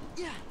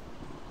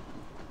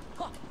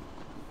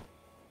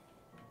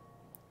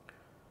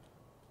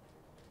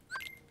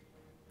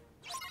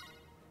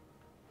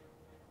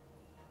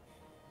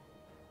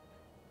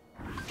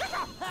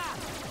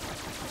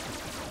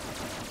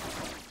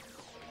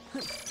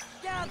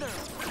 Gather.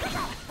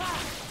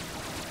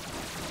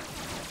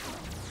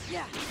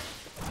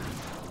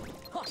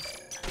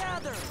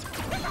 Gather.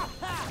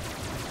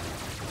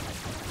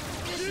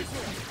 This is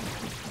it.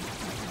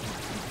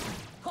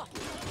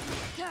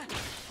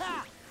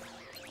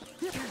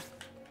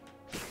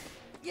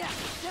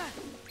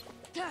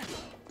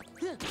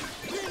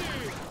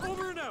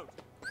 Over and out!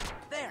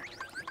 There.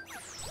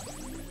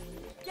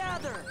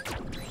 Gather.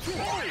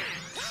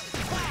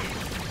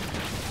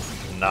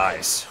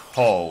 Nice.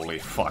 Holy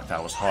fuck,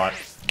 that was hot.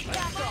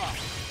 Back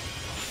off.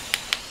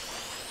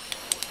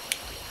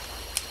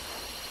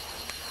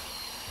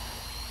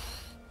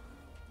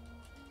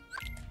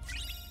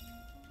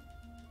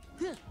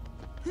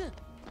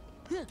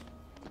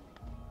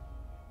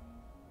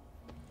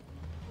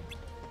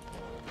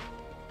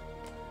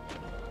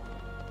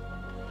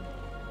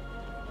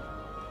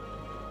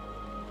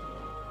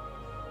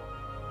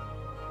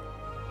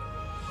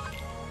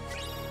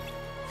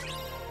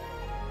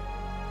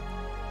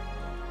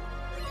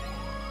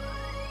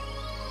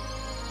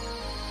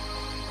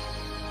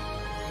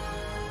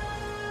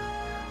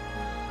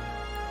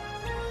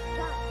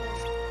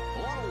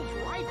 Laurel's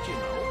right, you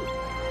know.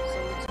 So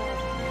it's all...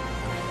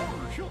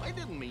 Oh, sure, I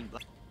didn't mean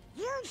that.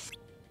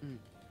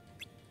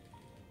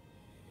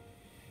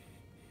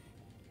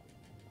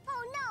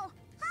 Oh no!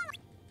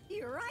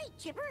 You're right,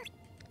 Chipper.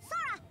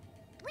 Sora,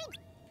 we...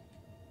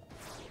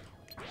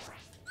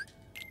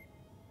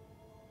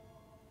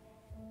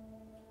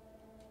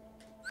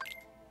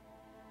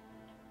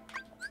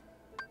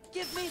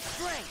 Give me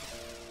strength.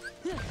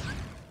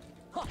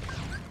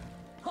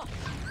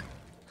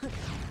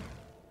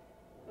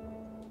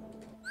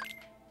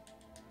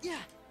 Yeah.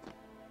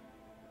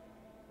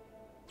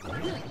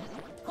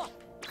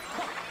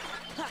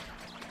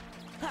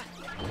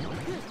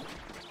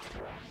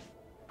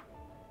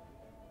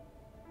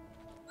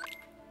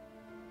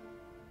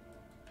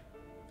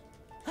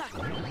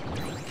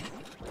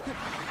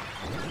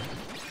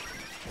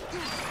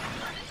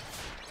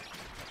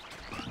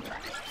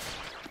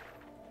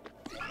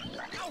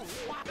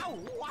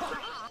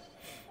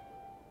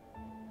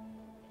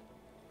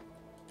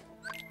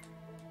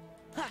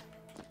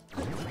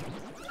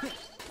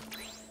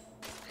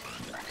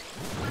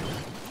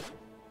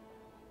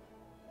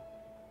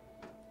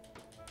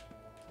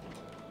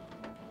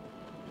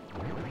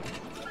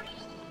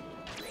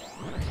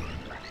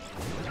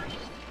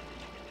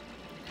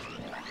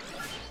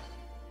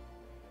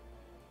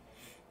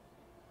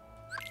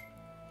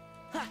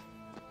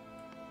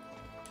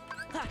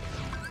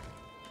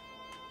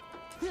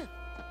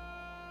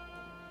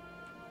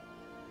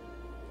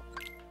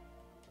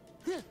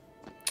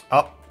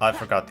 Oh, I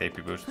forgot the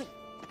AP boost.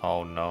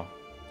 Oh no.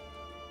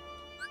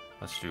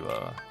 Let's do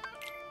a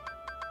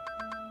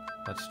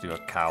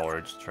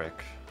coward's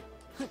trick.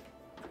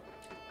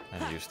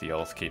 And use the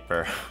Oath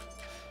Keeper.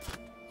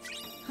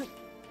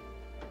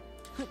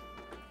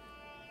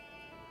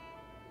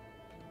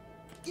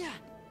 Yeah.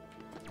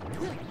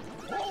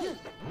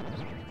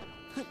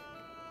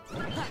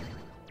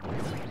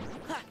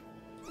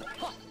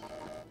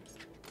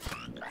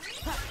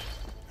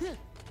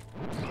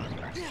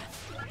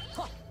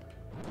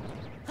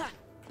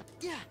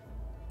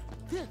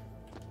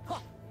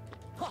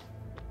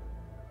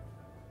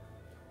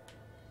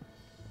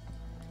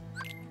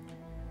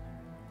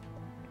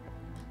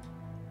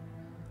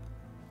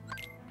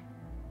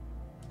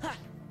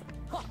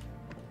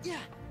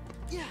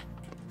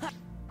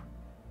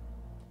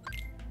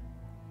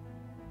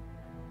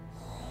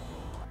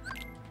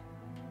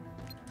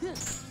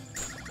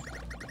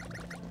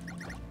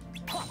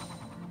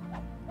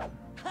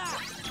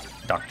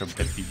 Dr.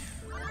 Bippy.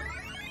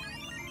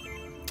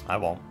 I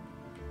won't.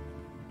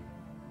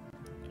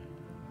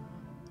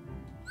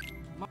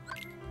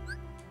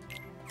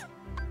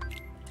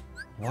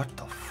 What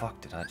the fuck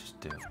did I just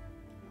do?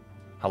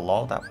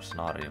 Hello? That was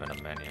not even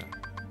a menu.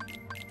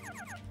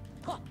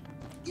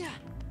 Yeah.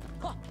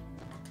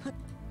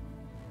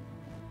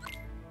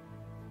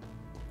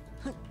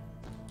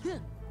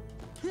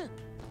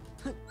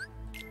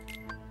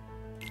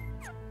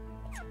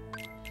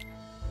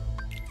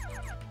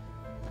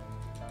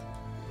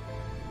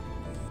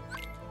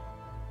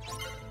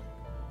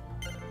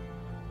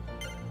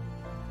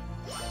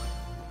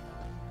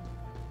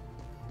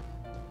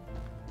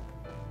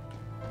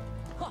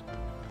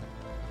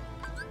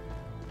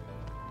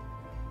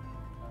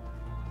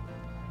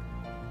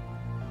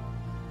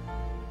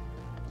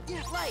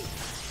 Yeah, right.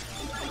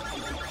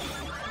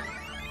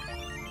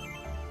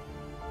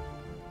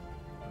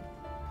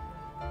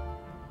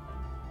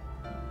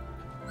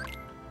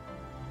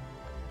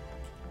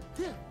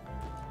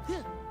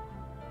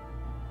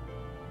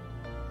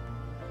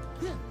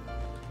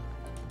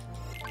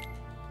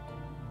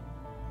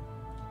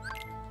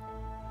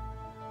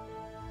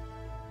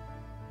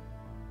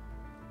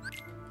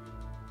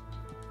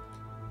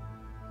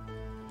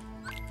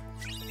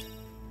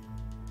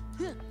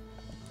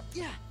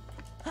 Yeah.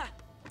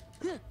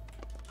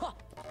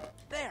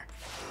 There.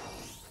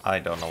 I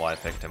don't know why I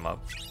picked him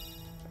up.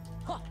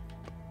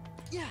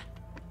 Yeah.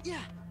 Yeah.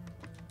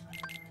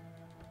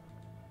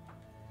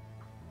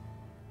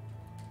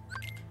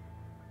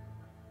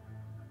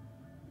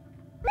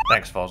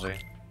 Thanks, Fozzie.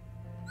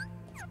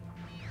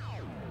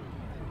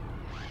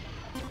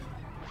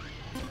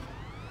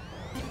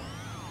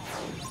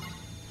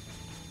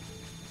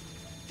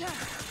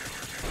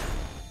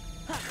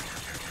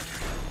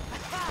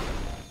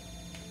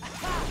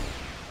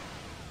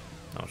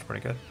 That was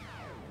pretty good.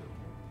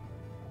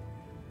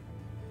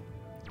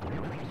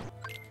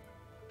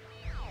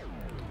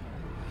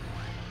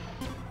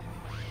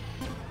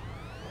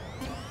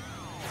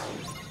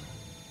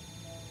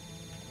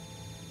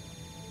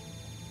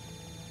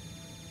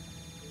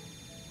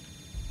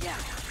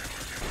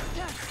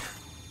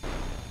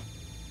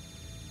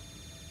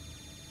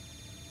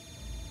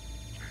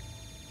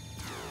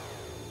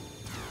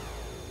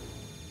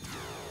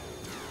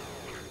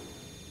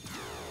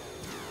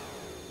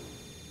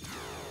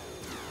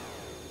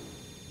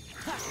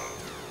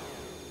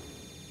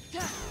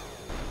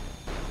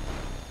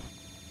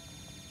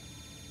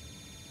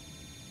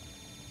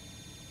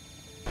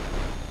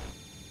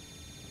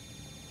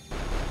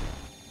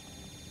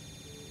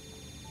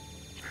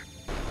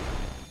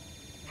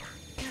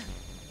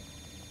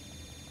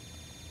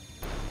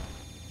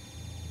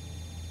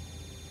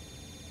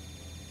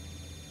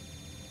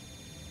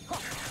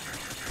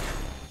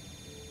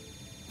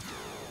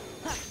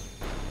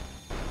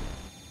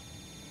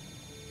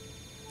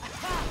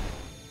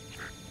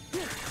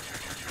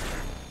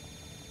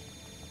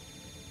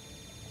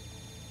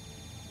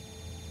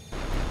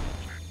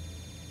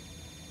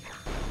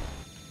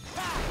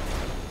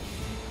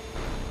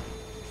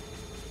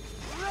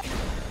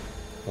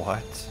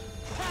 What?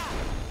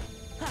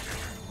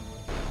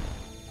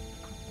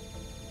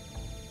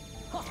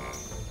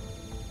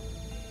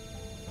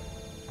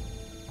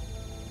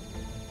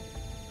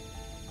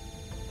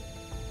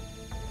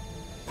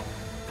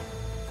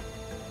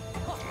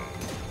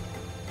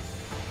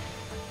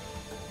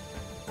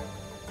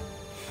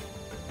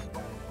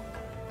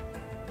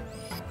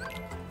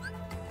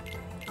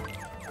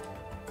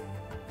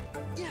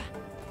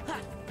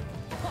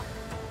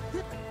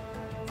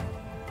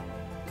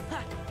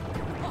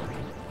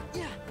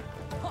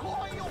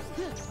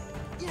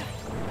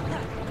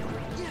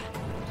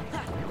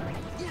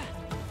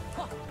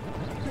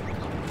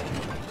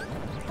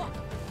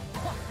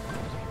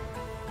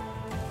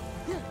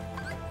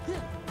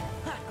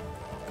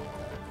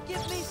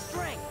 Give me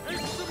strength.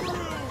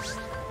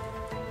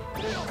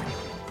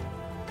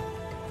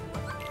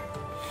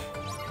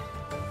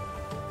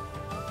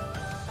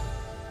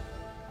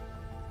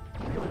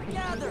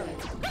 Gather.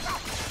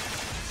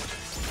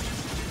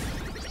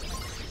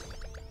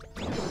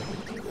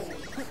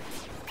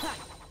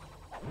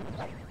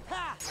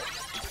 Ha.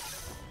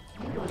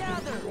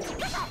 Gather.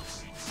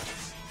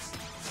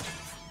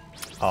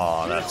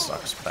 Oh, that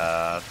sucks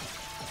bad.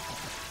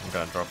 I'm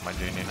gonna drop my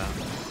genie now.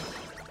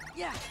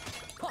 Yeah.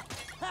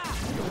 Ha.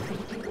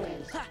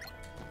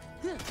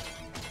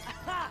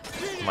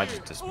 I might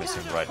just dismiss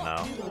him right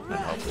now and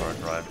hope for a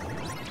drive.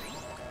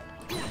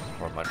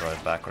 Or my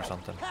drive back or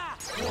something.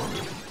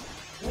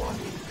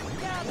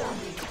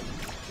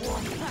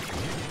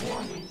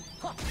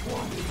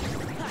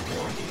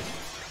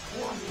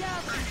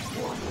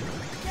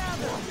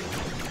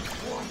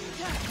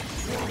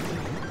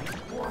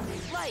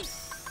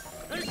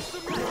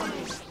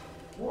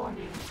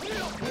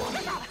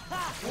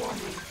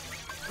 Okay.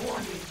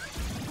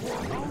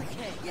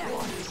 Yeah.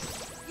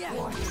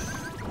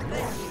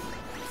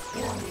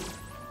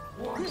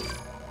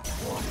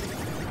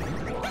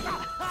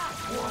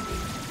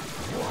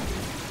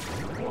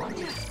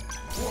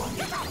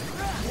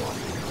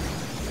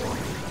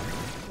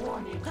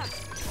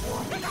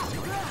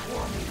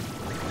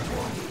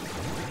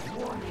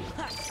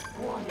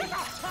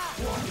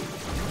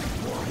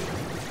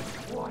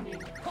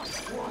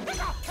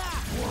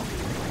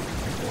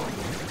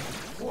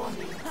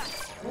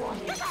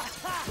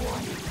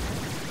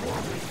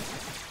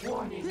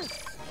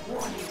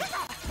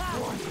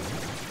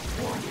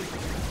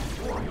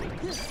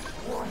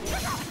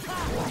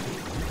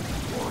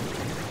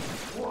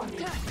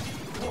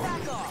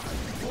 Back off.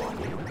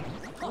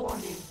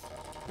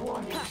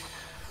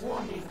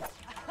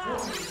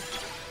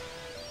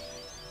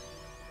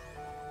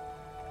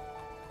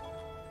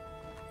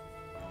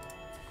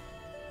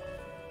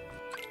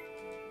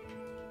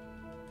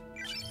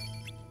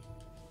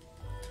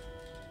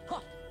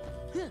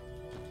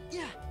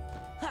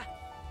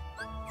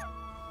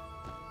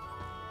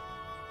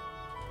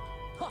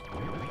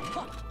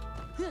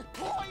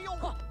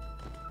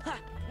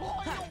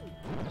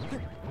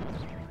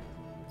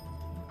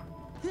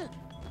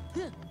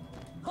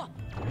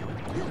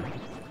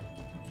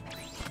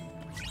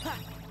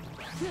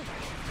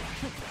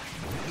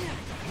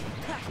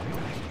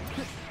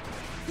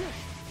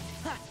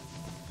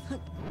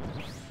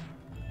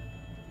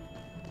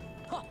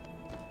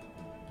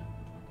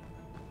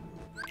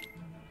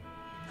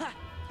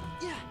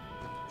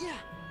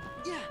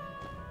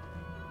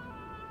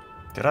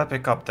 Did I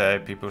pick up the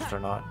AP boost or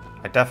not?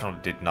 I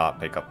definitely did not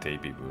pick up the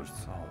AP boost.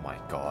 Oh my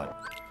god.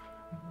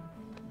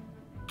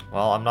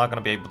 Well, I'm not gonna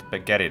be able to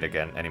get it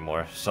again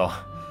anymore, so...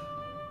 Oh,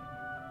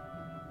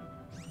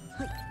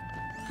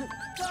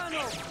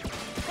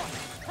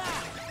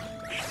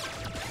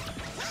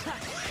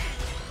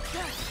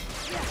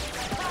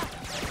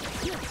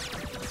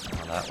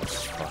 that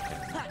was fucking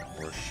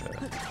horseshit.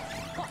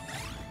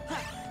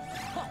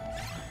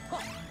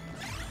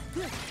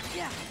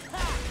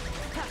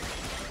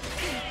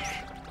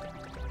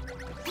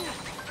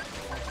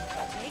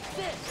 Take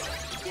this.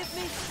 Give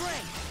me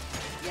strength.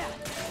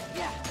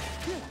 Yeah.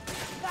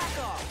 Back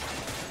off.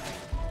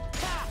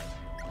 Ha.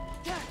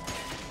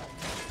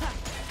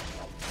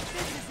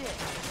 This is it.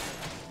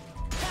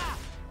 Ha.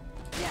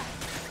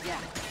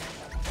 Yeah.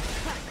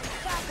 Ha.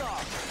 Back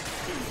off.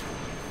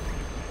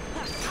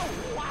 Ha.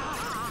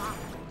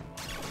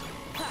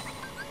 Ha.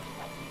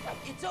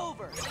 It's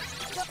over.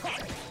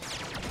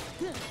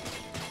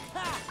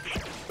 Ha.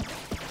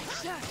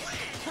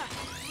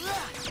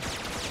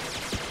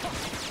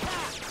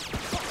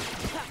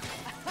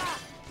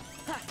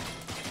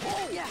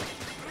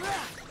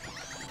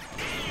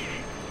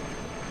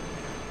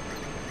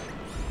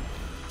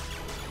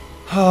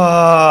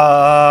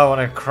 I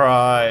wanna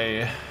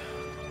cry.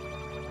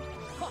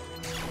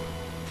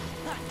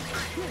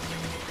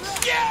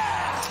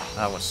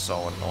 That was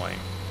so annoying.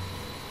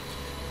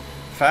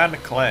 Fan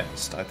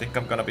cleansed. I think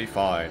I'm gonna be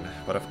fine.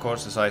 But of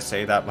course, as I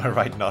say that, my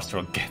right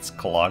nostril gets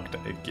clogged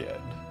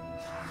again.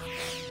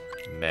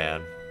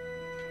 Man.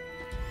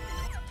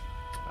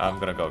 I'm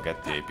gonna go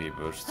get the AP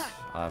boost.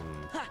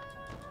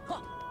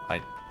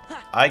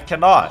 I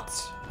cannot!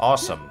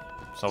 Awesome.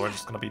 So we're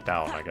just gonna be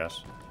down, I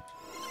guess.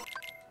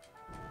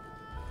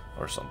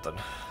 Or something.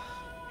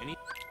 Any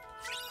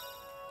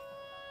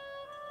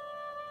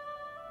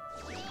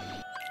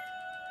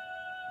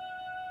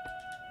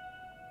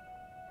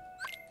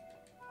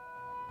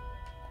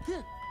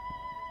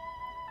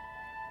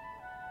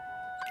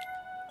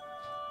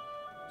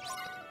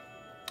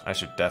I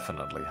should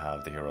definitely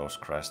have the hero's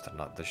crest and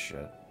not this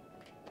shit.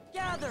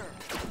 Gather.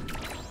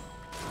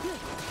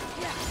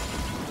 Yeah.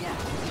 Yeah.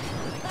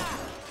 Ah.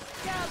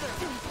 Gather.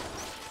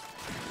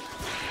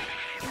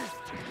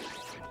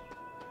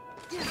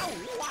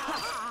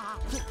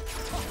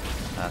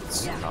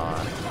 That's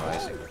not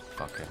rising.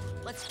 Fuck it.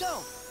 Let's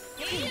go.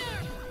 Here!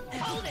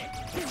 Hold it!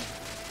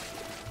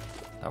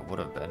 That would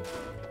have been.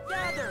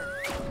 Gather.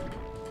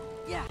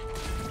 Yeah.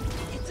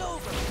 It's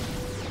over.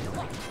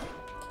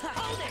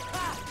 Hold it!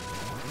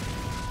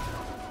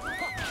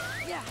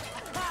 Yeah.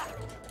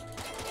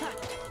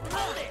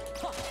 Hold it!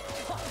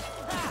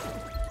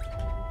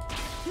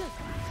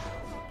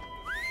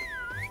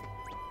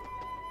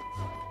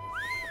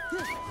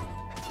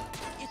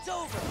 It's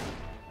over.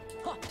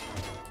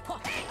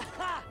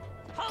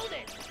 Hold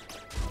it!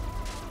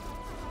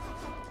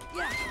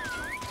 Yeah.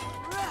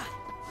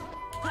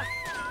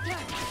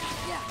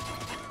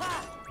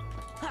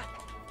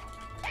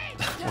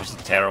 It was a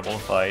terrible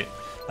fight,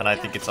 and I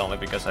think it's only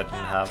because I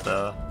didn't have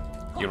the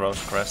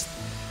hero's crest.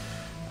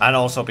 And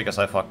also because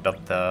I fucked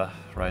up the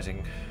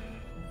rising...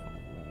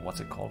 What's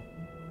it called?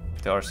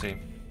 The RC.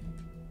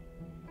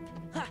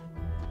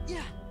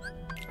 Yeah.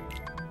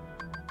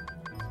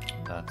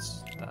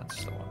 That's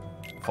the one.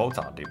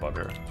 Photon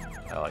debugger.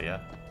 Hell yeah.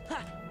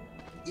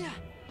 Yeah.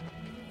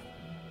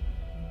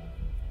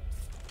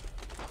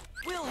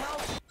 Will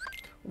help.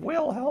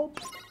 Will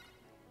help.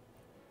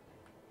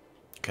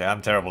 Okay,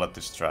 I'm terrible at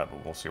this strat,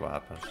 but we'll see what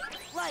happens.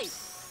 Right.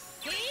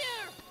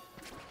 Here!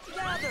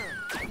 Gather.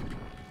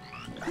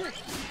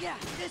 Yeah,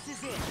 this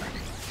is it.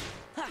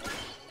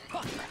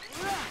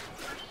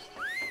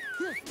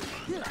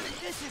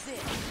 This is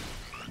it.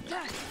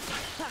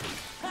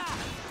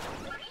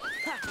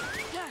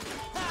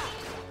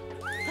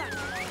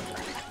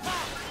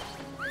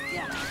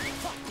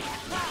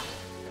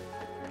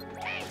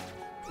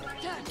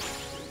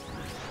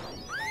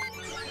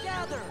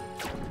 Gather.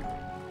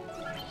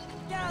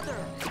 Gather.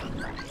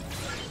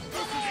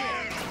 This is it.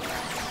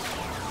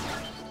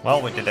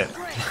 Well, we did it.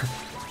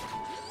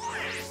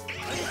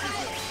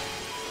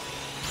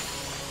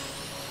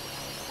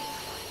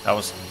 That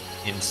was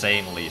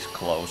insanely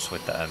close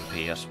with the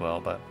MP as well,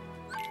 but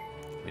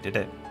we did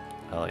it.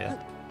 Hell yeah.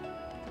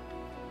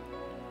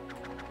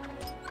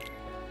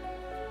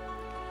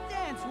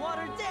 Dance,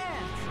 water,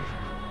 dance.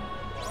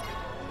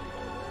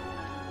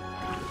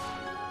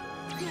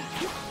 Yeah,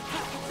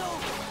 it's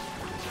over.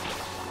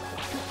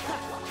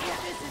 Yeah,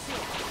 this is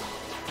it.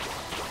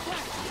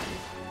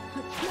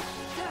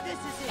 This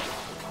is it.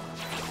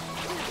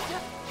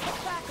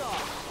 Back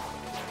off.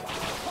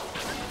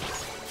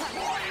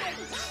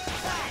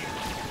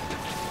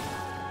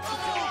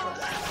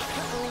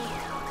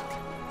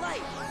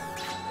 Light.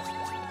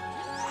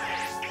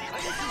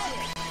 This is it.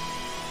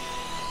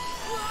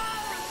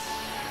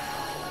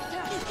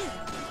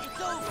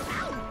 It's over.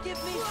 Give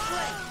me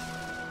strength.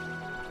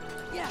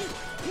 Yeah.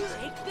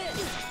 Take this.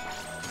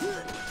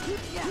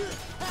 Yeah.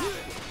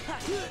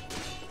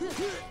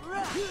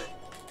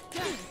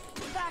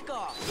 Back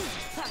off.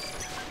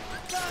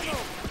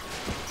 Donald.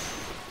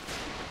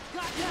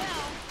 Got you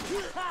now.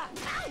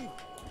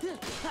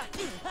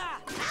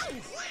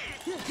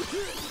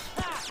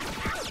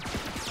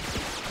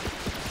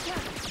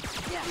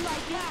 Yeah,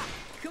 like that.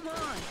 Come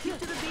on, get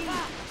to the beat.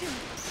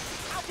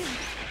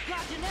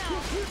 Got you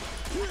now.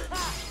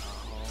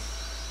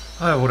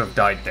 I would have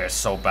died there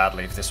so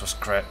badly if this was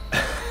crit.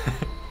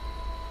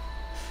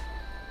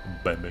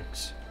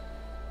 Demix.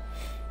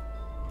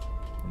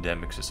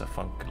 Demix is a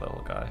funky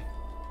little guy.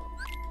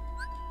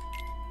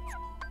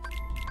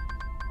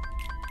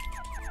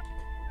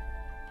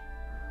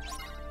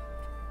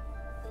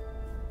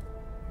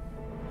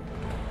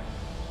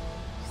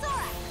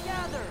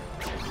 Gather.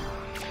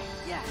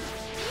 Yeah.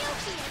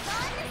 Yuki is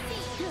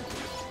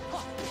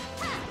on the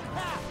scene.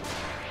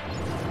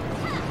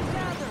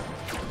 Gather.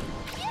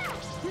 Yeah.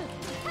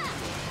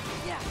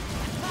 Yeah.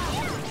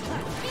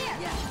 Here.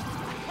 Yeah.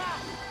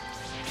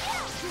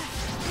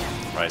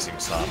 Rising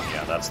Sun,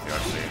 yeah, that's the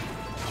RC.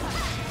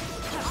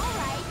 All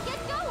right,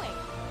 get going.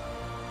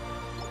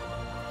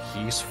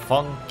 He's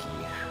funky.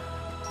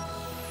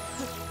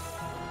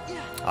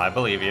 I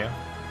believe you.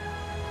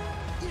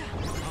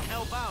 I'll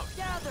help out.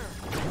 Gather.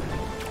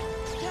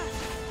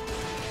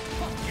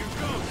 Here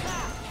goes.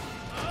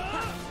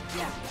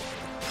 Yeah.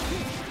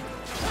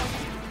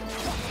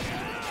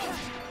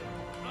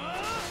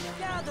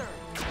 Gather.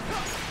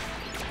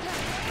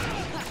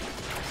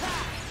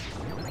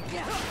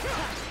 Yeah.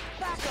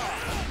 Back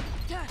off.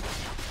 Yeah.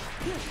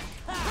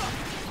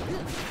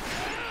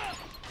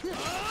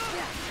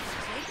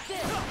 Take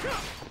this.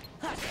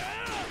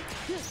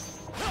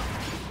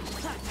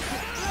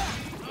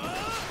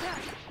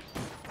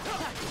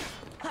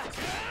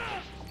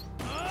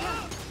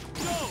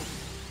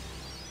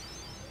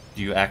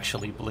 Do you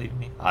actually believe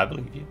me? I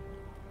believe you.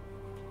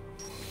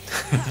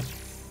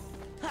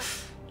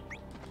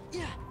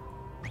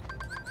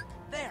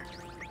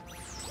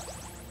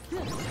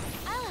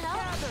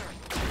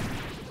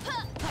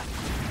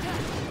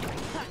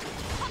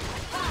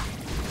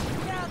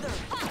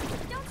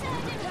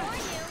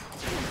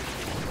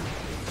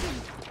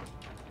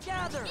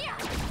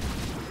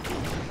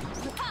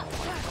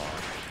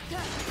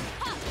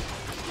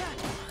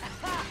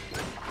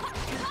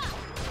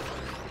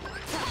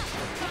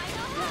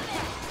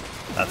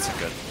 That's a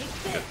good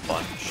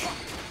punch.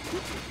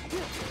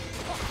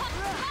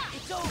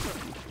 It's over.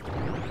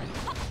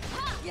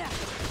 Yeah.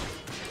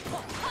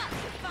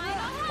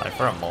 I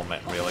for a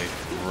moment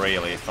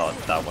really thought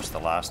that was the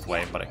last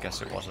wave, but I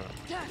guess it wasn't.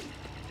 Yeah.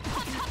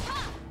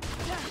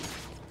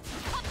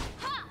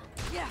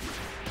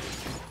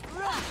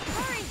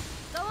 Hurry!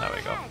 Go There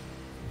we go. ahead.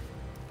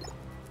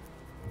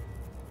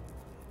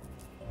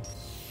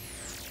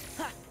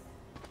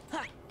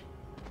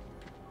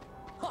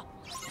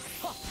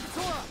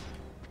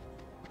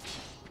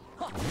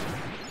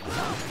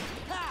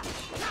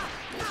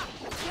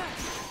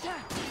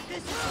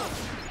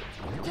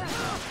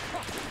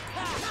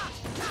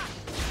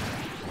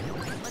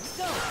 Let's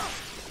go.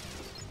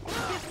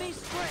 Give me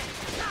strength.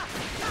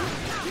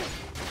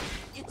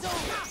 It's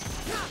over.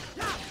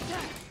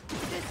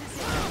 This is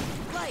it.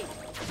 Light.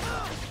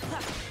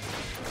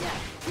 Yeah.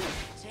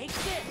 Take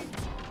this.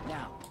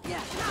 Now.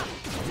 Yeah.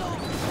 It's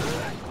over.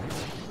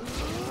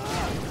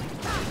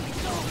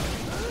 It's over.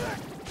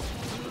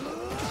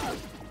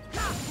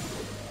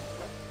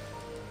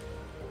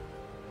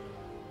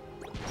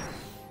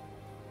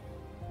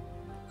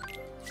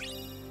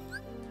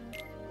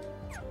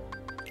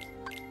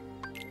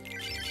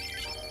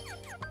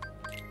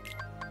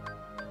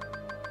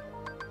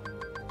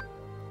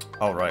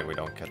 Oh right, we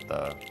don't get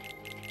the...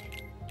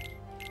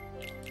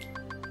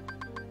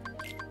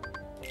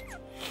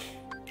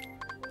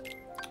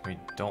 We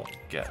don't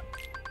get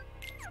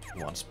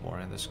once more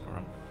in this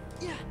run.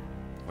 Yeah.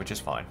 Which is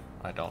fine.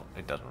 It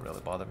doesn't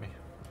really bother me.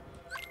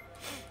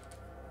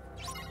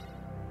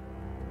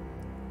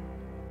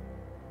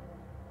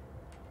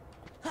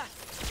 Ha.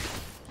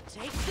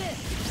 Take this.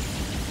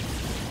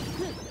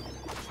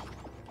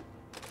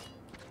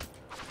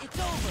 It's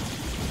over.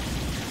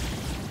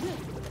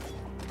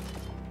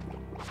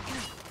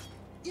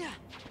 Yeah.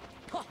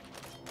 Ha.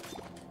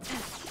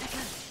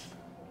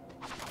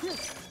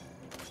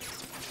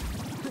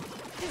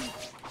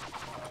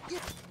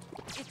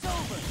 It's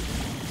over.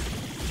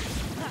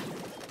 Ha.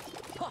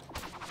 Ha.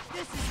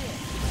 This is it.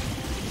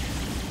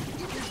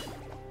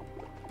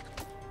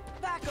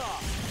 Back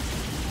off.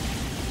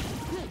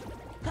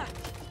 Ha.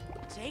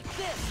 Take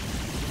this.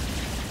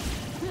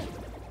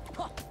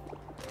 Ha.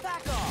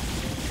 Back off.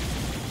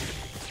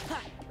 Ha.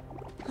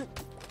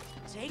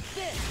 Take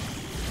this.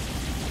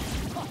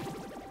 Ha.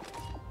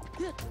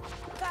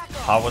 Back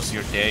off. How was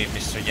your day,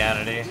 Mr.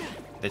 Yanity?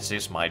 This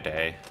is my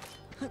day.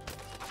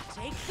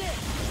 Take this.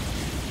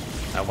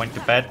 I went to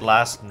bed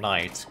last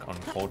night, on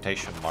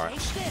quotation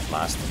marks,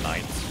 last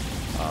night,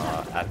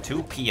 at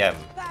 2 p.m.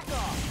 Back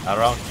off.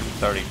 Around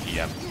 2:30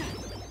 p.m.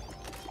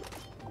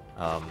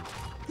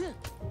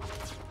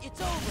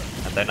 It's over.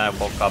 And then I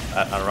woke up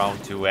at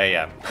around 2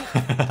 a.m.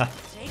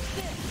 Take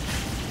this.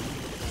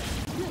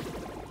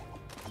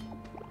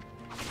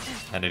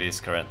 And it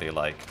is currently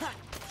like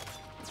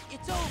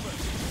It's over.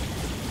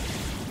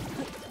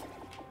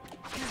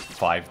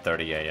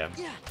 5:30 a.m.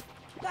 Yeah.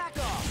 Back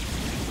off.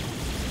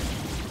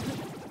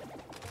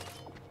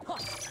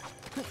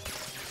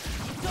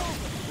 It's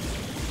over.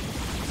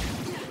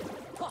 Yeah.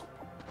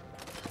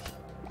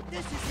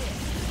 This is it.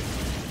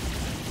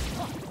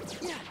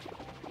 Yeah.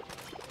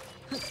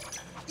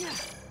 Yeah.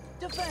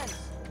 Defense.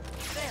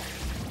 There.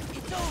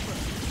 It's over.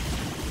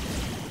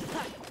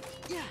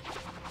 Yeah.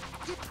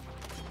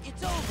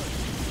 It's over.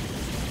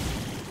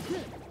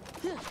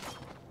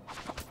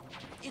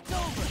 It's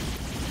over.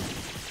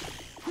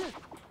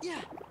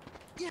 Yeah.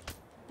 Yeah.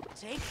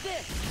 Take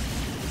this.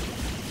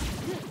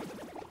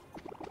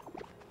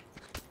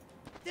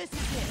 This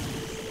is it.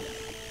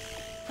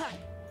 Ha.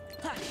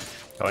 Ha.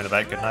 Going to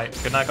bed, good night.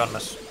 Good night,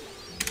 Gunmas.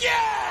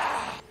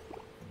 Yeah!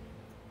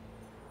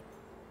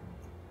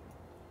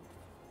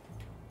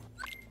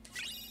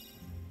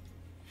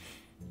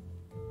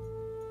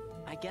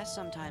 I guess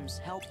sometimes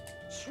help.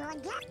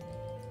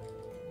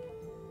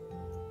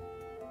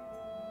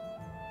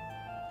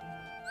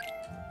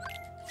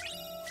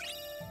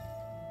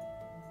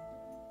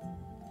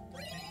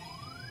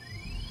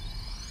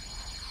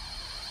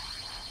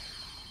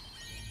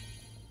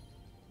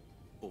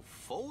 A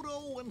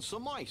photo and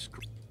some ice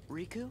cream.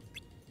 Riku?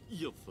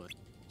 You think?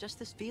 Just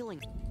this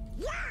feeling.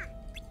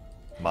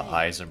 My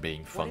eyes are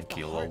being What if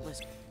funky the little,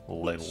 heartless-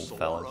 little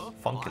fellas.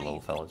 Funky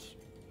little fellas.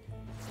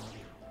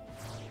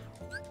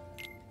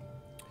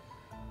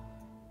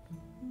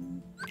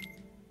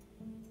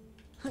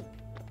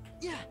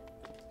 Yeah.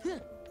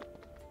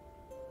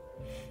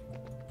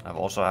 I've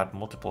also had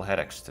multiple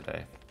headaches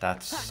today.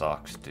 That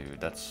sucks, dude.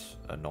 That's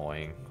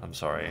annoying. I'm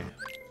sorry.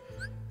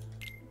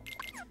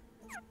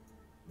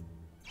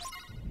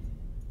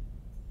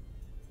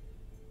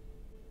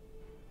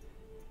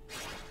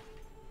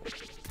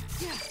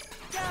 Yeah.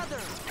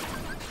 Gather.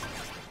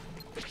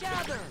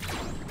 Gather.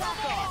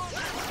 Back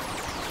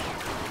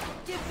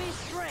off. Give me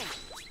strength.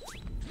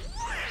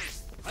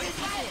 This is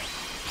it.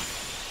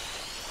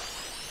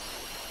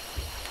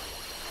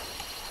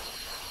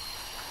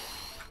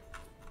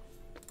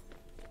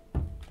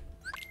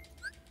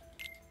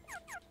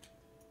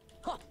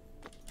 Huh.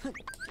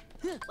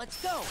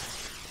 Let's go.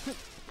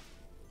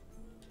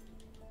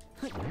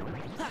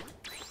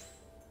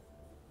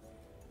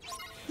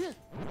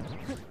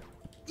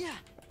 Yeah.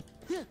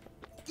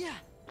 Yeah.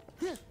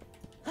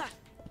 Ha.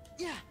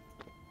 Yeah.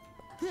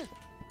 Yeah.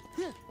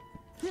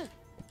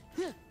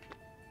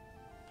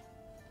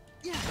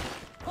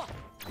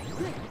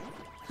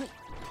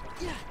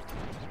 Yeah.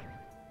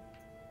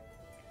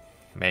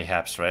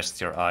 Mayhaps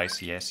rest your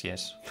eyes, yes,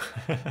 yes.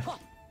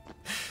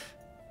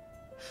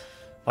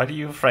 Why do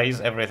you phrase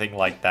everything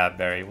like that,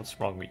 Barry? What's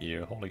wrong with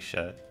you? Holy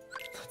shit.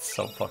 That's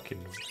so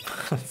fucking...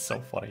 that's so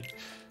funny.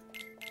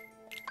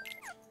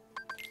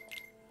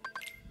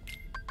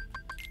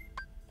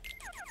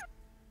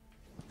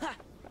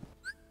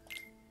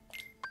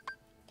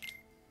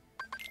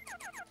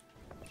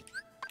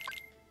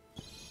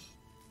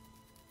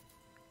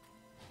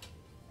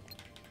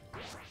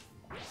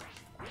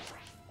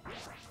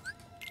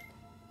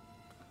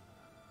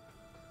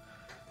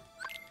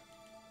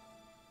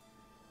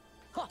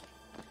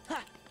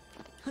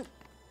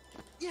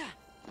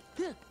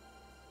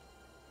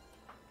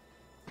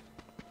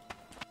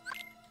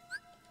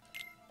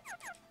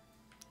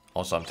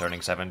 Also, I'm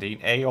turning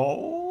 17.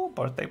 Ayo,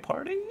 birthday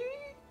party.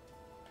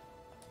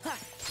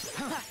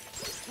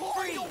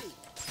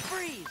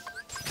 Freeze!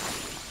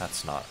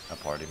 That's not a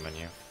party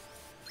menu.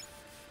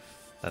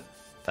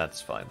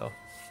 That's fine though.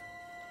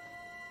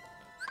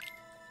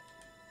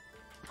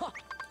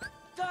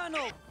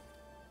 Donald!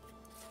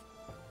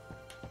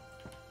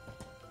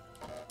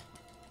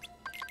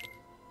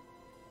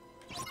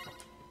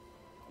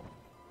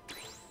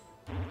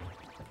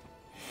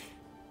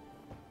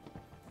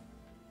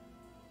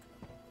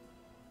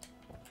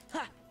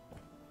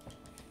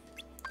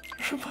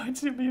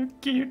 Reminds me of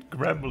cute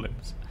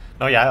gremlins.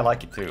 No, yeah, I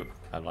like it too.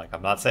 I'm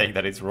not saying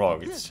that it's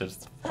wrong. It's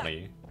just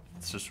funny.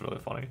 It's just really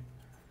funny.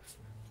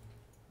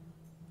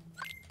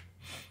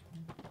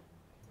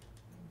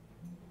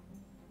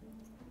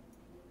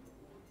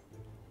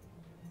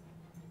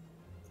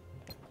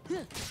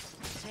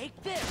 Take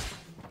this!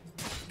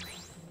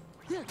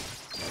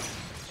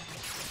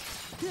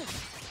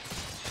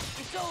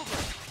 It's over!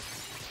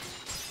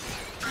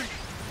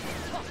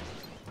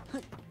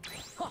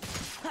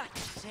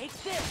 Take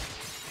this!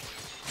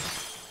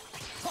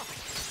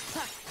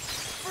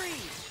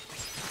 Freeze!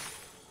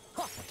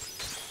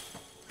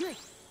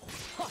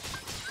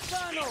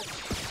 Donald!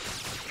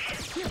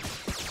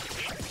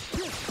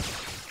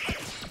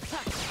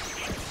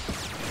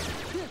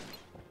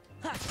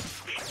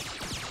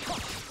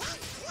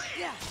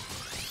 Yeah!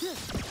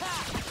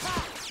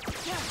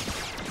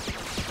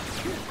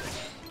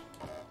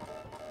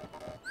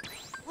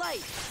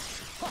 Light!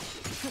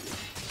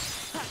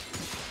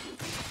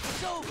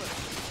 It's over!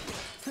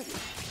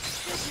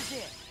 This is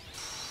it!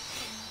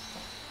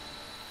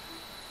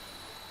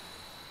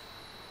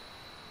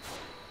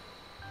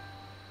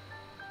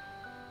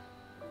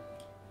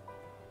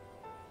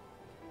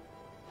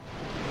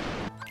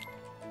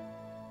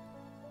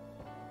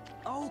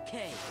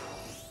 Okay.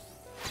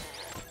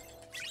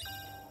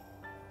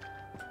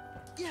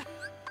 Yeah.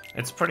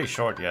 It's pretty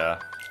short, yeah.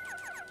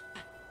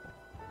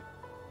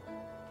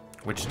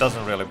 Which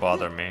doesn't really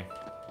bother me.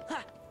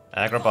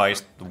 Agrabah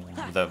is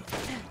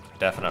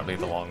definitely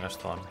the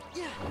longest one.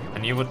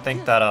 And you would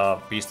think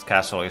that Beast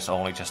Castle is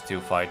only just 2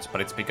 fights,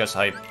 but it's because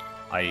I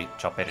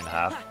chop it in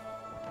half.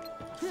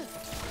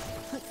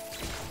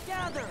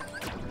 Gather.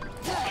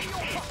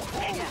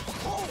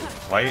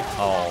 Why?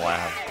 Oh, I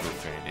have Blue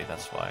Trinity,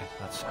 that's why.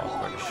 That's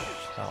awkward as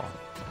hell.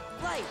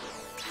 Light.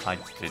 I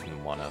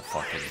didn't want to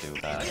fucking do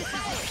that.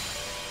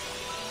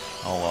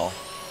 Oh well.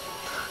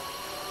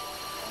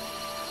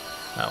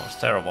 That was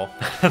terrible.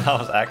 That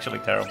was actually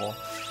terrible.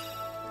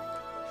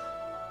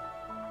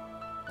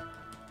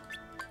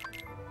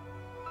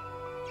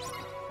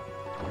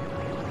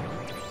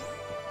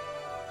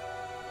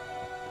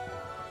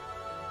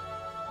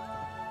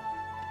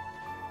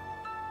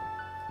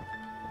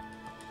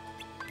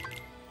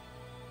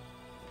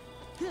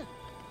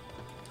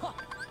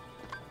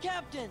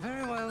 Captain.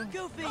 Very well.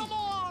 Goofy.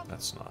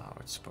 That's not how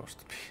it's supposed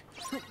to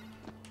be.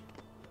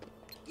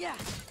 Yeah.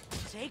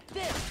 Take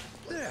this.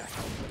 There.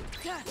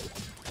 Ha.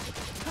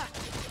 Ha.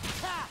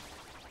 Ha.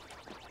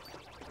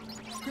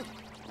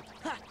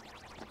 Ha.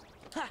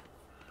 Ha.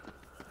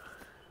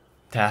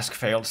 Task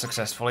failed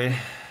successfully.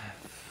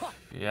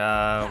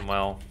 Yeah,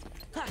 well,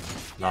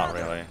 not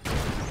really.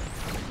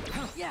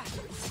 Yeah.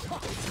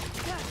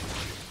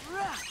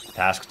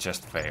 Task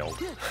just failed.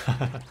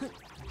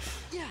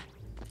 Yeah.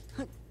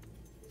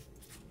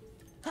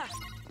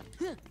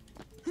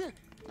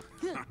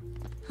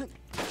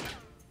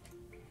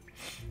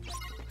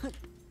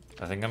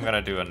 I think I'm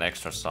gonna do an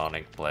extra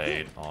Sonic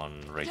Blade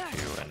on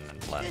Riku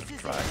and Land of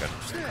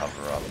Dragons to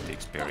cover up the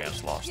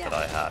experience loss that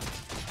I had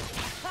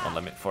on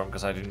Limit Form,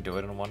 because I didn't do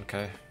it in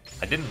 1K.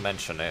 I didn't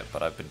mention it,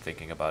 but I've been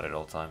thinking about it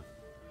all the time.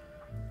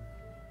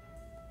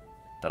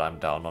 That I'm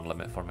down on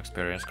Limit Form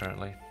experience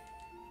currently.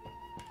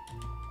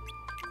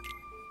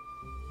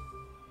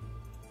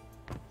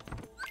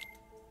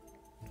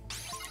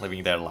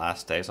 Living their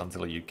last days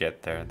until you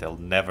get there, they'll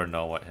never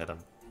know what hit them.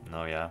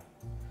 No, yeah.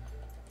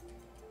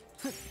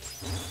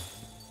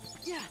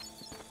 Yeah.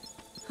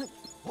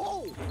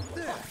 Oh!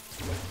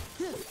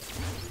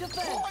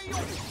 Defend!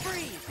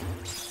 Freeze!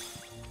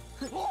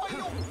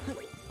 Loyal!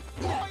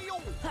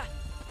 Loyal!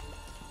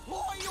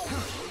 Loyal!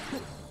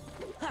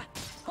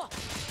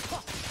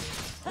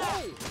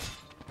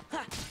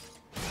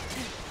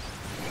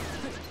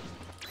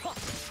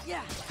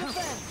 Yeah,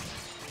 defend!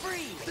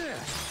 Freeze!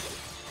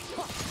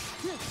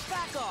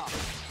 Back off!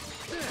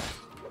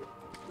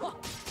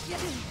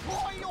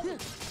 Loyal!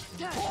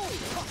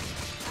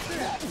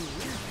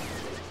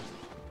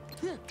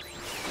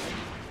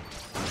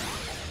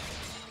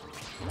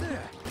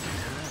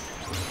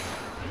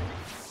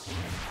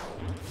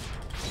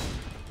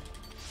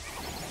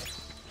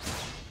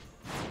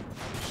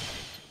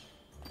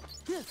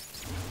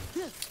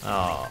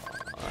 Oh,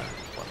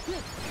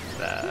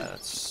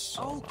 that's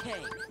so Okay.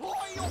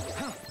 Loyal!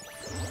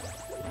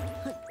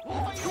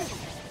 Loyal!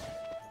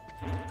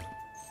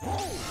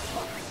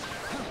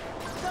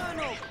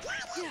 Donald!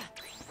 Yeah!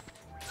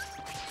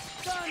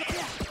 Donald!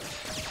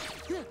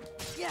 Yeah!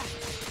 Yeah!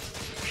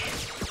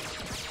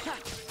 Ha!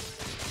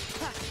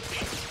 Ha! Ha!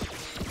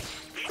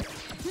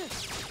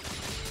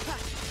 Ha!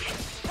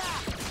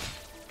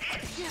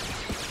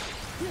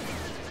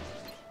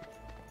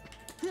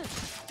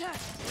 Yeah!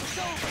 It's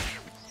over!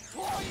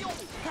 Loyal!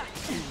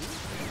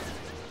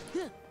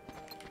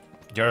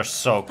 You're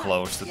so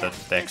close to the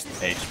next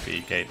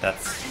HP gate.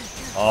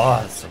 That's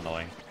that's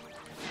annoying.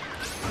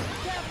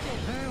 Captain!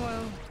 Very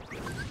well.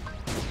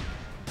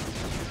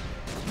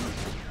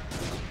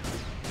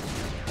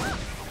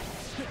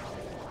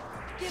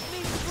 Give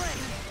me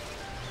strength!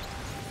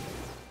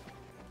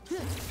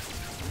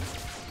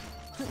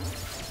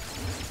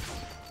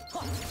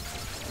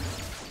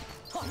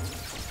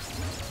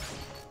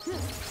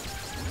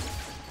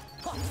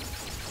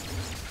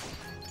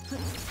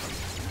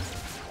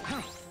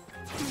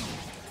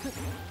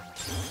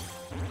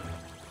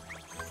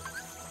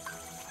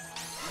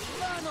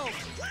 Donald!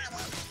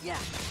 Yeah!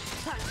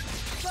 Ha!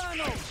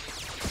 Donald!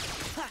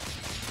 Ha!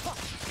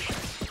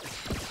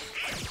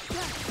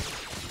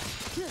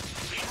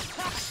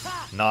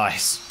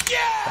 Nice.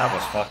 That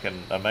was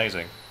fucking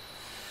amazing.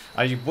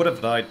 I would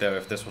have died there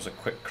if this was a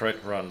quick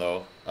crit run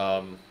though.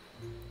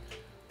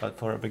 But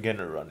for a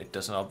beginner run, it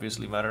doesn't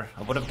obviously matter.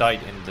 I would have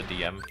died in the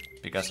DM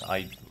because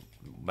I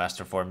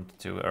master formed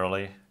too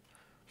early.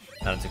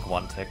 And I took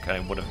one tick and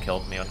it would have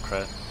killed me on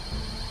crit.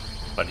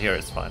 But here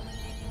it's fine.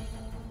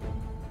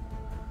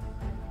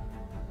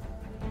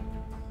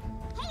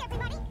 Hey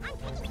everybody, I'm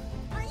Piggy.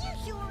 Are you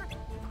sure?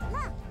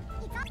 Look,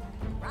 it's up.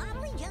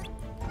 Probably just.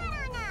 I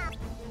don't know.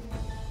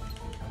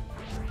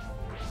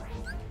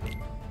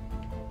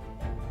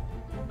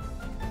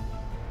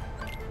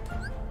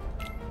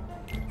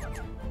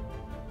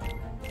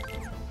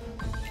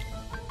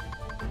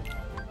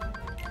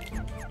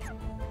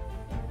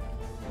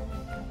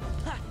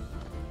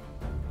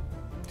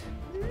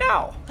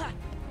 No!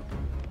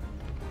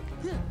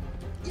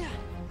 Yeah!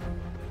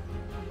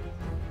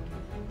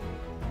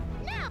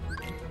 No!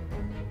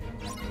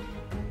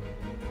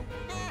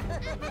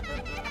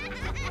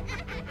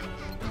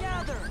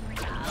 Gather!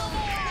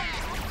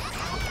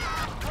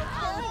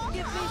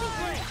 Give me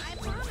strength!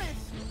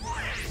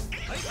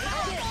 I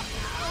promise.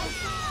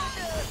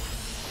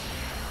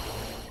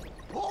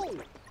 Oh!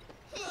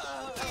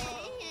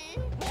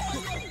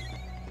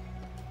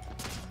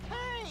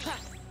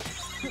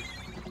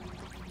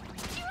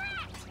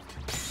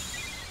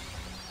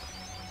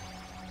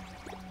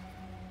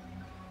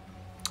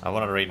 I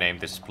want to rename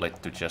this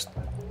split to just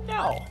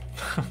no.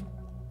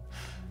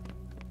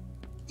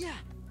 Yeah!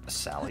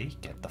 Sally,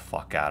 get the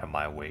fuck out of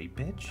my way,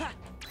 bitch.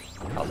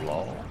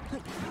 Hello.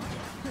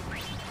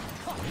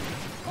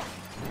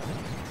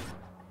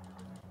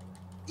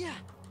 Yeah!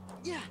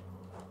 Yeah!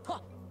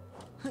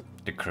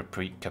 The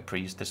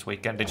Caprice this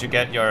weekend. Did you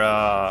get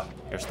your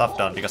stuff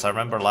done? Because I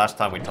remember last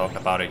time we talked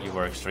about it, you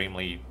were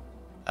extremely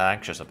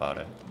anxious about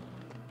it.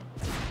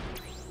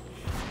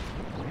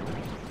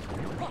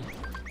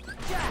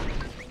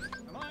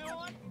 Am I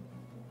on?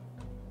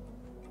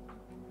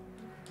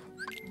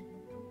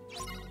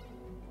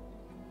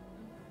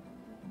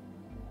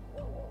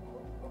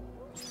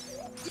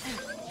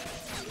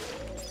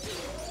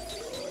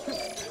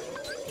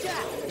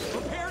 Yeah!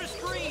 Prepare to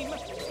scream!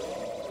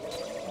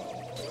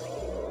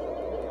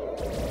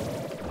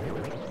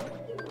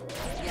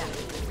 Yeah!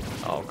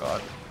 Oh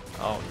god.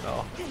 Oh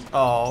no.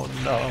 Oh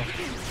no.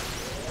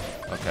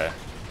 Okay.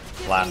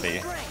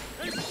 Landy.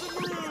 Make some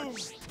room!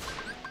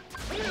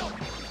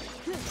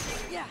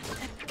 Yeah!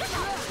 Back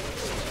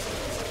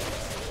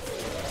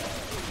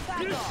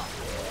off!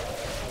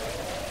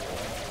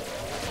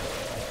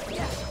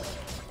 Yeah!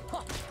 Ha!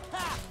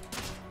 Ha!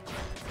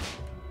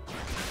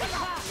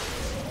 Ha!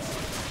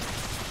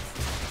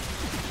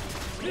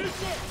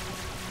 Use it!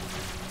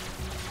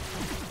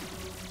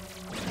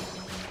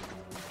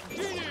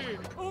 Genie!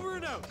 Over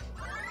and out!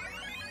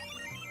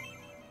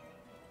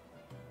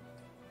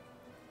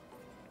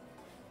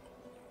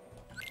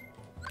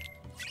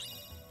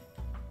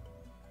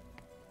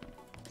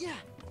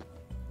 Yeah!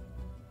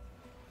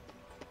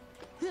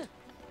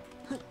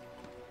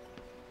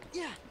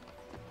 Yeah!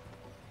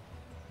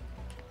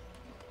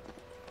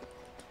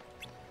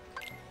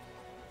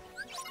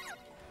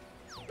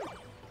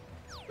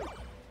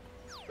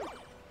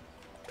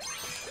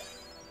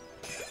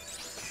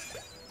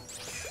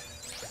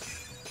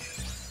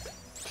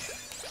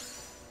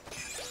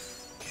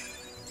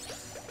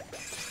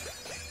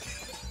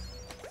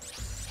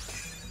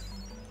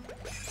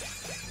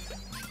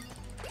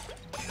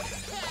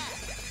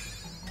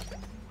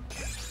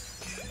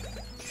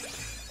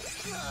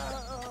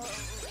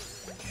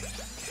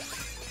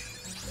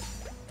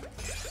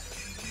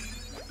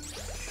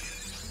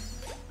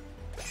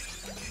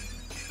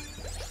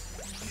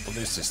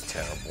 This is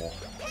terrible.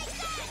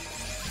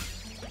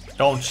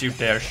 Don't you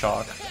dare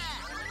shock.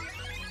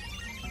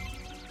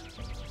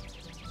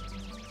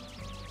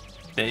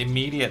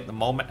 The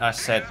moment I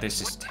said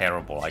this is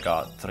terrible, I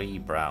got 3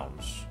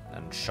 browns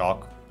and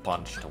shock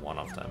punched one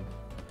of them.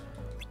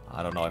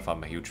 I don't know if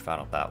I'm a huge fan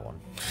of that one.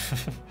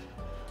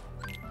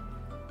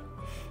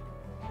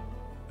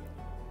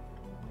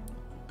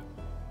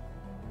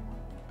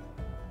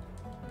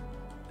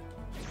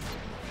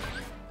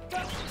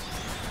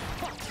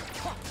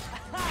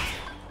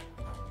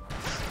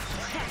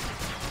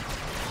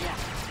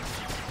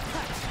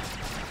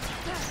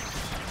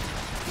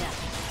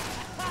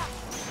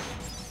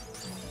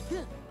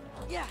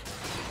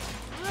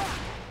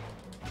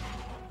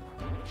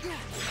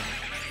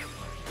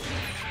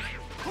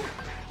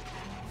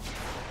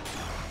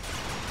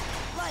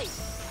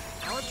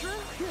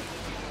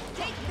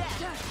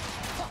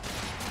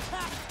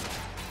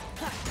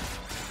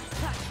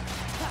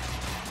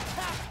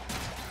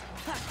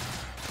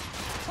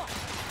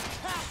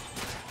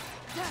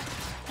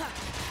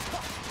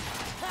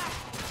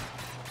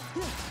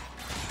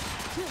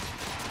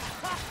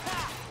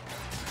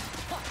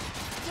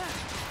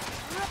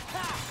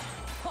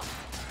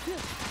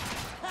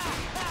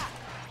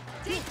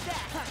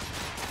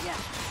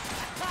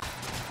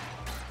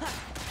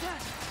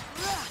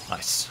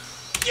 Nice.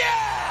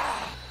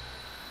 Yeah!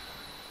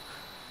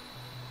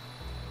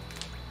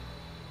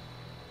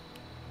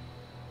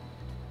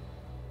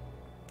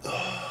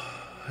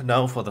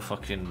 Now for the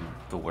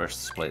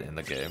worst split in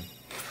the game.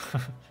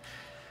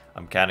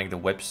 I'm canning the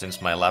whip since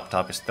my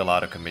laptop is still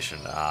out of commission.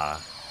 I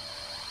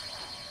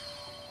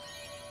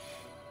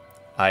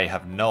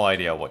have no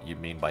idea what you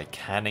mean by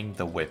canning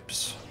the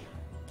whips.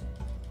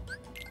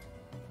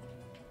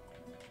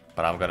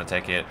 But I'm gonna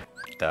take it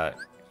that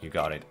you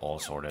got it all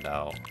sorted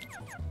out.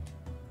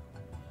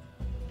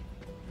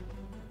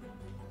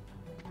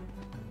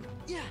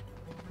 Yeah.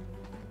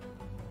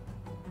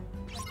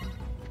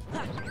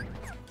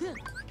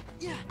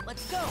 Yeah,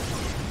 let's go.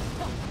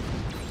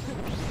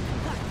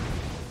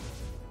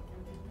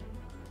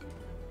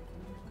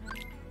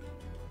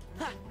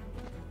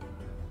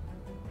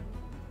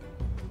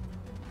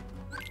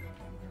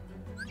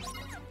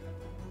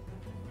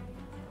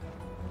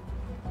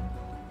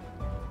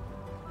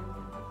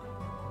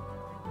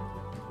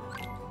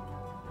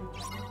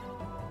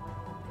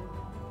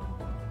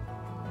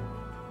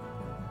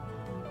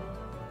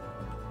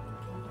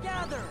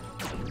 Gather.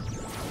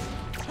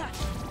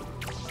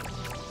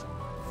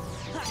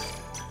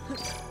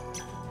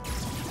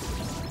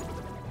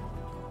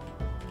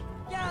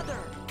 Gather.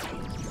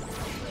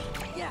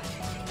 Yeah.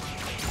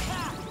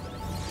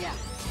 Yeah.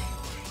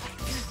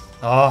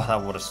 Oh,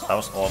 that was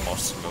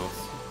almost smooth.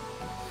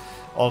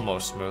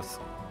 Almost smooth.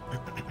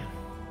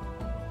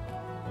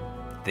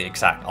 The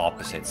exact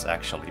opposites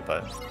actually,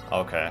 but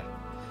okay.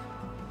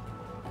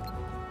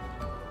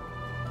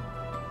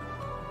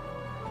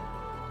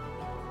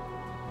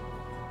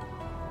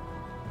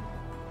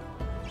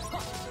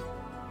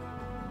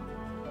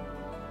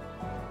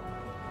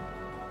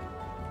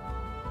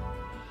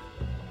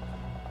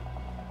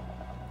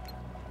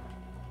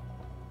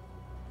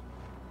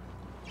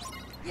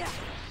 Yeah.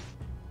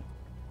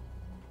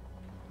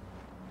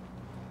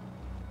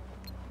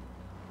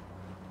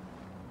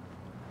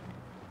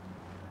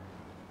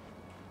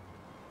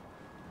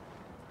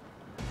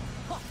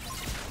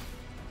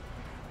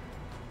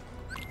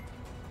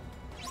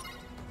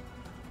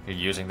 You're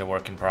using the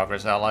work in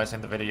progress allies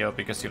in the video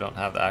because you don't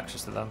have the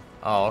access to them?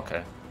 Oh,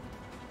 okay.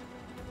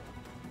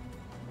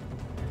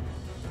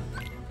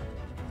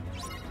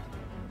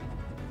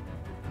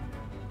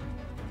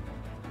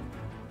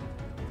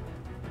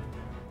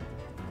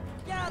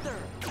 Gather.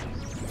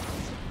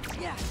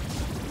 Yeah.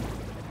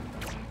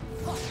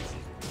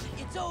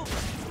 It's over.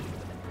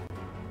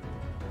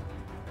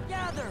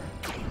 Gather.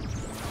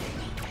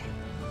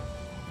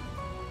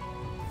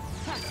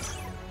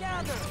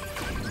 Gather.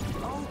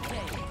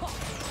 Okay.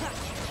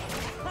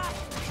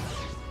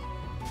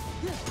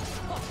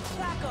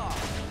 Back off.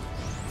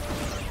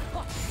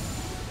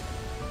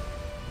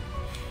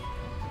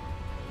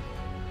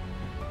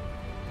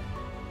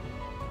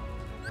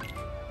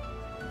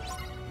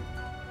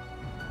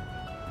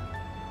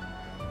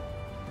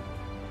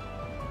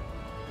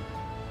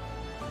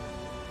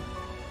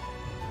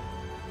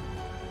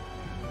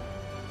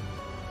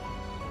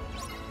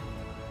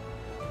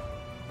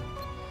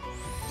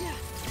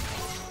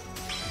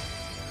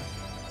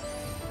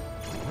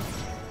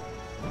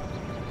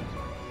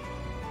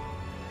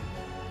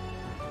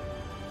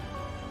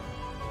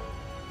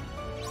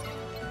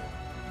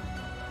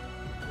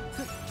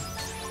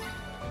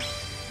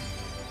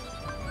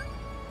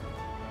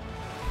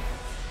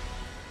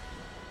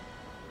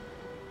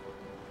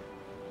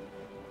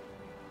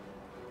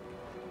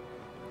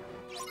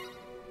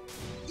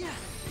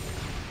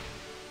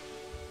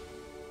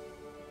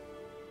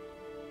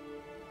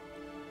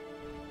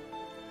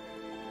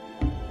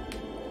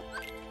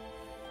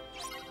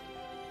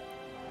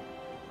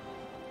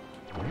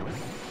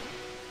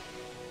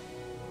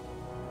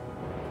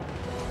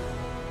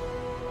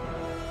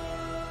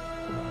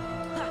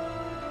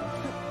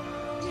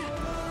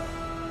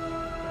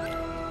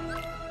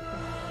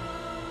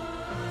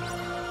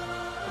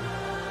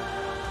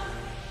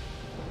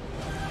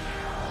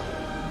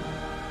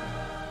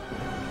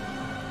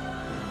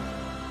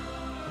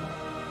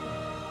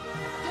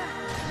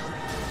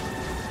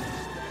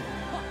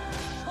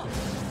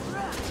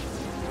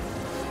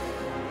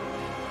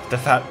 The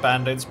fat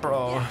bandits,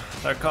 bro.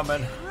 They're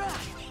coming.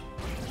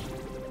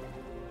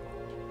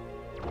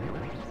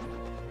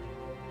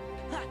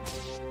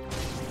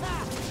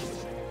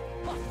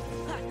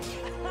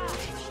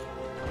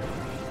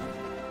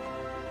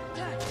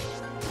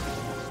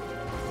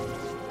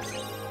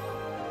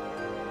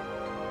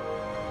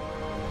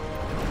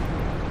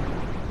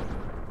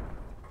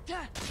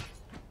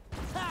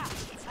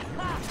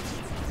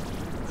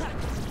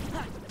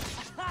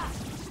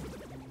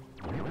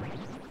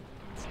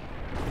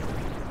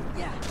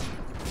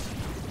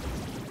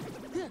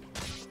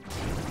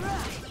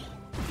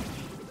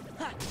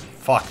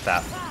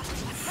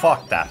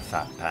 Fuck that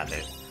fat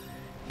bandit.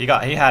 He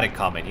had it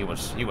coming. He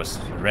was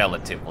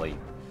relatively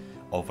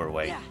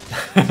overweight.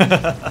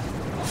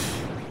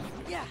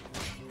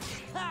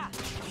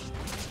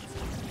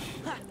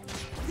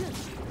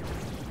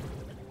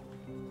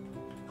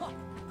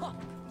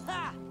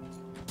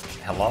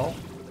 Hello?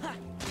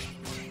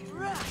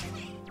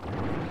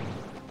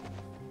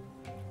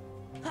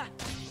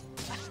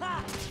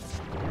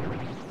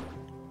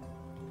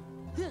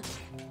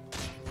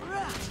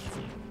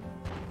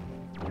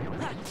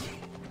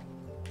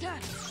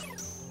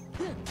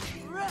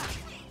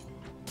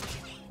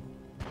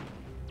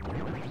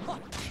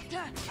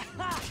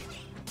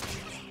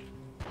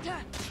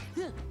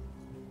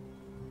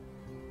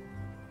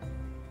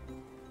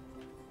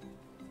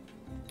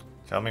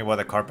 Tell me why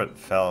the carpet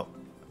felt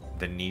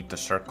the need to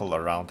circle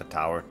around the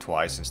tower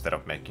twice instead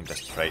of making the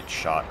straight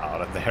shot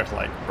out of there.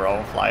 Like,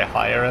 bro, fly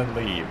higher and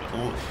leave.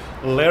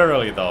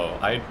 Literally though,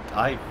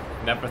 I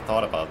never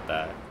thought about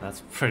that.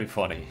 That's pretty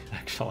funny,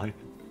 actually.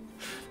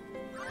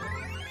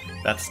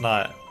 That's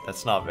not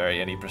very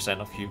any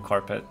percent of you,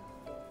 carpet.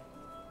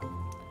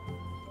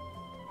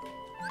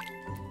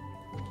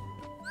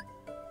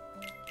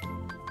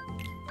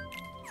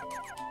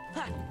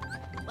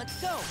 Let's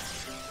go.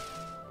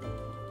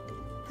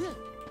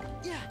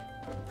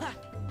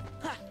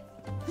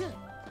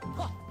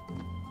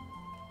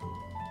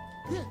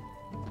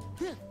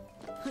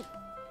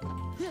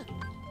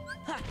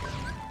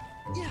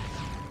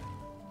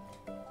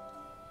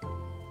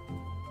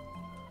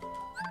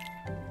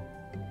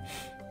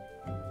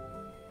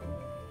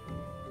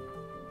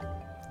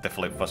 The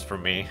flip was for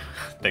me.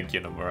 Thank you,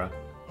 Nomura.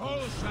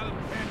 All shall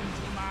bend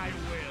to my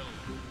will.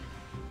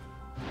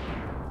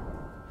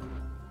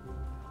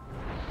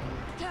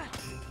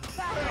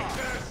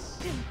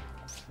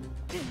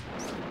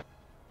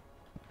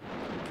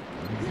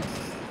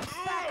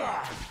 Back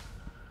off.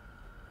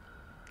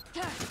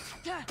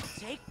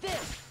 Take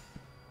this.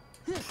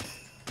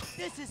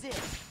 This is it.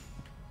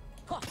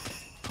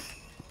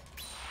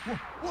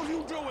 What are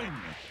you doing?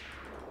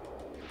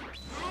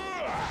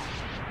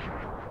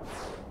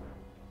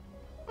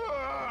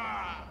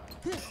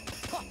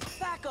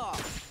 Back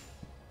off.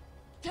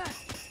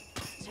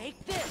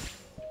 Take this.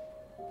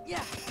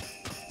 Yeah.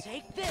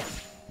 Take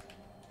this.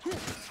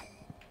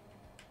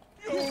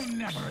 You'll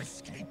never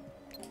escape.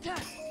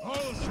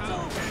 All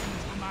shall bend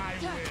to my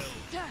will.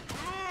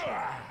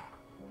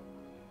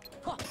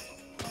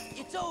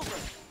 It's over.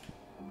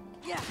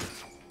 Yeah.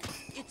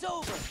 It's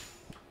over.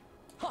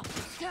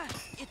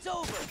 It's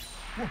over.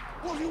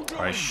 What are you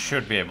doing? I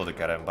should be able to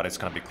get him, but it's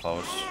gonna be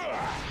close.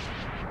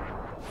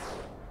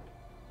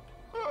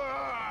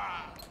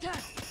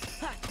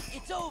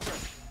 It's over.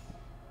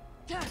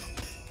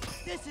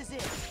 This is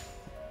it.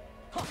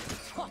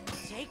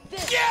 Take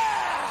this.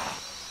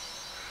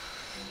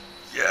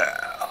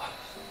 Yeah!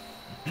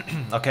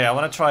 Okay, I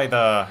want to try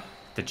the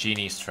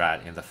genie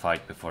strat in the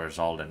fight before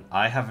Zolden.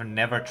 I have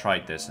never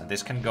tried this, and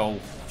this can go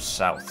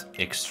south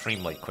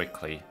extremely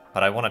quickly.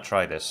 But I want to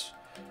try this.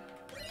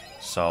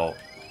 So,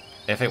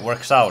 if it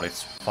works out,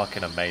 it's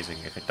fucking amazing.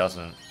 If it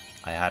doesn't,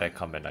 I had it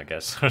coming, I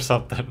guess, or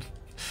something.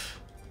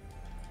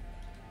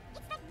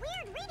 It's that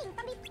weird reading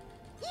from me.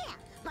 Yeah,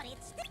 but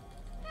it's still.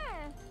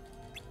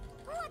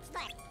 What's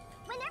that?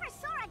 Whenever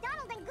Sora,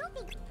 Donald, and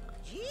Goofy.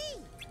 Gee.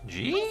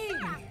 Gee. Hey,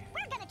 Sora,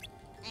 we're gonna.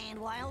 And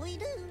while we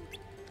do,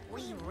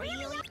 we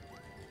really.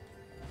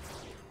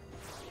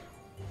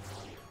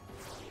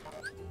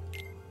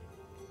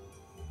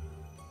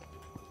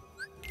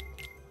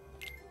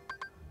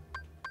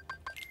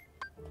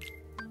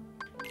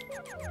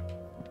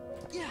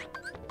 Yeah.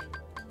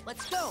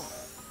 Let's go.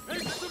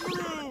 Make some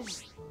room.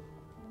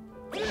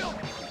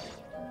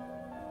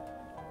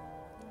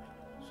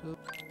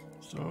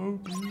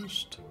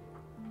 Southeast.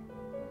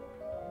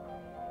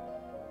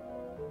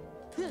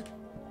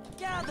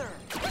 Gather.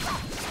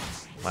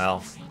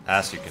 Well,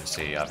 as you can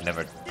see, I've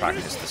never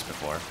practiced this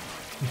before.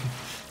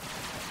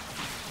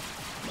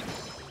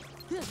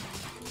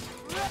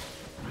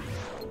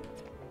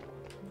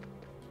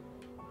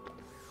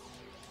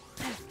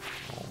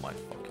 Oh my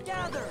fucking.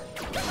 Gather.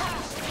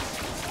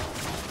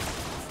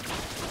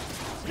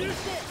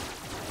 Use it.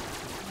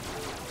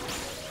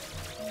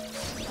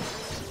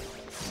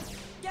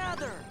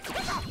 Gather.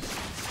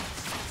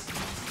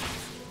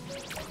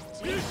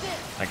 Use it.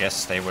 I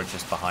guess they were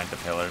just behind the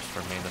pillars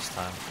for me this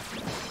time.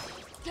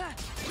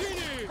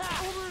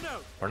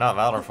 We're not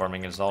Valor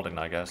forming in Zolden,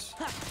 I guess.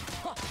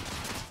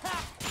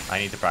 I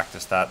need to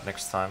practice that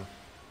next time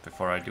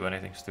before I do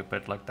anything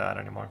stupid like that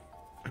anymore.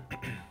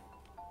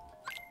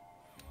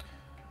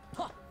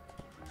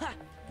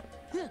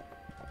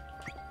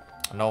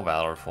 No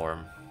Valor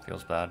form.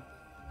 Feels bad.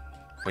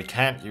 We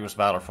can't use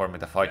Valor form in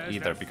the fight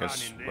either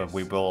because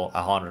we will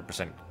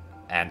 100%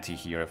 anti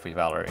here if we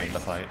Valor in the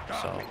fight,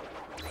 so...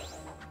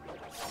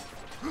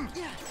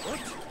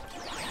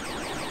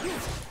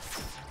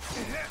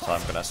 So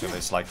I'm gonna assume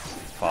it's like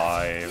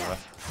 5.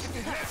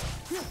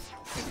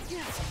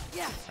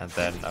 And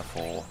then a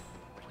full.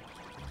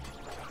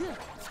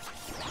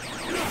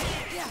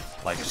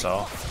 Like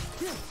so.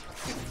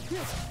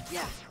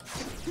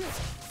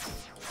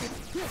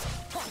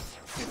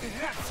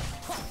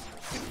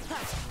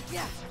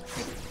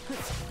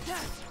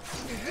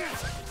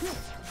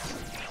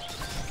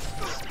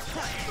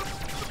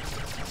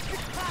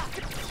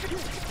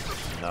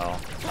 No,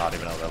 not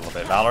even a little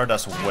bit. Valor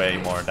does way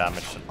more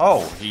damage.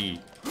 Oh, he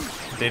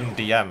didn't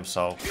DM,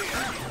 so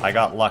I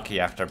got lucky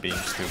after being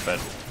stupid.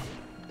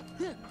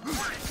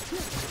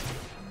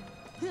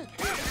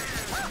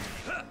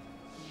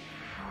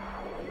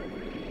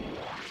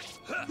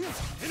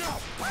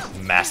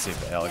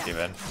 Massive L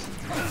given.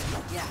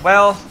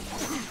 Well,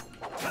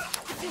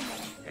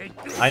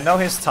 I know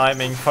his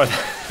timing for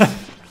the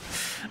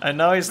I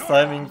know his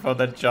timing for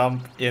the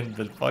jump in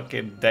the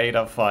fucking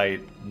data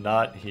fight,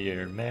 not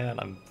here. Man,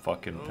 I'm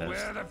fucking pissed.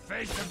 Wear the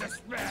face of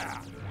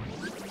despair.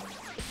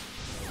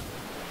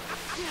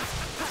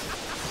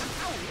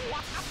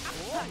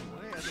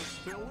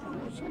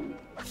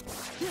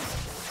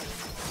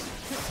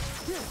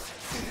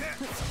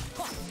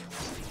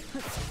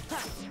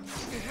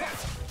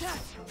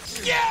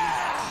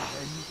 Yeah!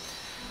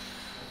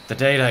 The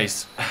data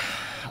is...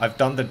 I've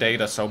done the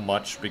data so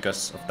much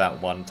because of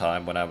that one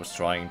time when I was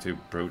trying to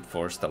brute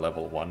force the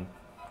level 1.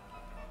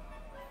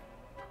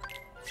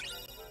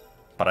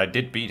 But I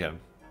did beat him.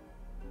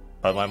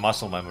 But my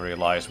muscle memory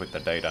lies with the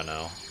data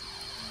now.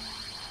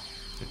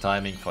 The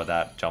timing for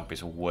that jump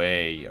is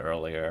way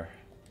earlier.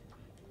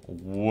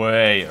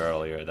 Way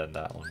earlier than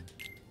that one.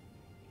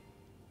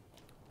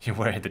 You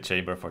were in the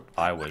chamber for...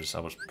 I was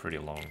pretty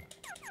long.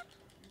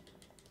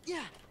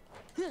 Yeah.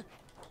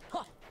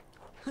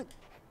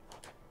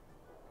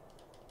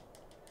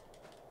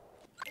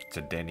 To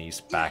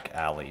Denny's back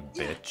alley,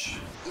 bitch.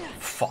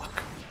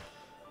 Fuck.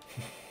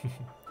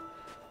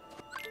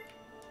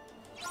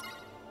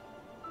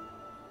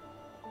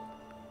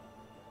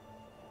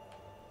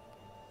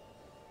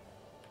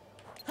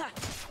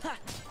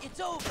 It's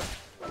over.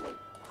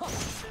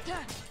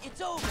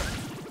 It's over.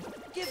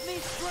 Give me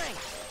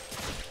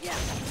strength. Yeah.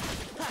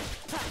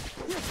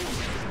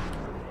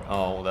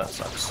 Oh, that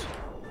sucks.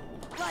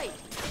 Light.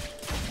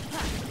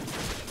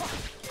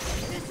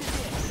 This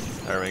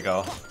is it. There we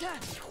go.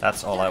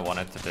 That's all I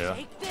wanted to do.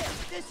 Take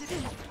this. This is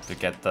it. To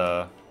get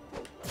the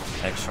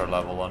extra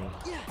level on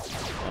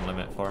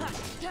limit form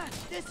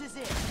This is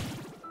it.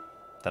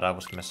 that I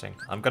was missing.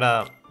 I'm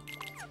gonna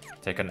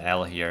take an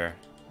L here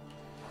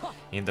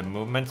in the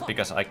movement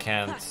because I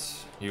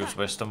can't use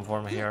wisdom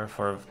form here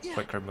for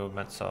quicker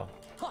movement, so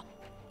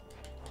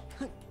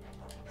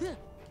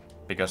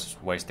because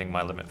wasting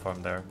my limit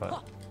form there,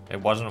 but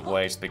it wasn't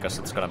waste because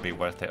it's gonna be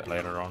worth it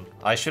later on.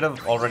 I should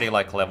have already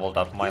like leveled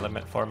up my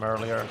limit form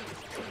earlier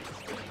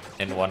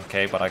in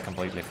 1K, but I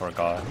completely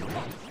forgot.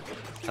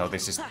 So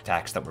this is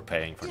tax that we're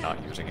paying for not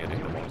using it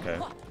in the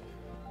 1K.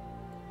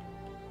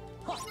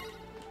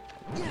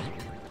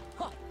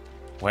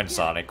 When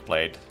Sonic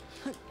played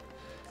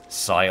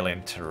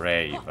Silent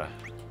Rave.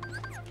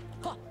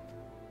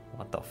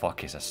 What the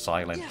fuck is a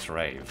Silent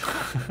Rave?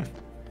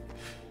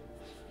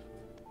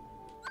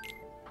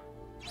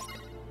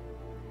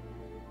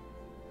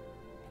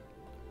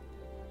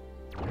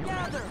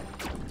 Gather.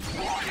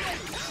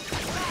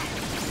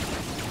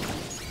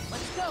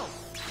 Let's go.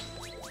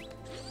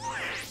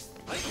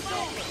 It's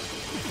over.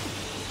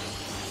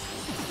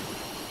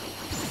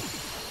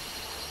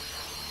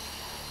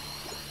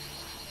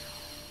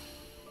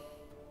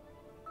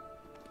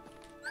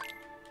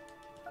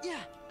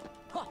 Yeah.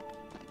 Ha.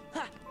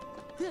 Ha.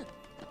 Huh.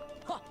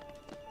 Ha.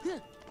 Huh.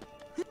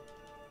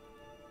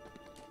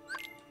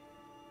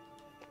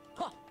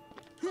 Ha.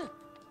 Huh.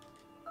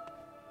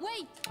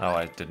 Wait! Oh,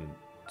 I didn't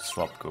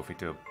swap Goofy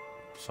to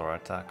Sora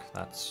attack.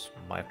 That's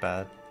my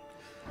bad.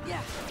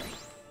 Yeah.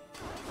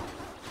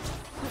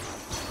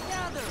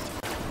 Gather.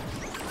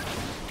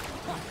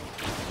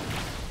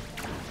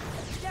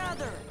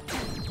 Gather.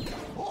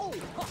 Oh.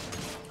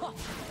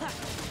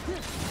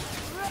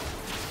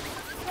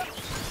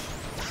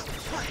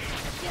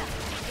 Yeah.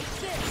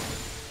 It's it.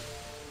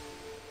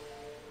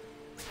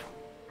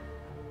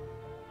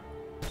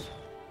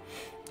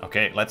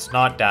 Okay, let's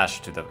not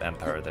dash to the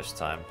Emperor this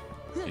time.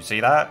 You see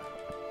that?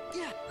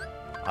 Yeah.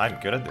 I'm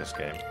good at this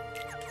game.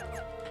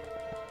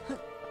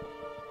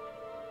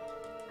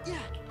 Yeah.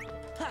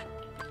 Ha.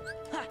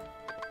 Ha.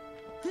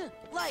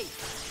 Light.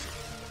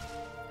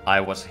 I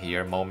was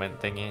here moment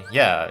thingy.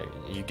 Yeah,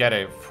 you get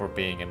it for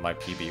being in my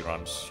PB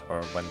runs,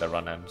 or when the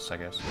run ends, I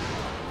guess.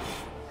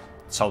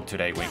 So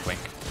today, wink wink.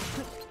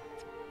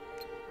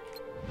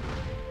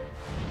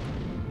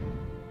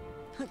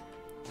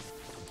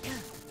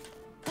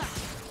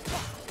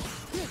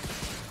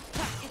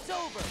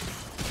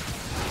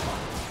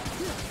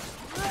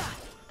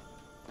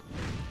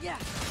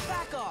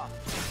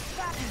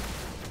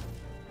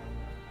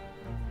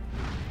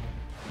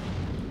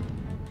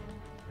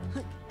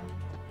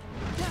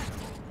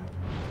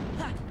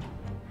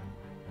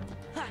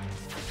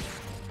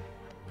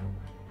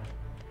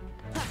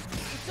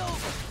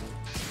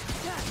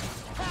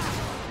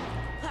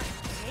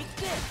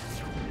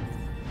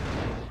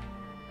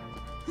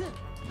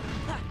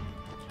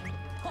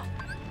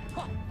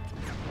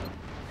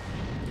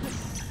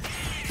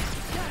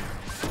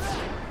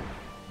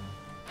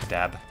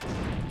 Dab.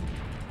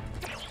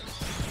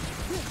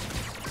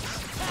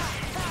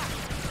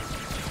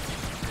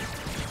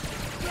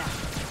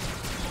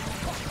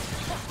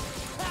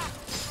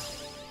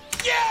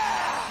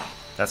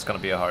 That's gonna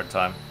be a hard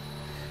time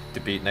to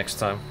beat next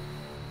time.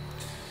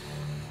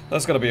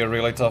 That's gonna be a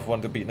really tough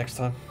one to beat next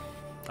time.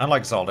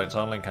 Unlike Zelda, it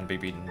only can be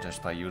beaten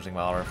just by using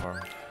Valor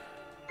form.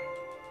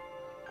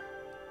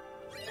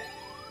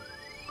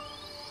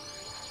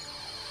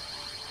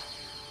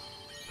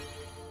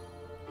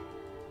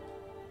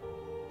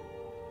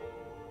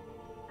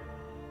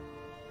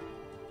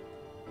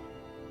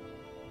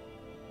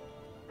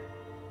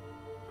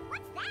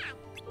 What's that?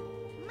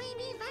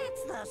 Maybe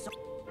that's the...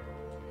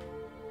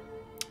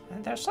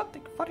 And there's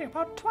something funny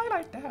about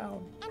Twilight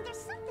Town. And there's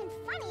something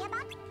funny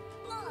about...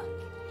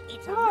 Look,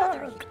 it's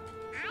another...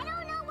 I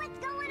don't know what's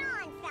going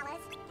on,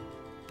 fellas.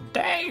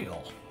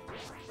 Dale!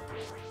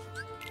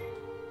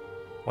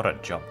 What a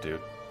jump,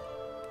 dude.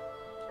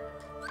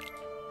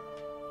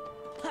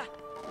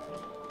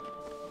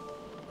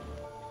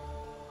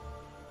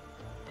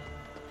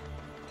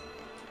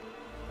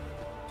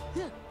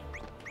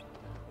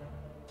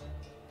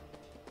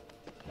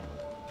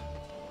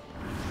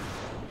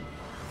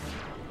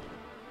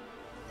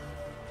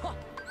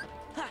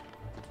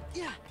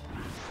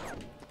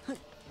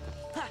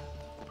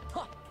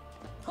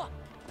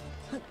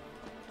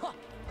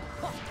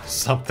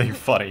 Something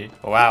funny.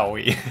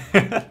 Wowie.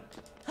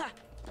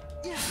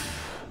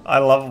 I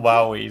love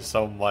Wowie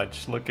so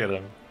much. Look at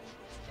him.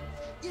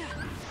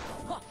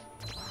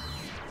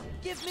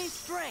 Give me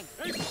strength.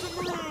 Make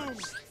some room!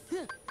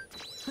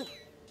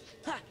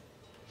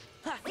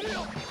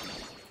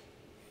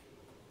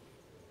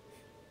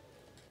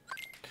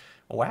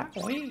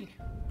 Wowie.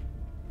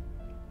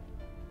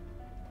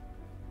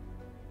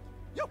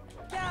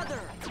 Gather.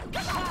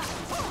 Gather. Gather.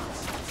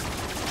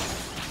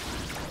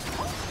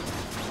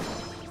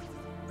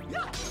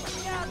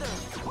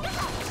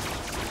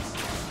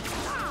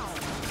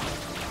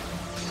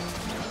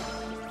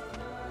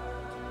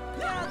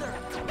 Gather.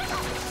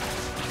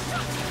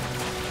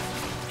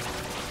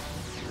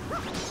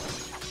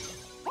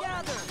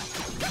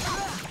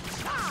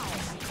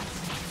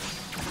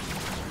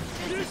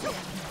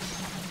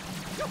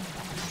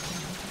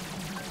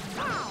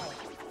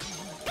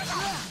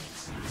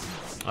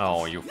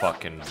 Oh, you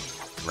fucking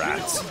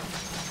rats.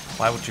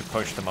 Why would you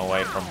push them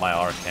away from my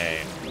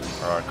arcane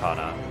or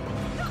arcana?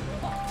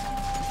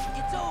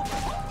 It's over.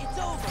 It's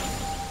over.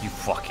 You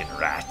fucking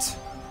rat.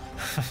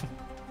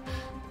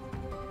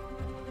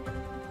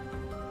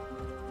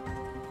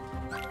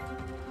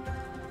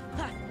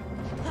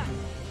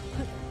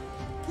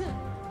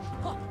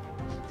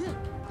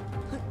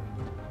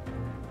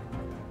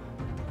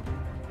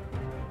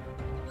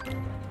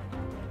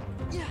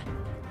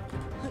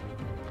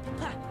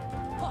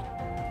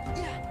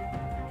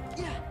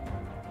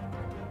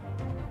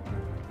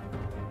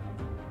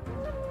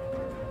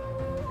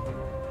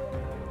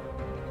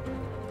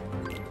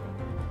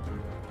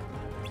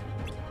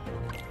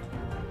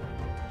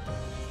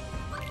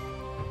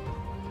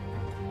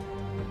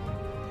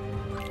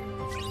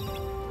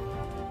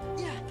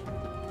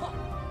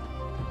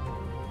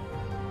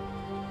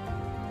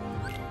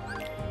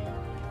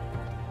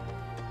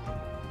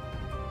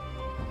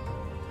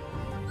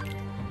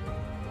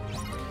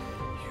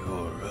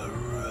 You're a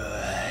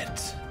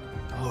rat,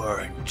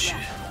 aren't you?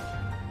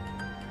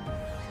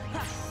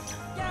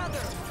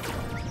 Gather.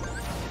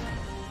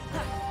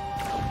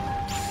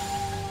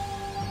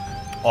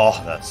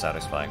 Oh, that's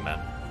satisfying, man.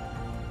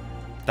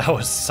 That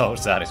was so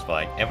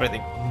satisfying.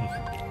 Everything.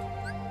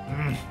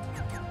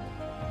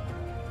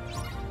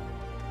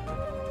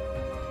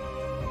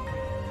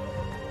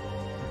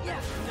 Yeah.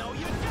 No,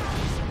 you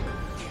don't.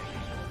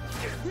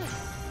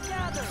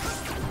 Gather.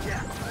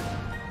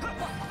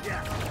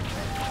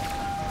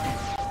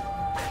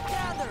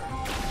 Gather.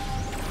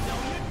 No,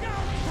 you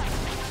don't.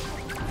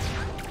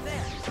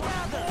 There.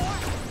 Gather.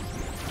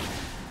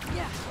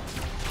 Yeah.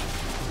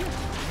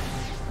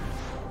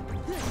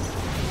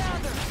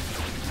 Gather.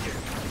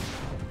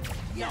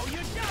 No,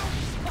 you don't.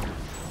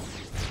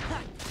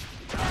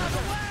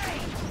 Gather. Away.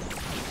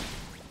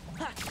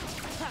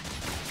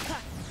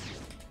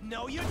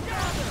 No, you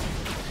gather.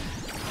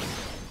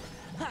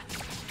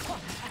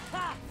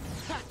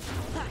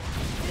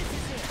 This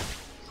is it.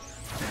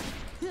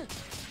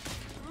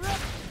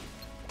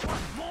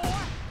 Want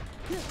more?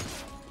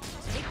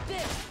 Take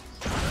this.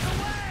 Out of the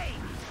way.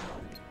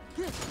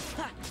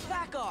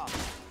 Back off.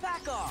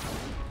 Back off.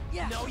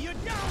 Yeah. No, you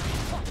don't.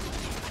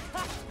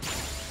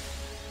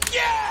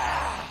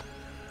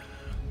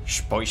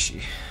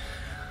 Spicy.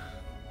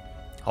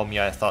 Homie,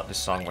 I thought this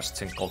song was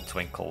Twinkle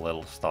Twinkle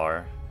Little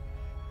Star.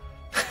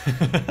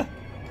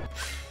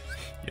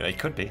 Yeah, it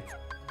could be.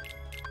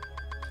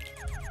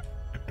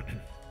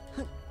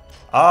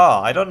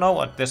 Ah, I don't know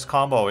what this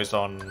combo is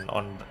on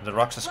the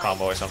Roxas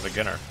combo is on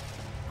beginner.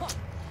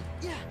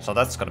 So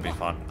that's gonna be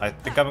fun. I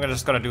think I'm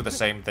just gonna do the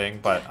same thing,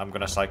 but I'm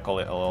gonna cycle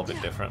it a little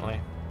bit differently.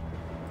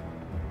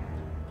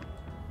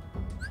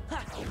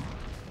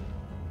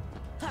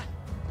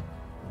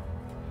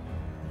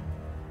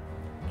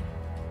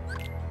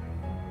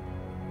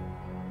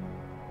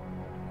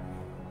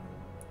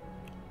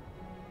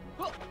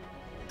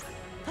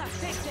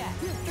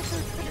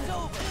 It's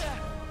over.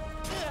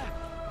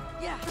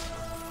 Yeah.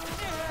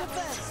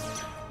 Defense.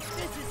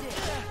 This is it.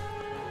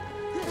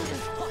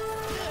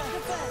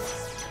 Defense.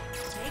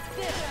 Take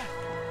this.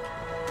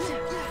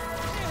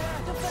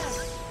 Defense.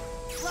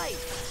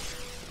 Light.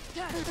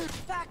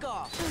 Back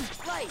off.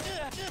 Light.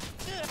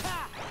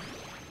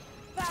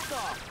 Back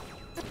off.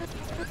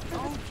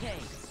 Okay.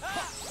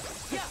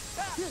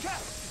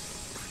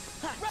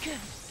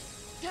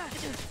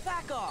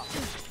 Back off.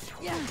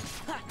 Yeah.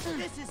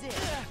 This is it.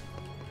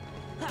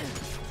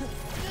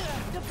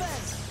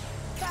 Defense.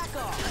 Back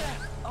off.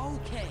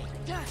 Okay.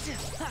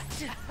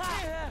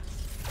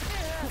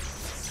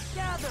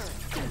 Gather.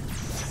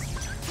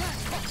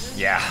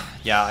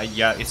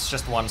 Yeah, it's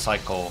just one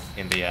cycle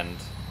in the end.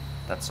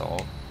 That's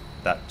all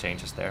that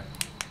changes there.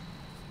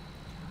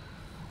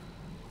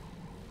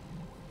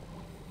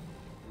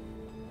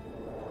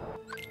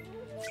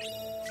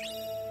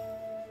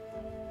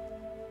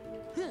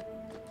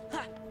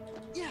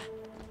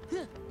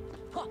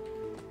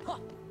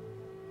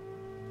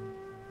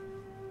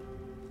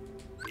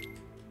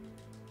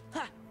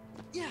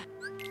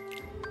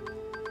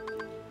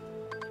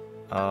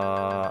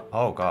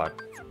 Oh god.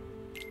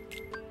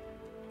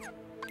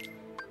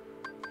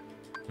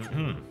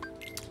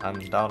 I'm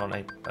down on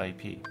AP.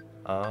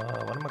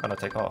 What am I gonna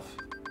take off?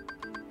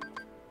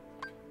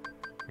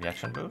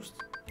 Reaction boost?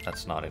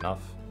 That's not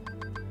enough.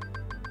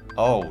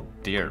 Oh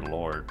dear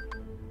lord.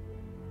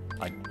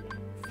 I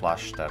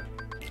flash step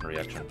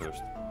reaction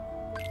boost.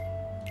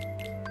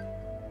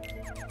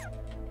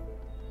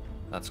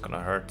 That's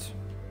gonna hurt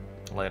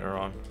later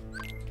on.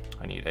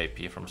 I need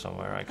AP from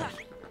somewhere, I guess.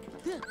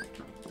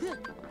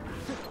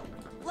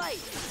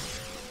 Light.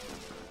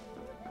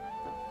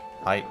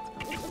 I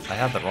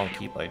have the wrong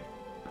keyblade.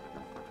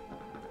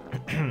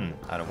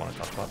 I don't want to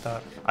talk about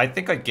that. I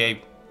think I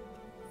gave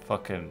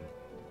fucking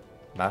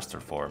Master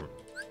Form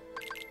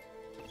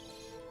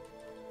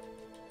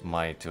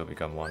my 2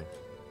 become 1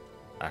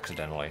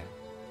 accidentally.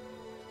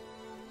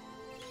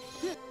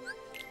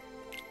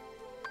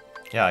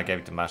 Yeah, I gave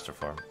it to Master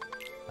Form.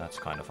 That's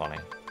kind of funny.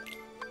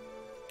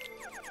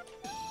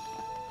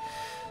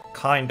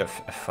 Kind of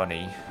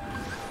funny.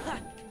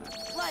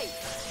 Light.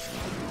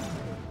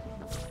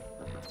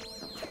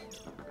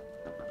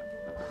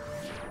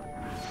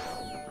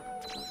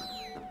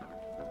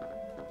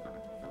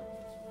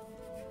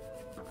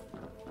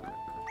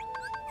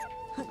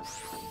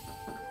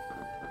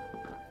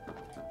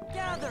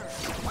 Gather.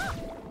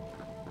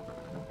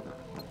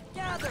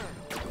 Gather.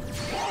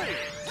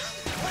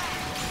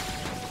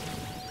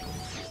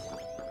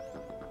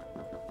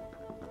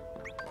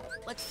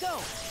 Let's go.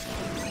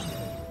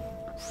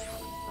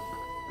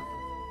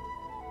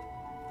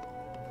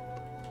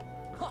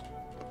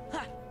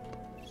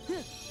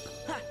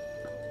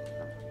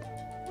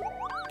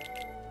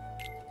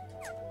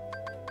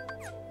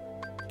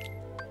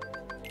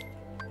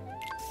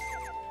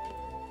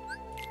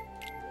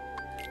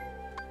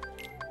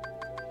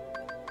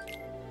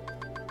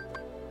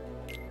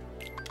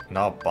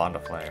 Now Bond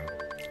of Flame.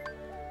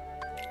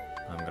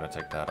 I'm gonna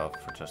take that off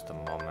for just a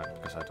moment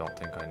because I don't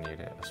think I need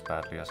it as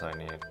badly as I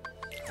need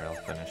Rail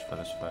finish for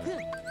this fight.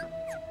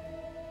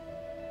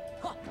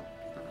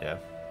 Yeah.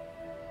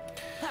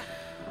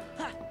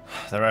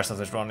 The rest of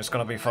this run is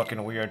gonna be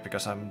fucking weird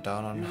because I'm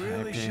down on You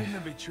really AP. shouldn't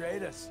have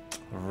betrayed us.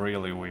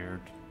 Really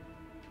weird.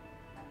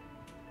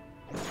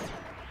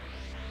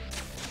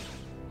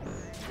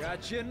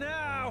 Got you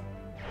now.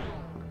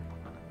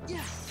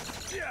 Yeah.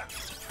 Yeah.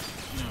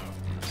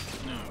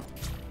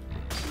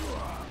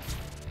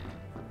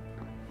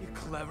 You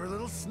clever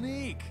little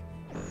sneak.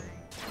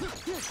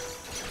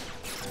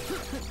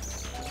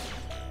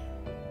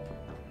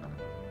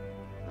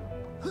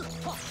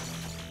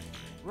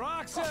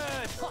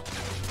 Roxanne!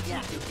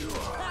 Yeah. It's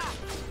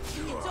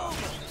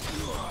over.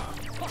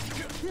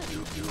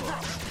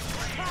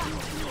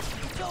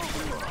 It's over.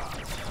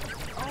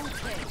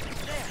 Okay.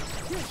 There.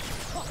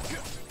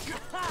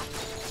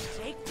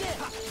 Take this.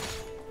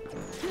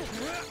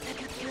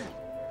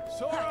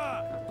 Sora!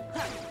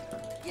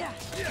 Yeah.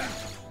 Yeah!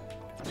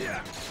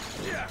 Yeah!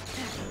 Yeah!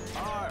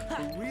 R,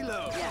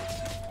 reload! Yeah.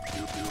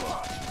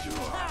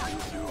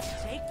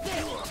 Take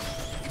this.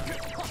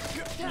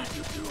 Take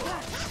this.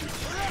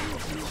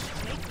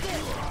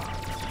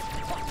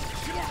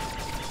 Yeah.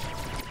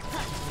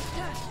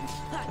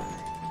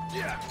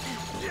 Yeah!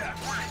 Yeah!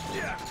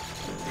 Yeah!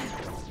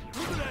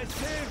 Who did I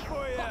save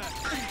for ya?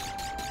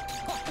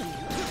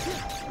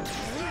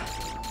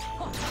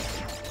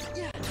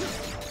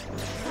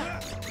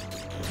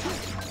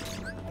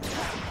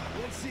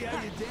 Let's see how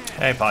you dance.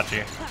 Hey,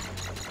 Pachi.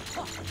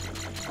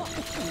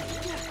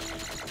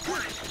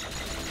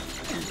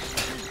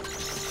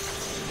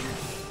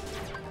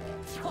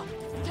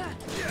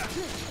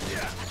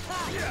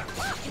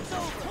 It's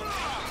over.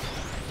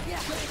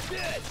 Yeah.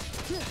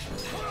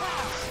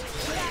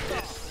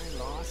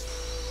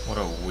 What a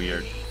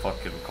weird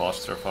fucking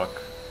clusterfuck.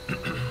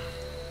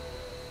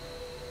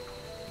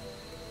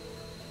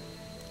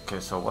 Okay,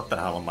 so what the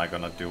hell am I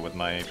gonna do with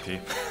my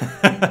AP?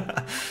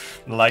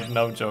 Like,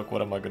 no joke,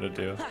 what am I gonna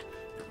do?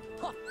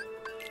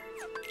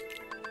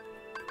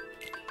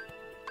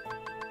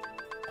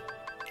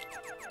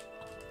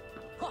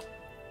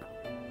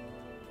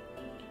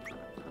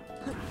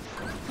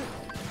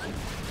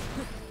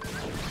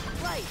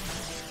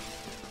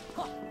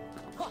 Wait!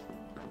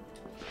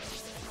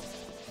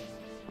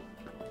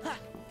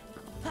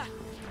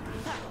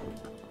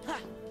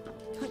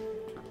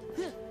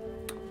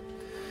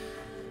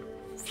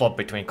 Flop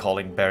between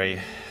calling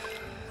Berry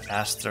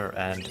Aster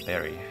and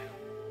Berry.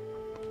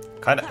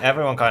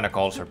 Everyone kinda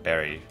calls her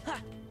Berry.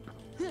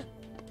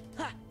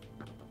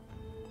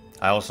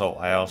 I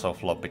also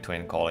flop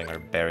between calling her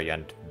Berry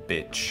and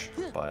Bitch,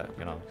 but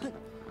you know.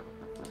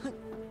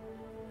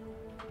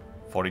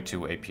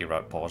 42 AP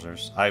route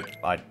pausers.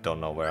 I don't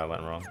know where I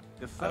went wrong.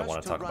 I don't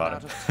want to talk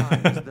about it.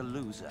 The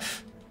loser.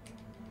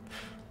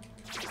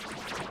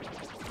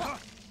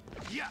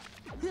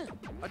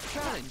 A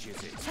challenge,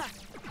 is it?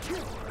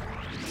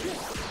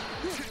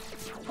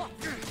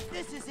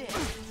 This is it!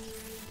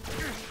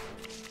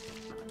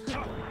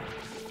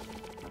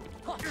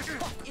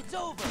 It's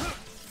over!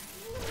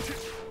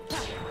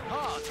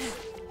 Hard.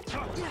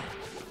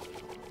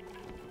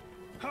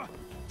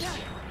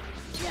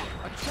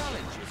 A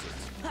challenge, is it?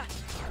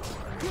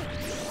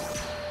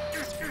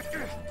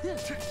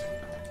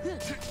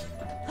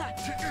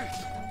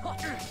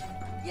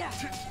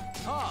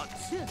 Hard.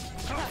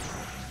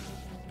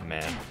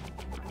 Man.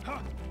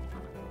 Challenge.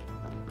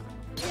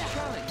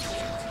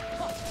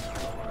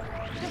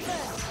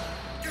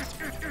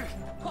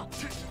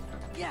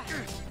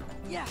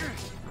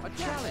 A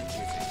challenge, is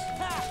it?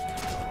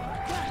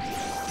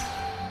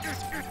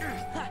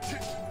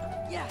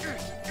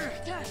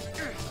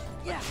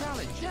 A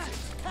challenge, is it?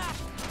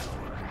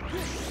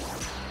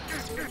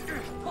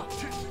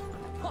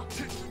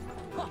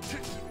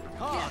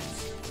 Hard.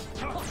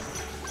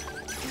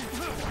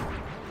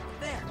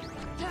 There!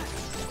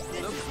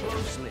 Look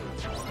closely.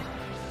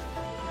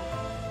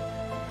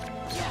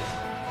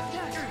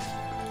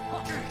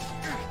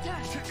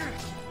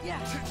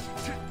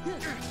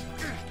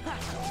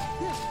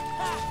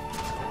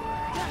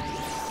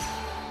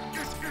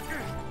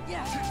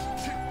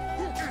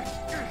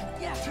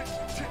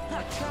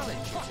 A challenge,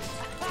 is it?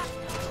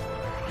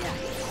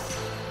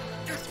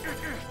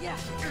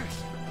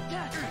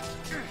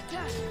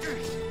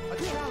 A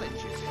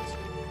challenge, is it?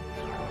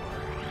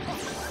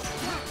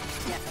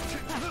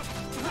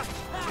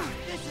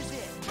 This is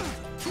it!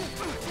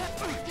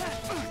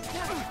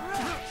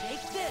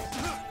 Take this!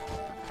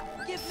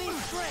 Give me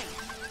strength!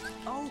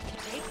 Oh,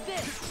 take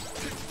this!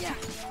 Yeah!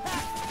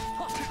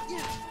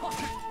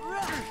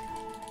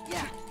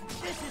 Yeah!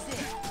 This is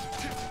it!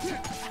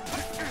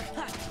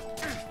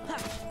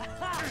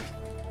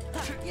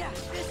 Yeah,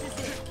 this is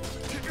it!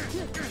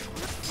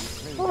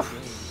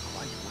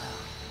 Quite well.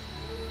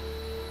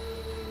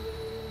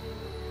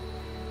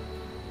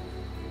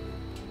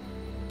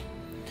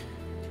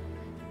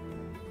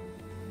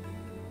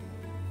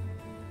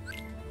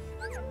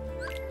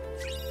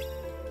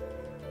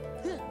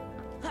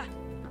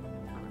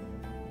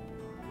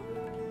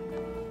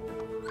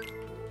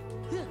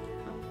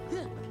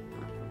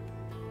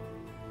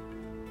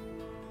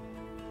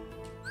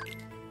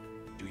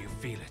 Do you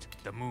feel it?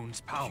 The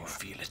moon's power. You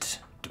feel it.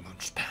 The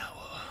moon's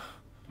power.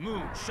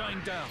 Moon,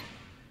 shine down.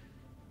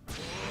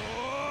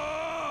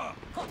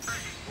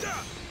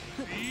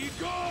 Be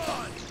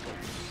gone!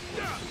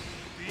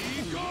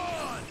 Be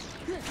gone!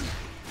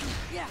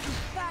 Yeah,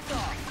 back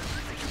off!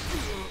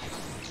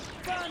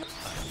 Run!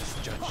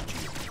 Judged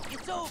you.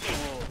 It's over!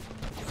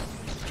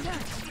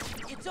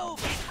 It's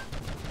over!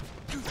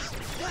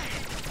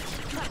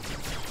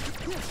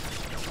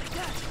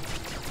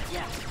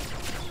 Yeah!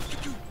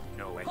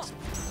 No exit.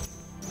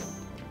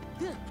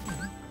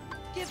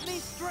 Give me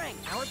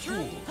strength! Our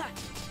turn!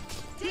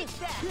 Take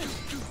that!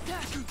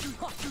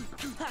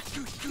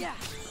 Yeah!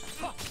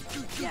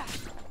 Yeah! Yeah!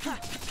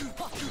 Yeah!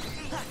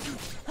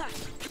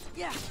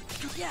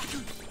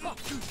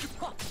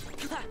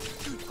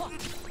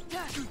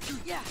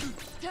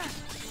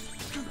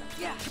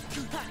 Yeah!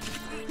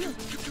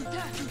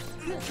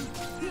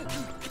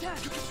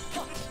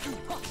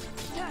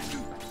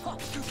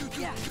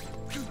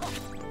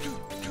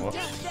 Whoops.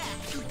 Take that!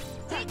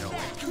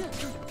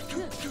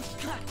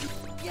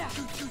 Yeah!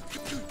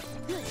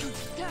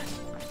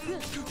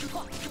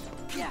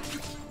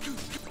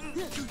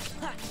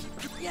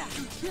 Yeah!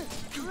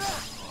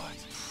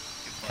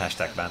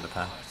 Hashtag ban the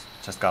pan.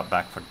 Just got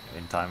back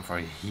in time for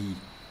a he.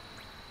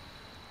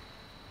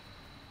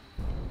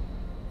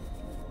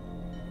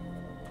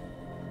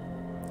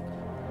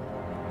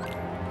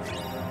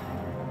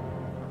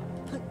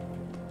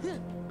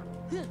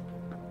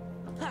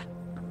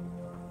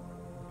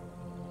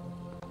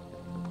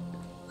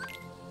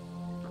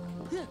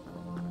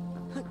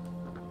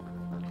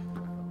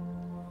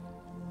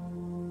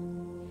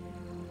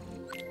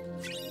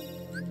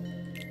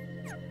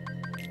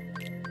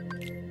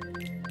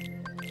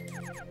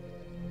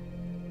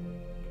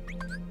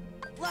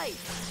 Light!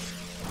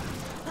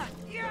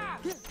 Yeah!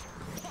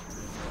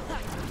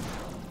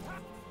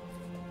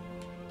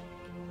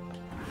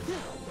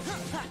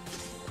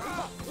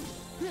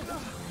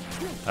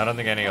 I don't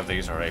think any of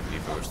these are AP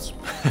boosts.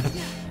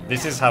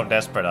 This is how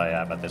desperate I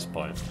am at this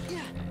point.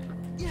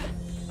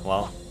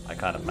 Well, I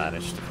kind of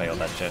managed to fail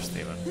that chest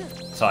even.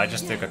 So I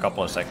just took a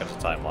couple of seconds of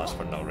time loss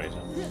for no reason.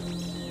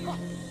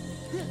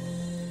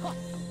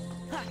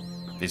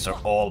 These are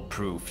all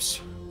proofs.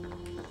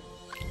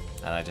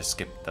 And I just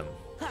skipped them.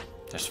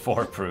 There's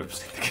 4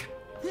 proofs.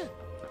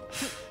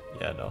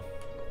 Yeah, no.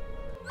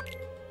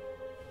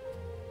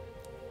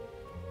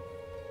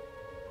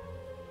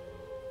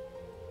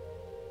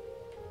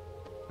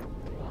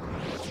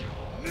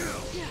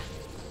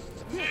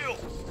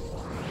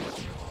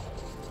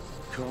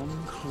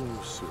 Come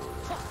closer.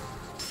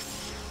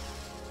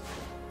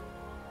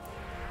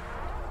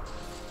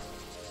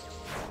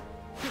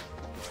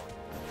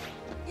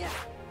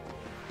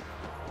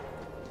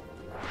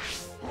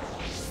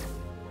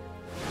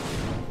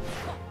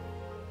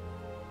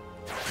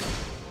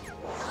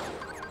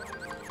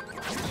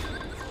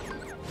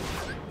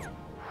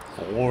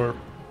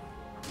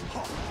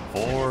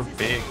 Four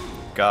big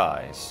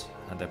guys,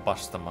 and they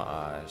bust my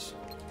eyes.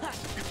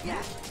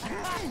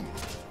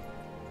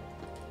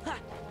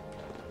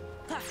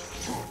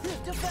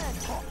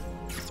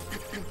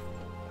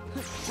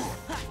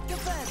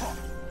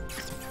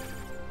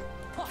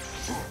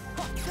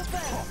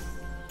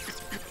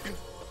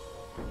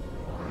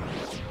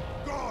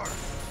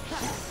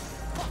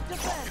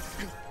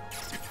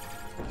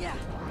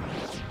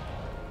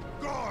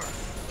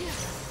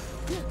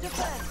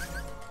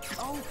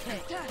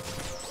 Okay,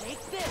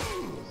 take this.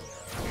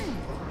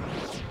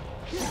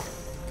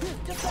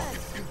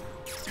 Defense.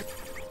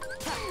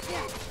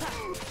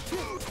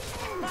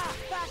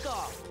 Back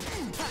off.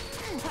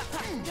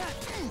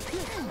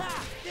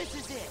 This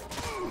is it.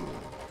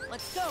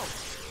 Let's go.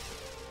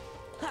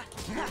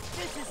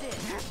 This is it.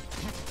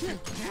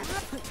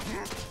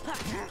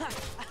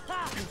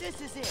 This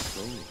is it.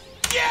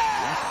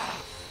 Yeah!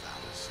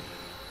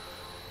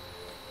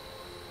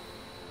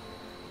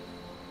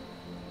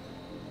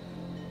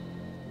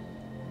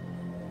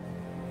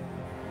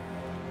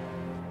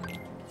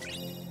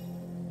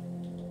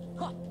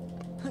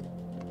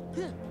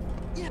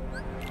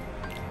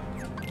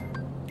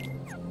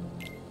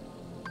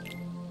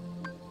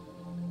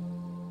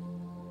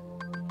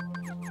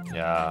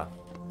 Yeah,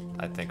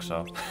 I think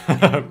so.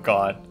 Oh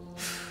god,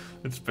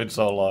 it's been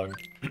so long.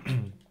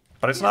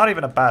 But it's not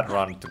even a bad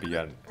run to be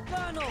a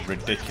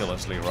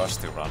ridiculously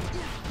rusty run.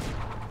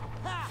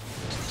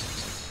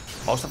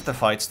 Most of the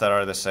fights that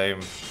are the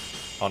same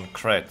on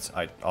crit,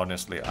 I'm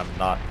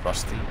not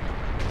rusty,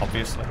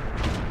 obviously.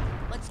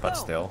 But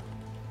still.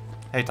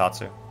 Hey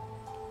Tatsu.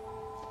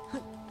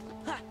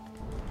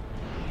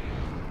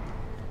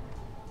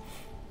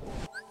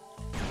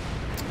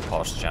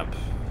 Post jump.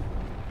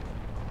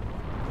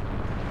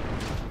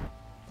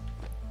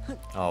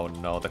 Oh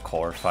no, the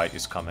core fight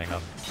is coming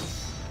up.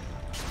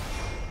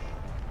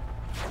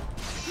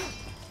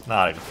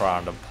 Not in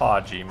front of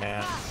Podgy,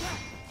 man.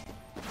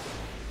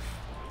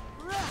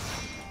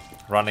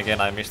 Run again,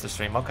 I missed the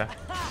stream, okay.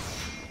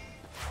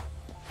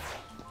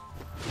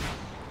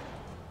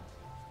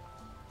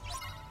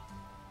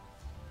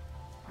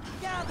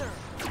 Gather.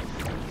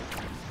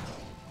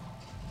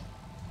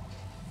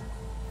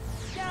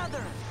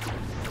 Gather.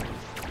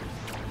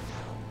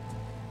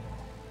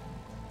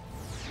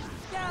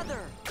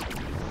 Gather.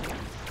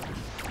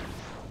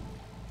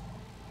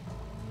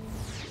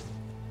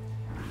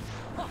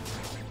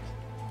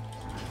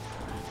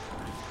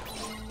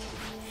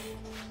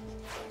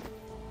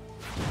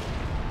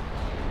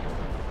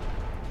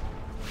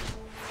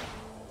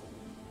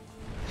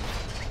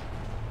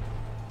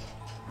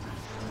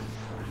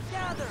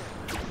 Gather.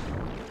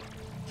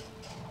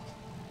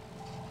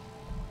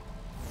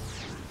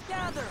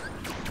 Gather.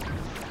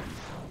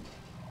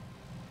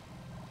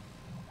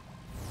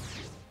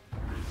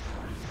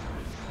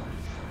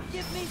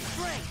 Give me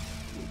strength.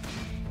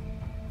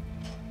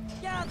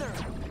 Gather.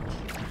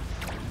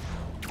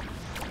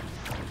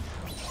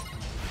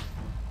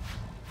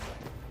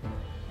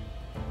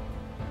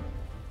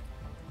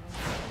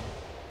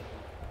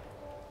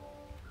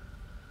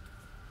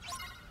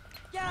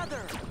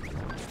 Gather.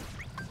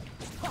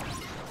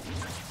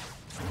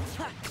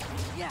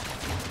 Yeah.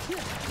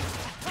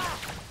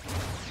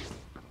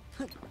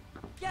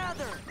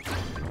 Gather.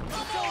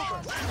 It's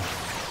over.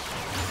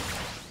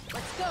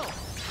 Let's go.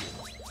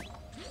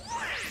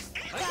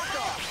 Back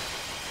off.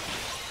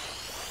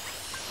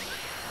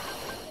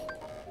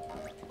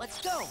 Let's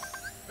go.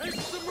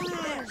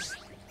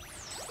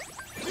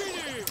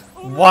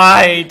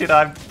 Why did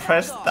I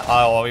press the...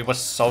 Oh, it was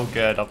so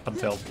good up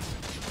until...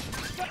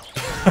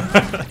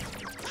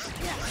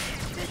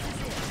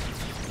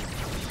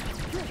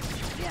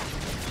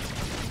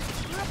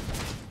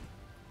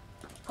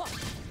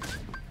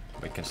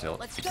 We can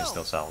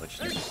still salvage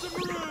this.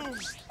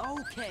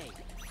 Okay.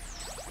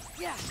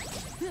 Yeah.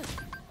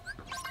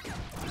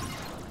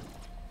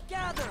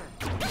 Gather.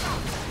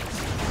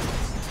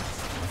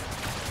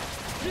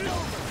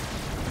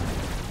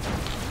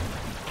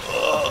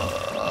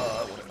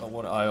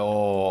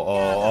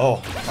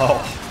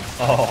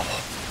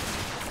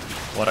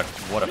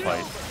 What a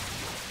fight.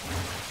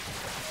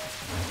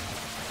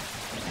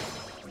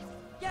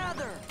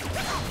 Gather.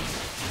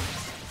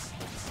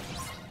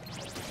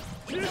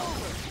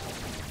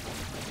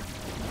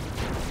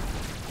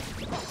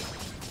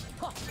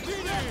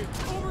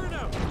 Over and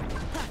out.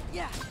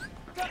 Yeah.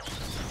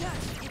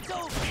 It's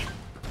over.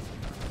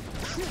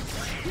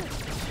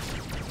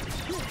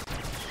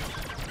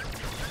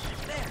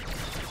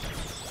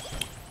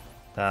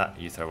 That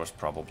ether was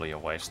probably a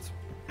waste.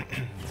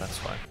 That's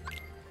fine.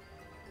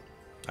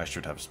 I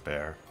should have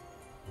spare.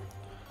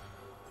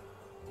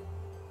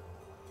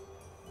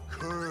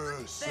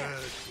 Cursed.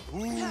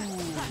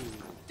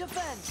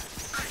 Defend!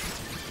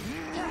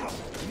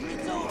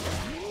 It's over!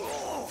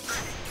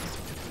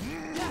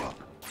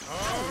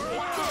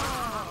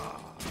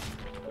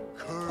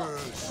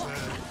 Cursed.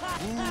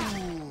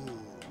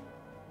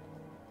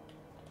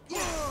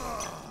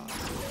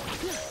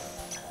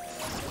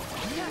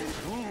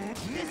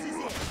 This is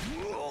it!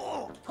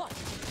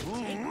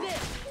 Take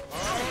this!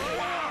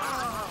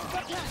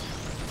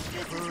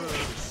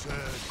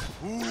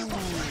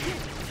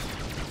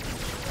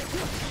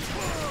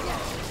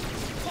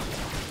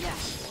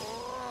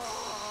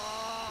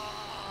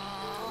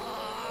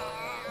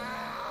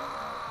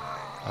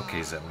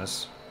 Okay,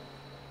 Zimnus.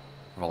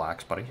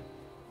 Relax, buddy.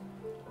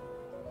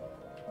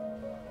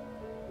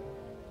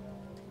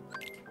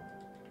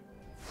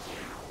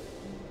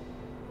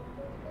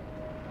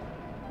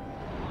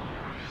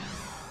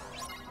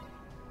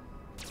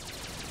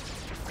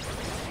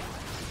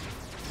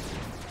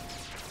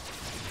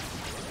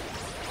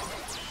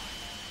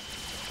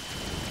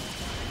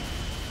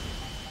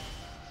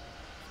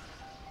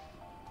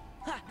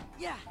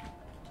 Yeah!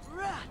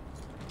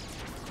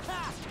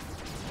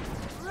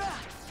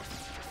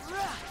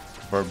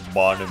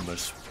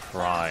 Verbonimus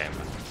Prime.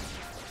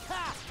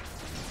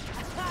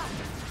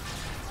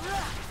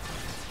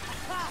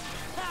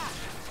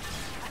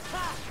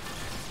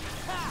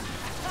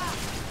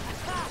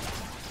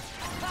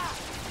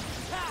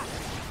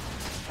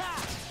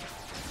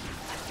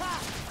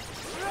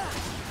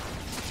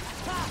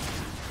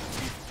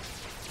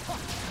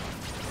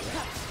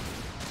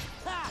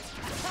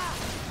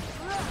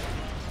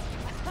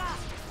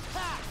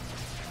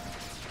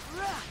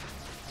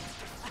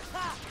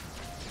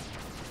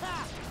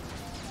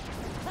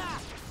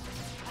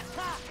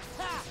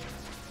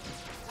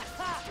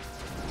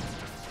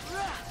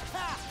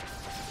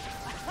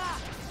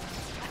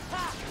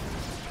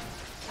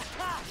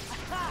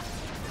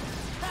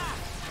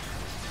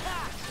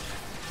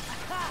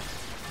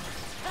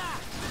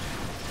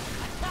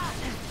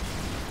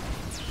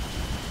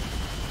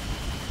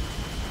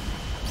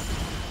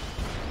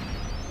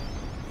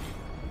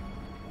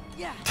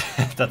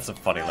 That's a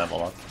funny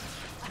level up.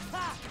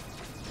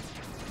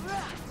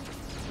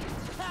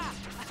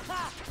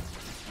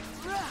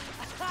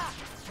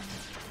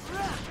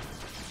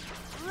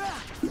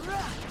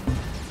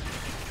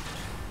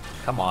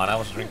 Come on, I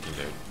was drinking,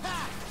 dude.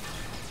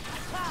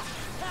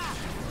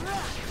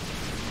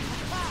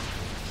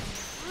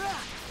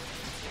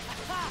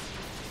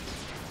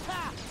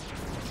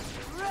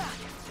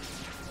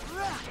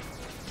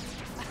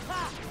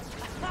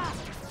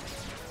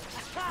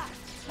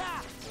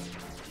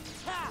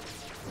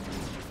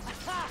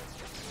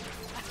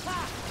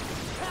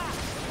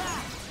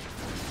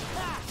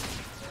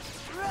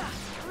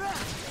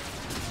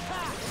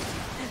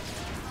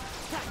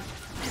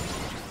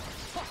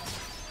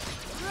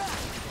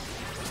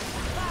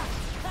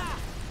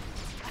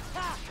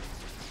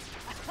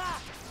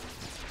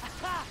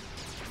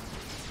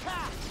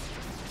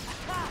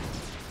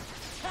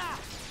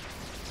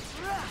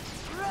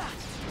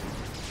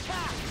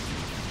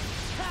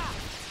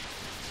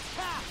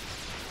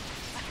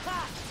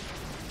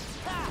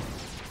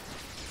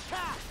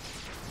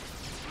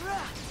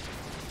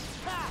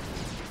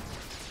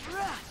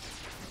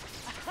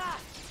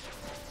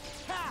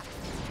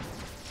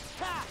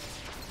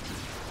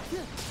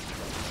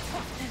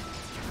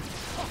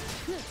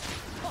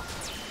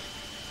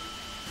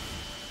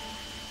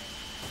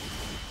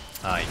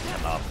 I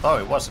cannot. Oh,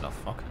 it was enough.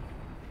 Okay.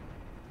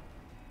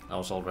 I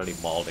was already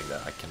mauling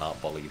that. I cannot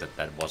believe that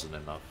that wasn't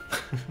enough.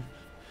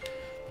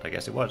 But I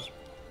guess it was.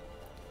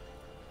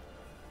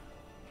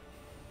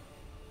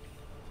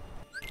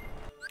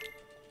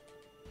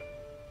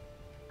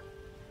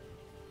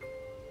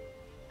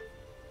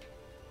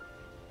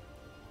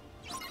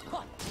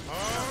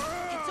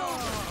 It's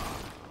over!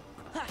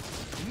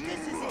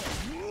 This is it!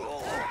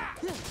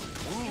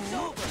 It's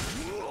over!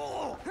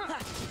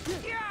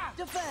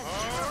 Defend!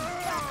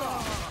 Back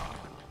off!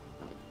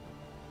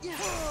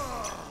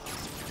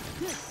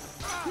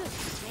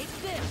 Take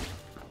this!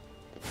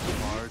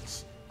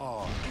 Hearts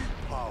are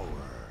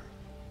power.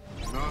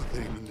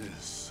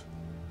 Nothingness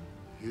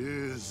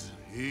is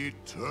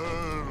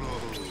eternal.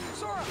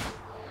 Sora!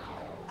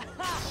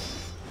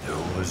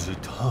 There was a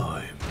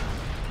time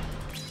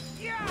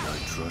when I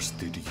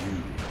trusted you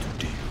to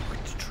deal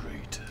with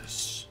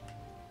traitors.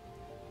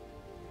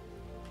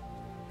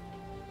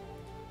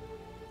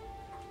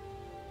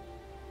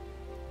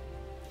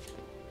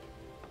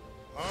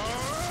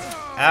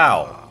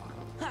 Ow!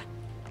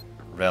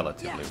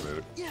 Relatively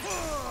rude.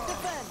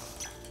 Defend!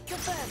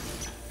 Defend!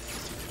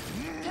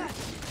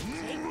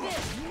 Take this!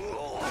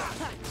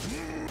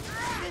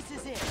 This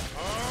is it!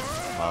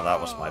 Well, that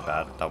was my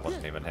bad. That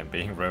wasn't even him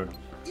being rude.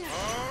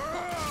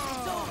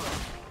 It's over!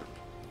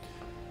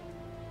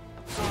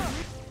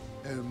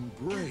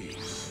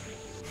 Embrace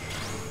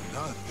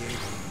nothing.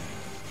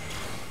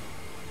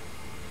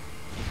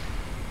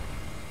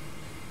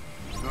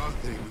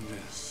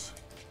 Nothingness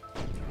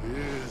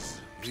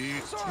is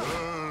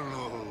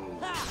eternal.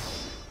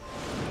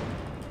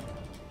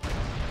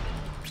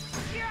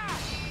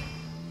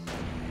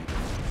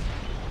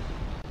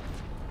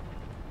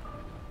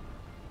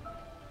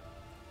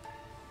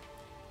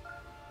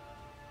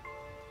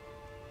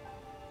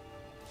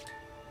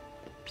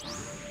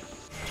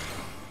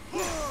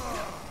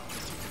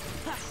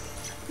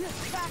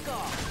 Back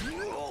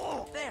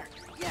off! There!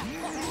 Yeah!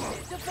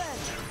 Defend!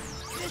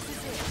 This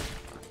is it!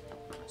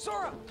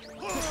 Sora!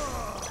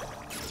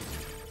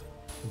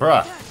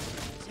 Bruh.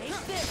 Take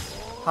this!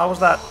 How was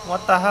that?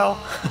 What the hell?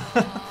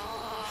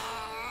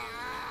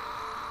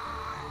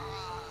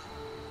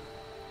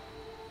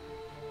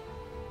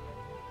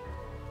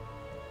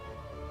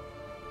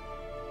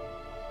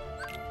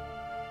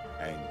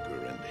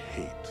 Anger and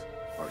hate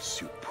are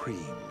supreme.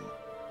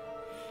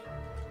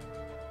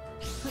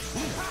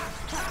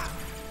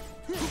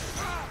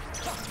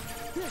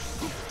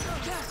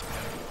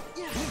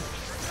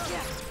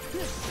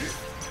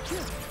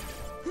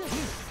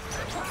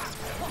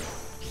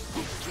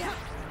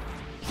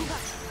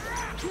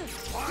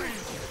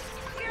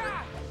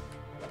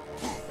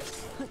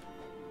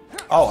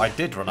 Oh, I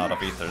did run out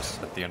of ethers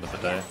at the end of the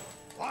day.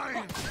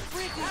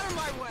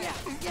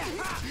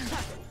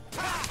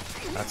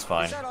 That's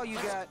fine. Is that all you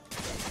got?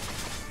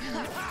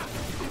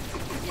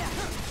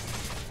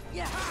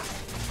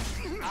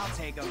 I'll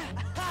take them.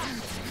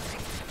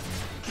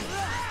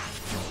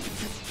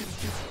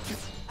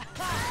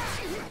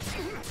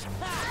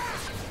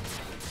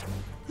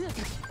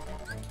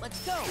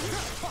 Let's go.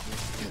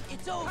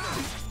 It's over.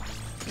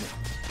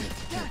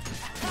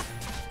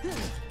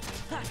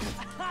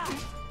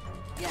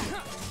 Yeah,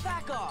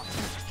 back off.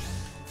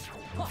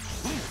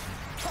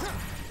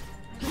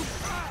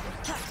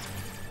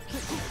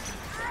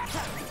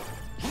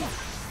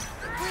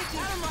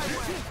 Out of my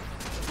way.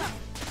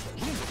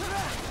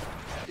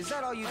 Is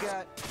that all you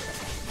got?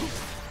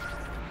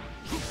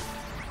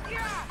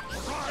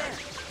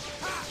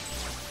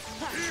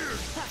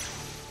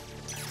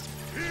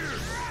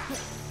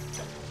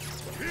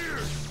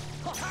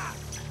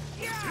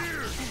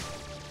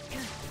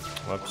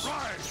 Whoops.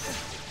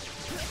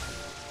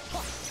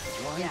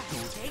 Yeah,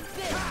 take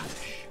this.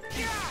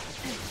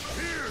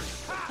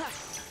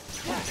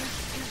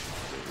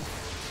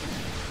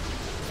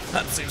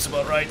 That seems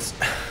about right.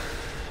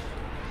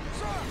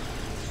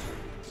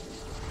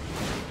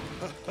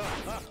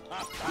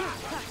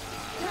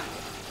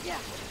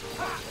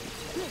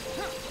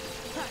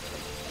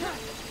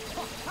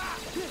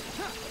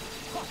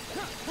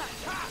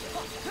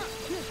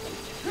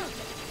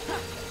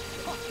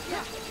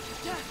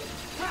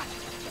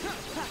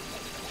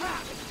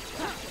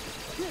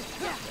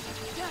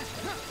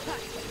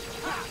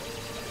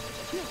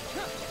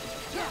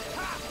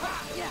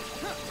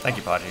 Thank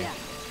you, Podgy.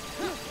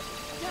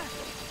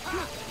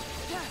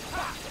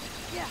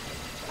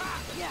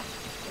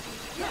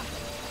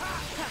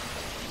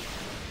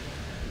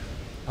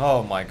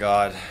 Oh my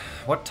god.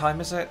 What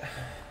time is it?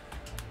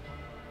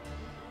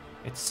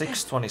 It's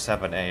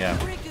 6:27 a.m.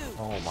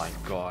 Oh my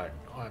god.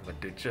 I'm a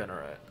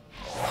degenerate.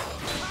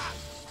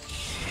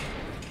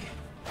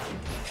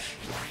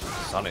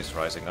 Sun is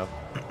rising up.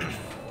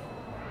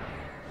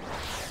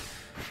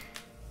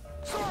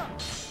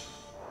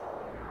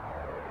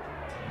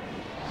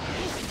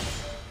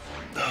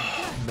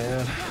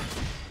 Man.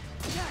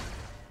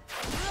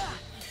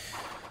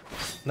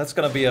 That's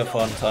gonna be a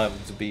fun time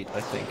to beat,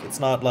 I think. It's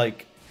not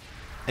like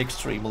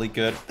extremely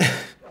good.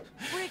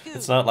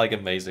 It's not like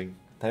amazing.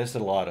 There's a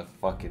lot of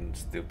fucking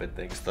stupid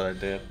things that I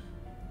did.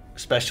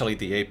 Especially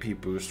the AP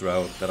boost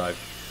route that I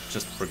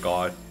just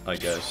forgot, I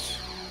guess.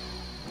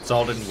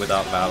 Exalted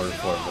without Valor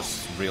form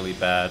was really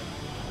bad.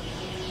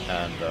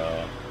 And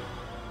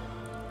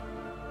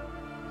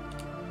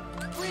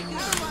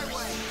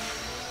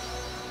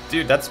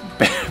dude, that's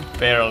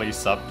barely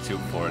sub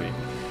 240.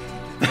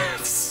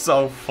 That's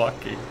so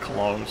fucking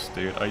close,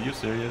 dude. Are you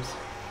serious?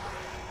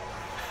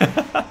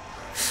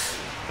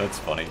 That's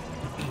funny.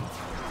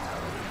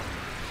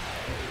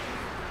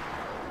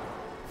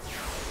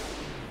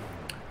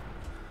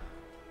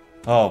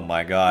 Oh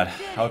my god.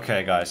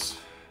 Okay, guys.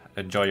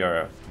 Enjoy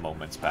your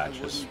moments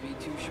patches.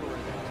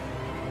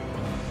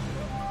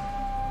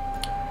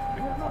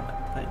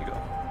 There you go.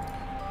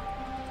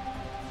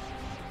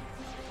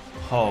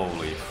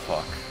 Holy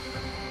fuck.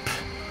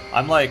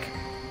 I'm like,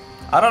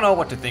 I don't know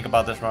what to think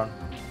about this run.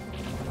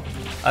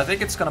 I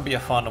think it's gonna be a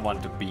fun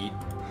one to beat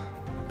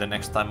the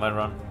next time I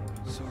run.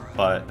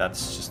 But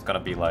that's just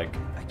gonna be like,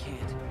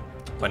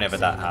 whenever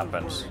that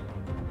happens.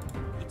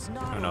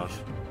 Who knows?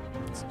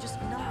 It's just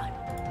not.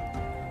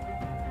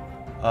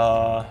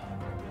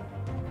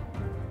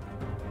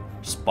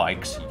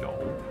 Spikes, yo.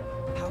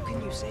 How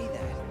can you say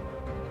that?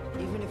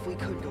 Even if we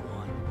could go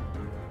on.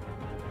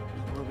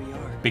 Where we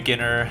are.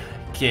 Beginner,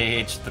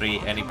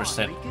 KH3, any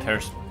percent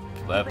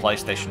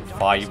PlayStation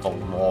 5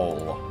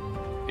 lol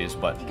is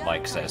what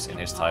Mike says in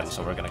his title,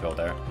 so we're gonna go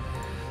there.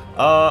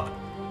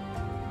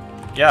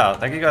 yeah,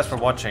 thank you guys for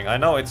watching. I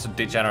know it's a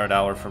degenerate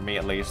hour for me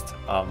at least.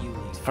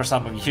 For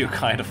some of you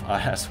kind of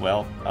as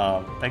well.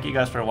 Thank you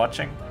guys for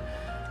watching.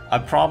 I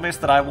promise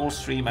that I will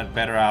stream at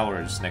better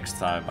hours next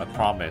time. I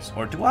promise.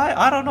 Or do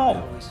I? I don't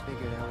know. always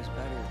figured I was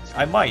better.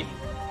 I might.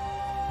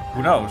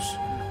 Who knows?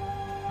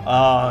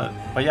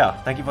 But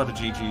yeah, thank you for the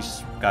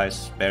GGs,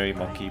 guys. Barry,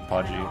 Monkey,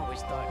 Podgy. I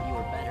always thought you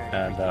were better at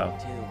And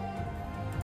everything, too.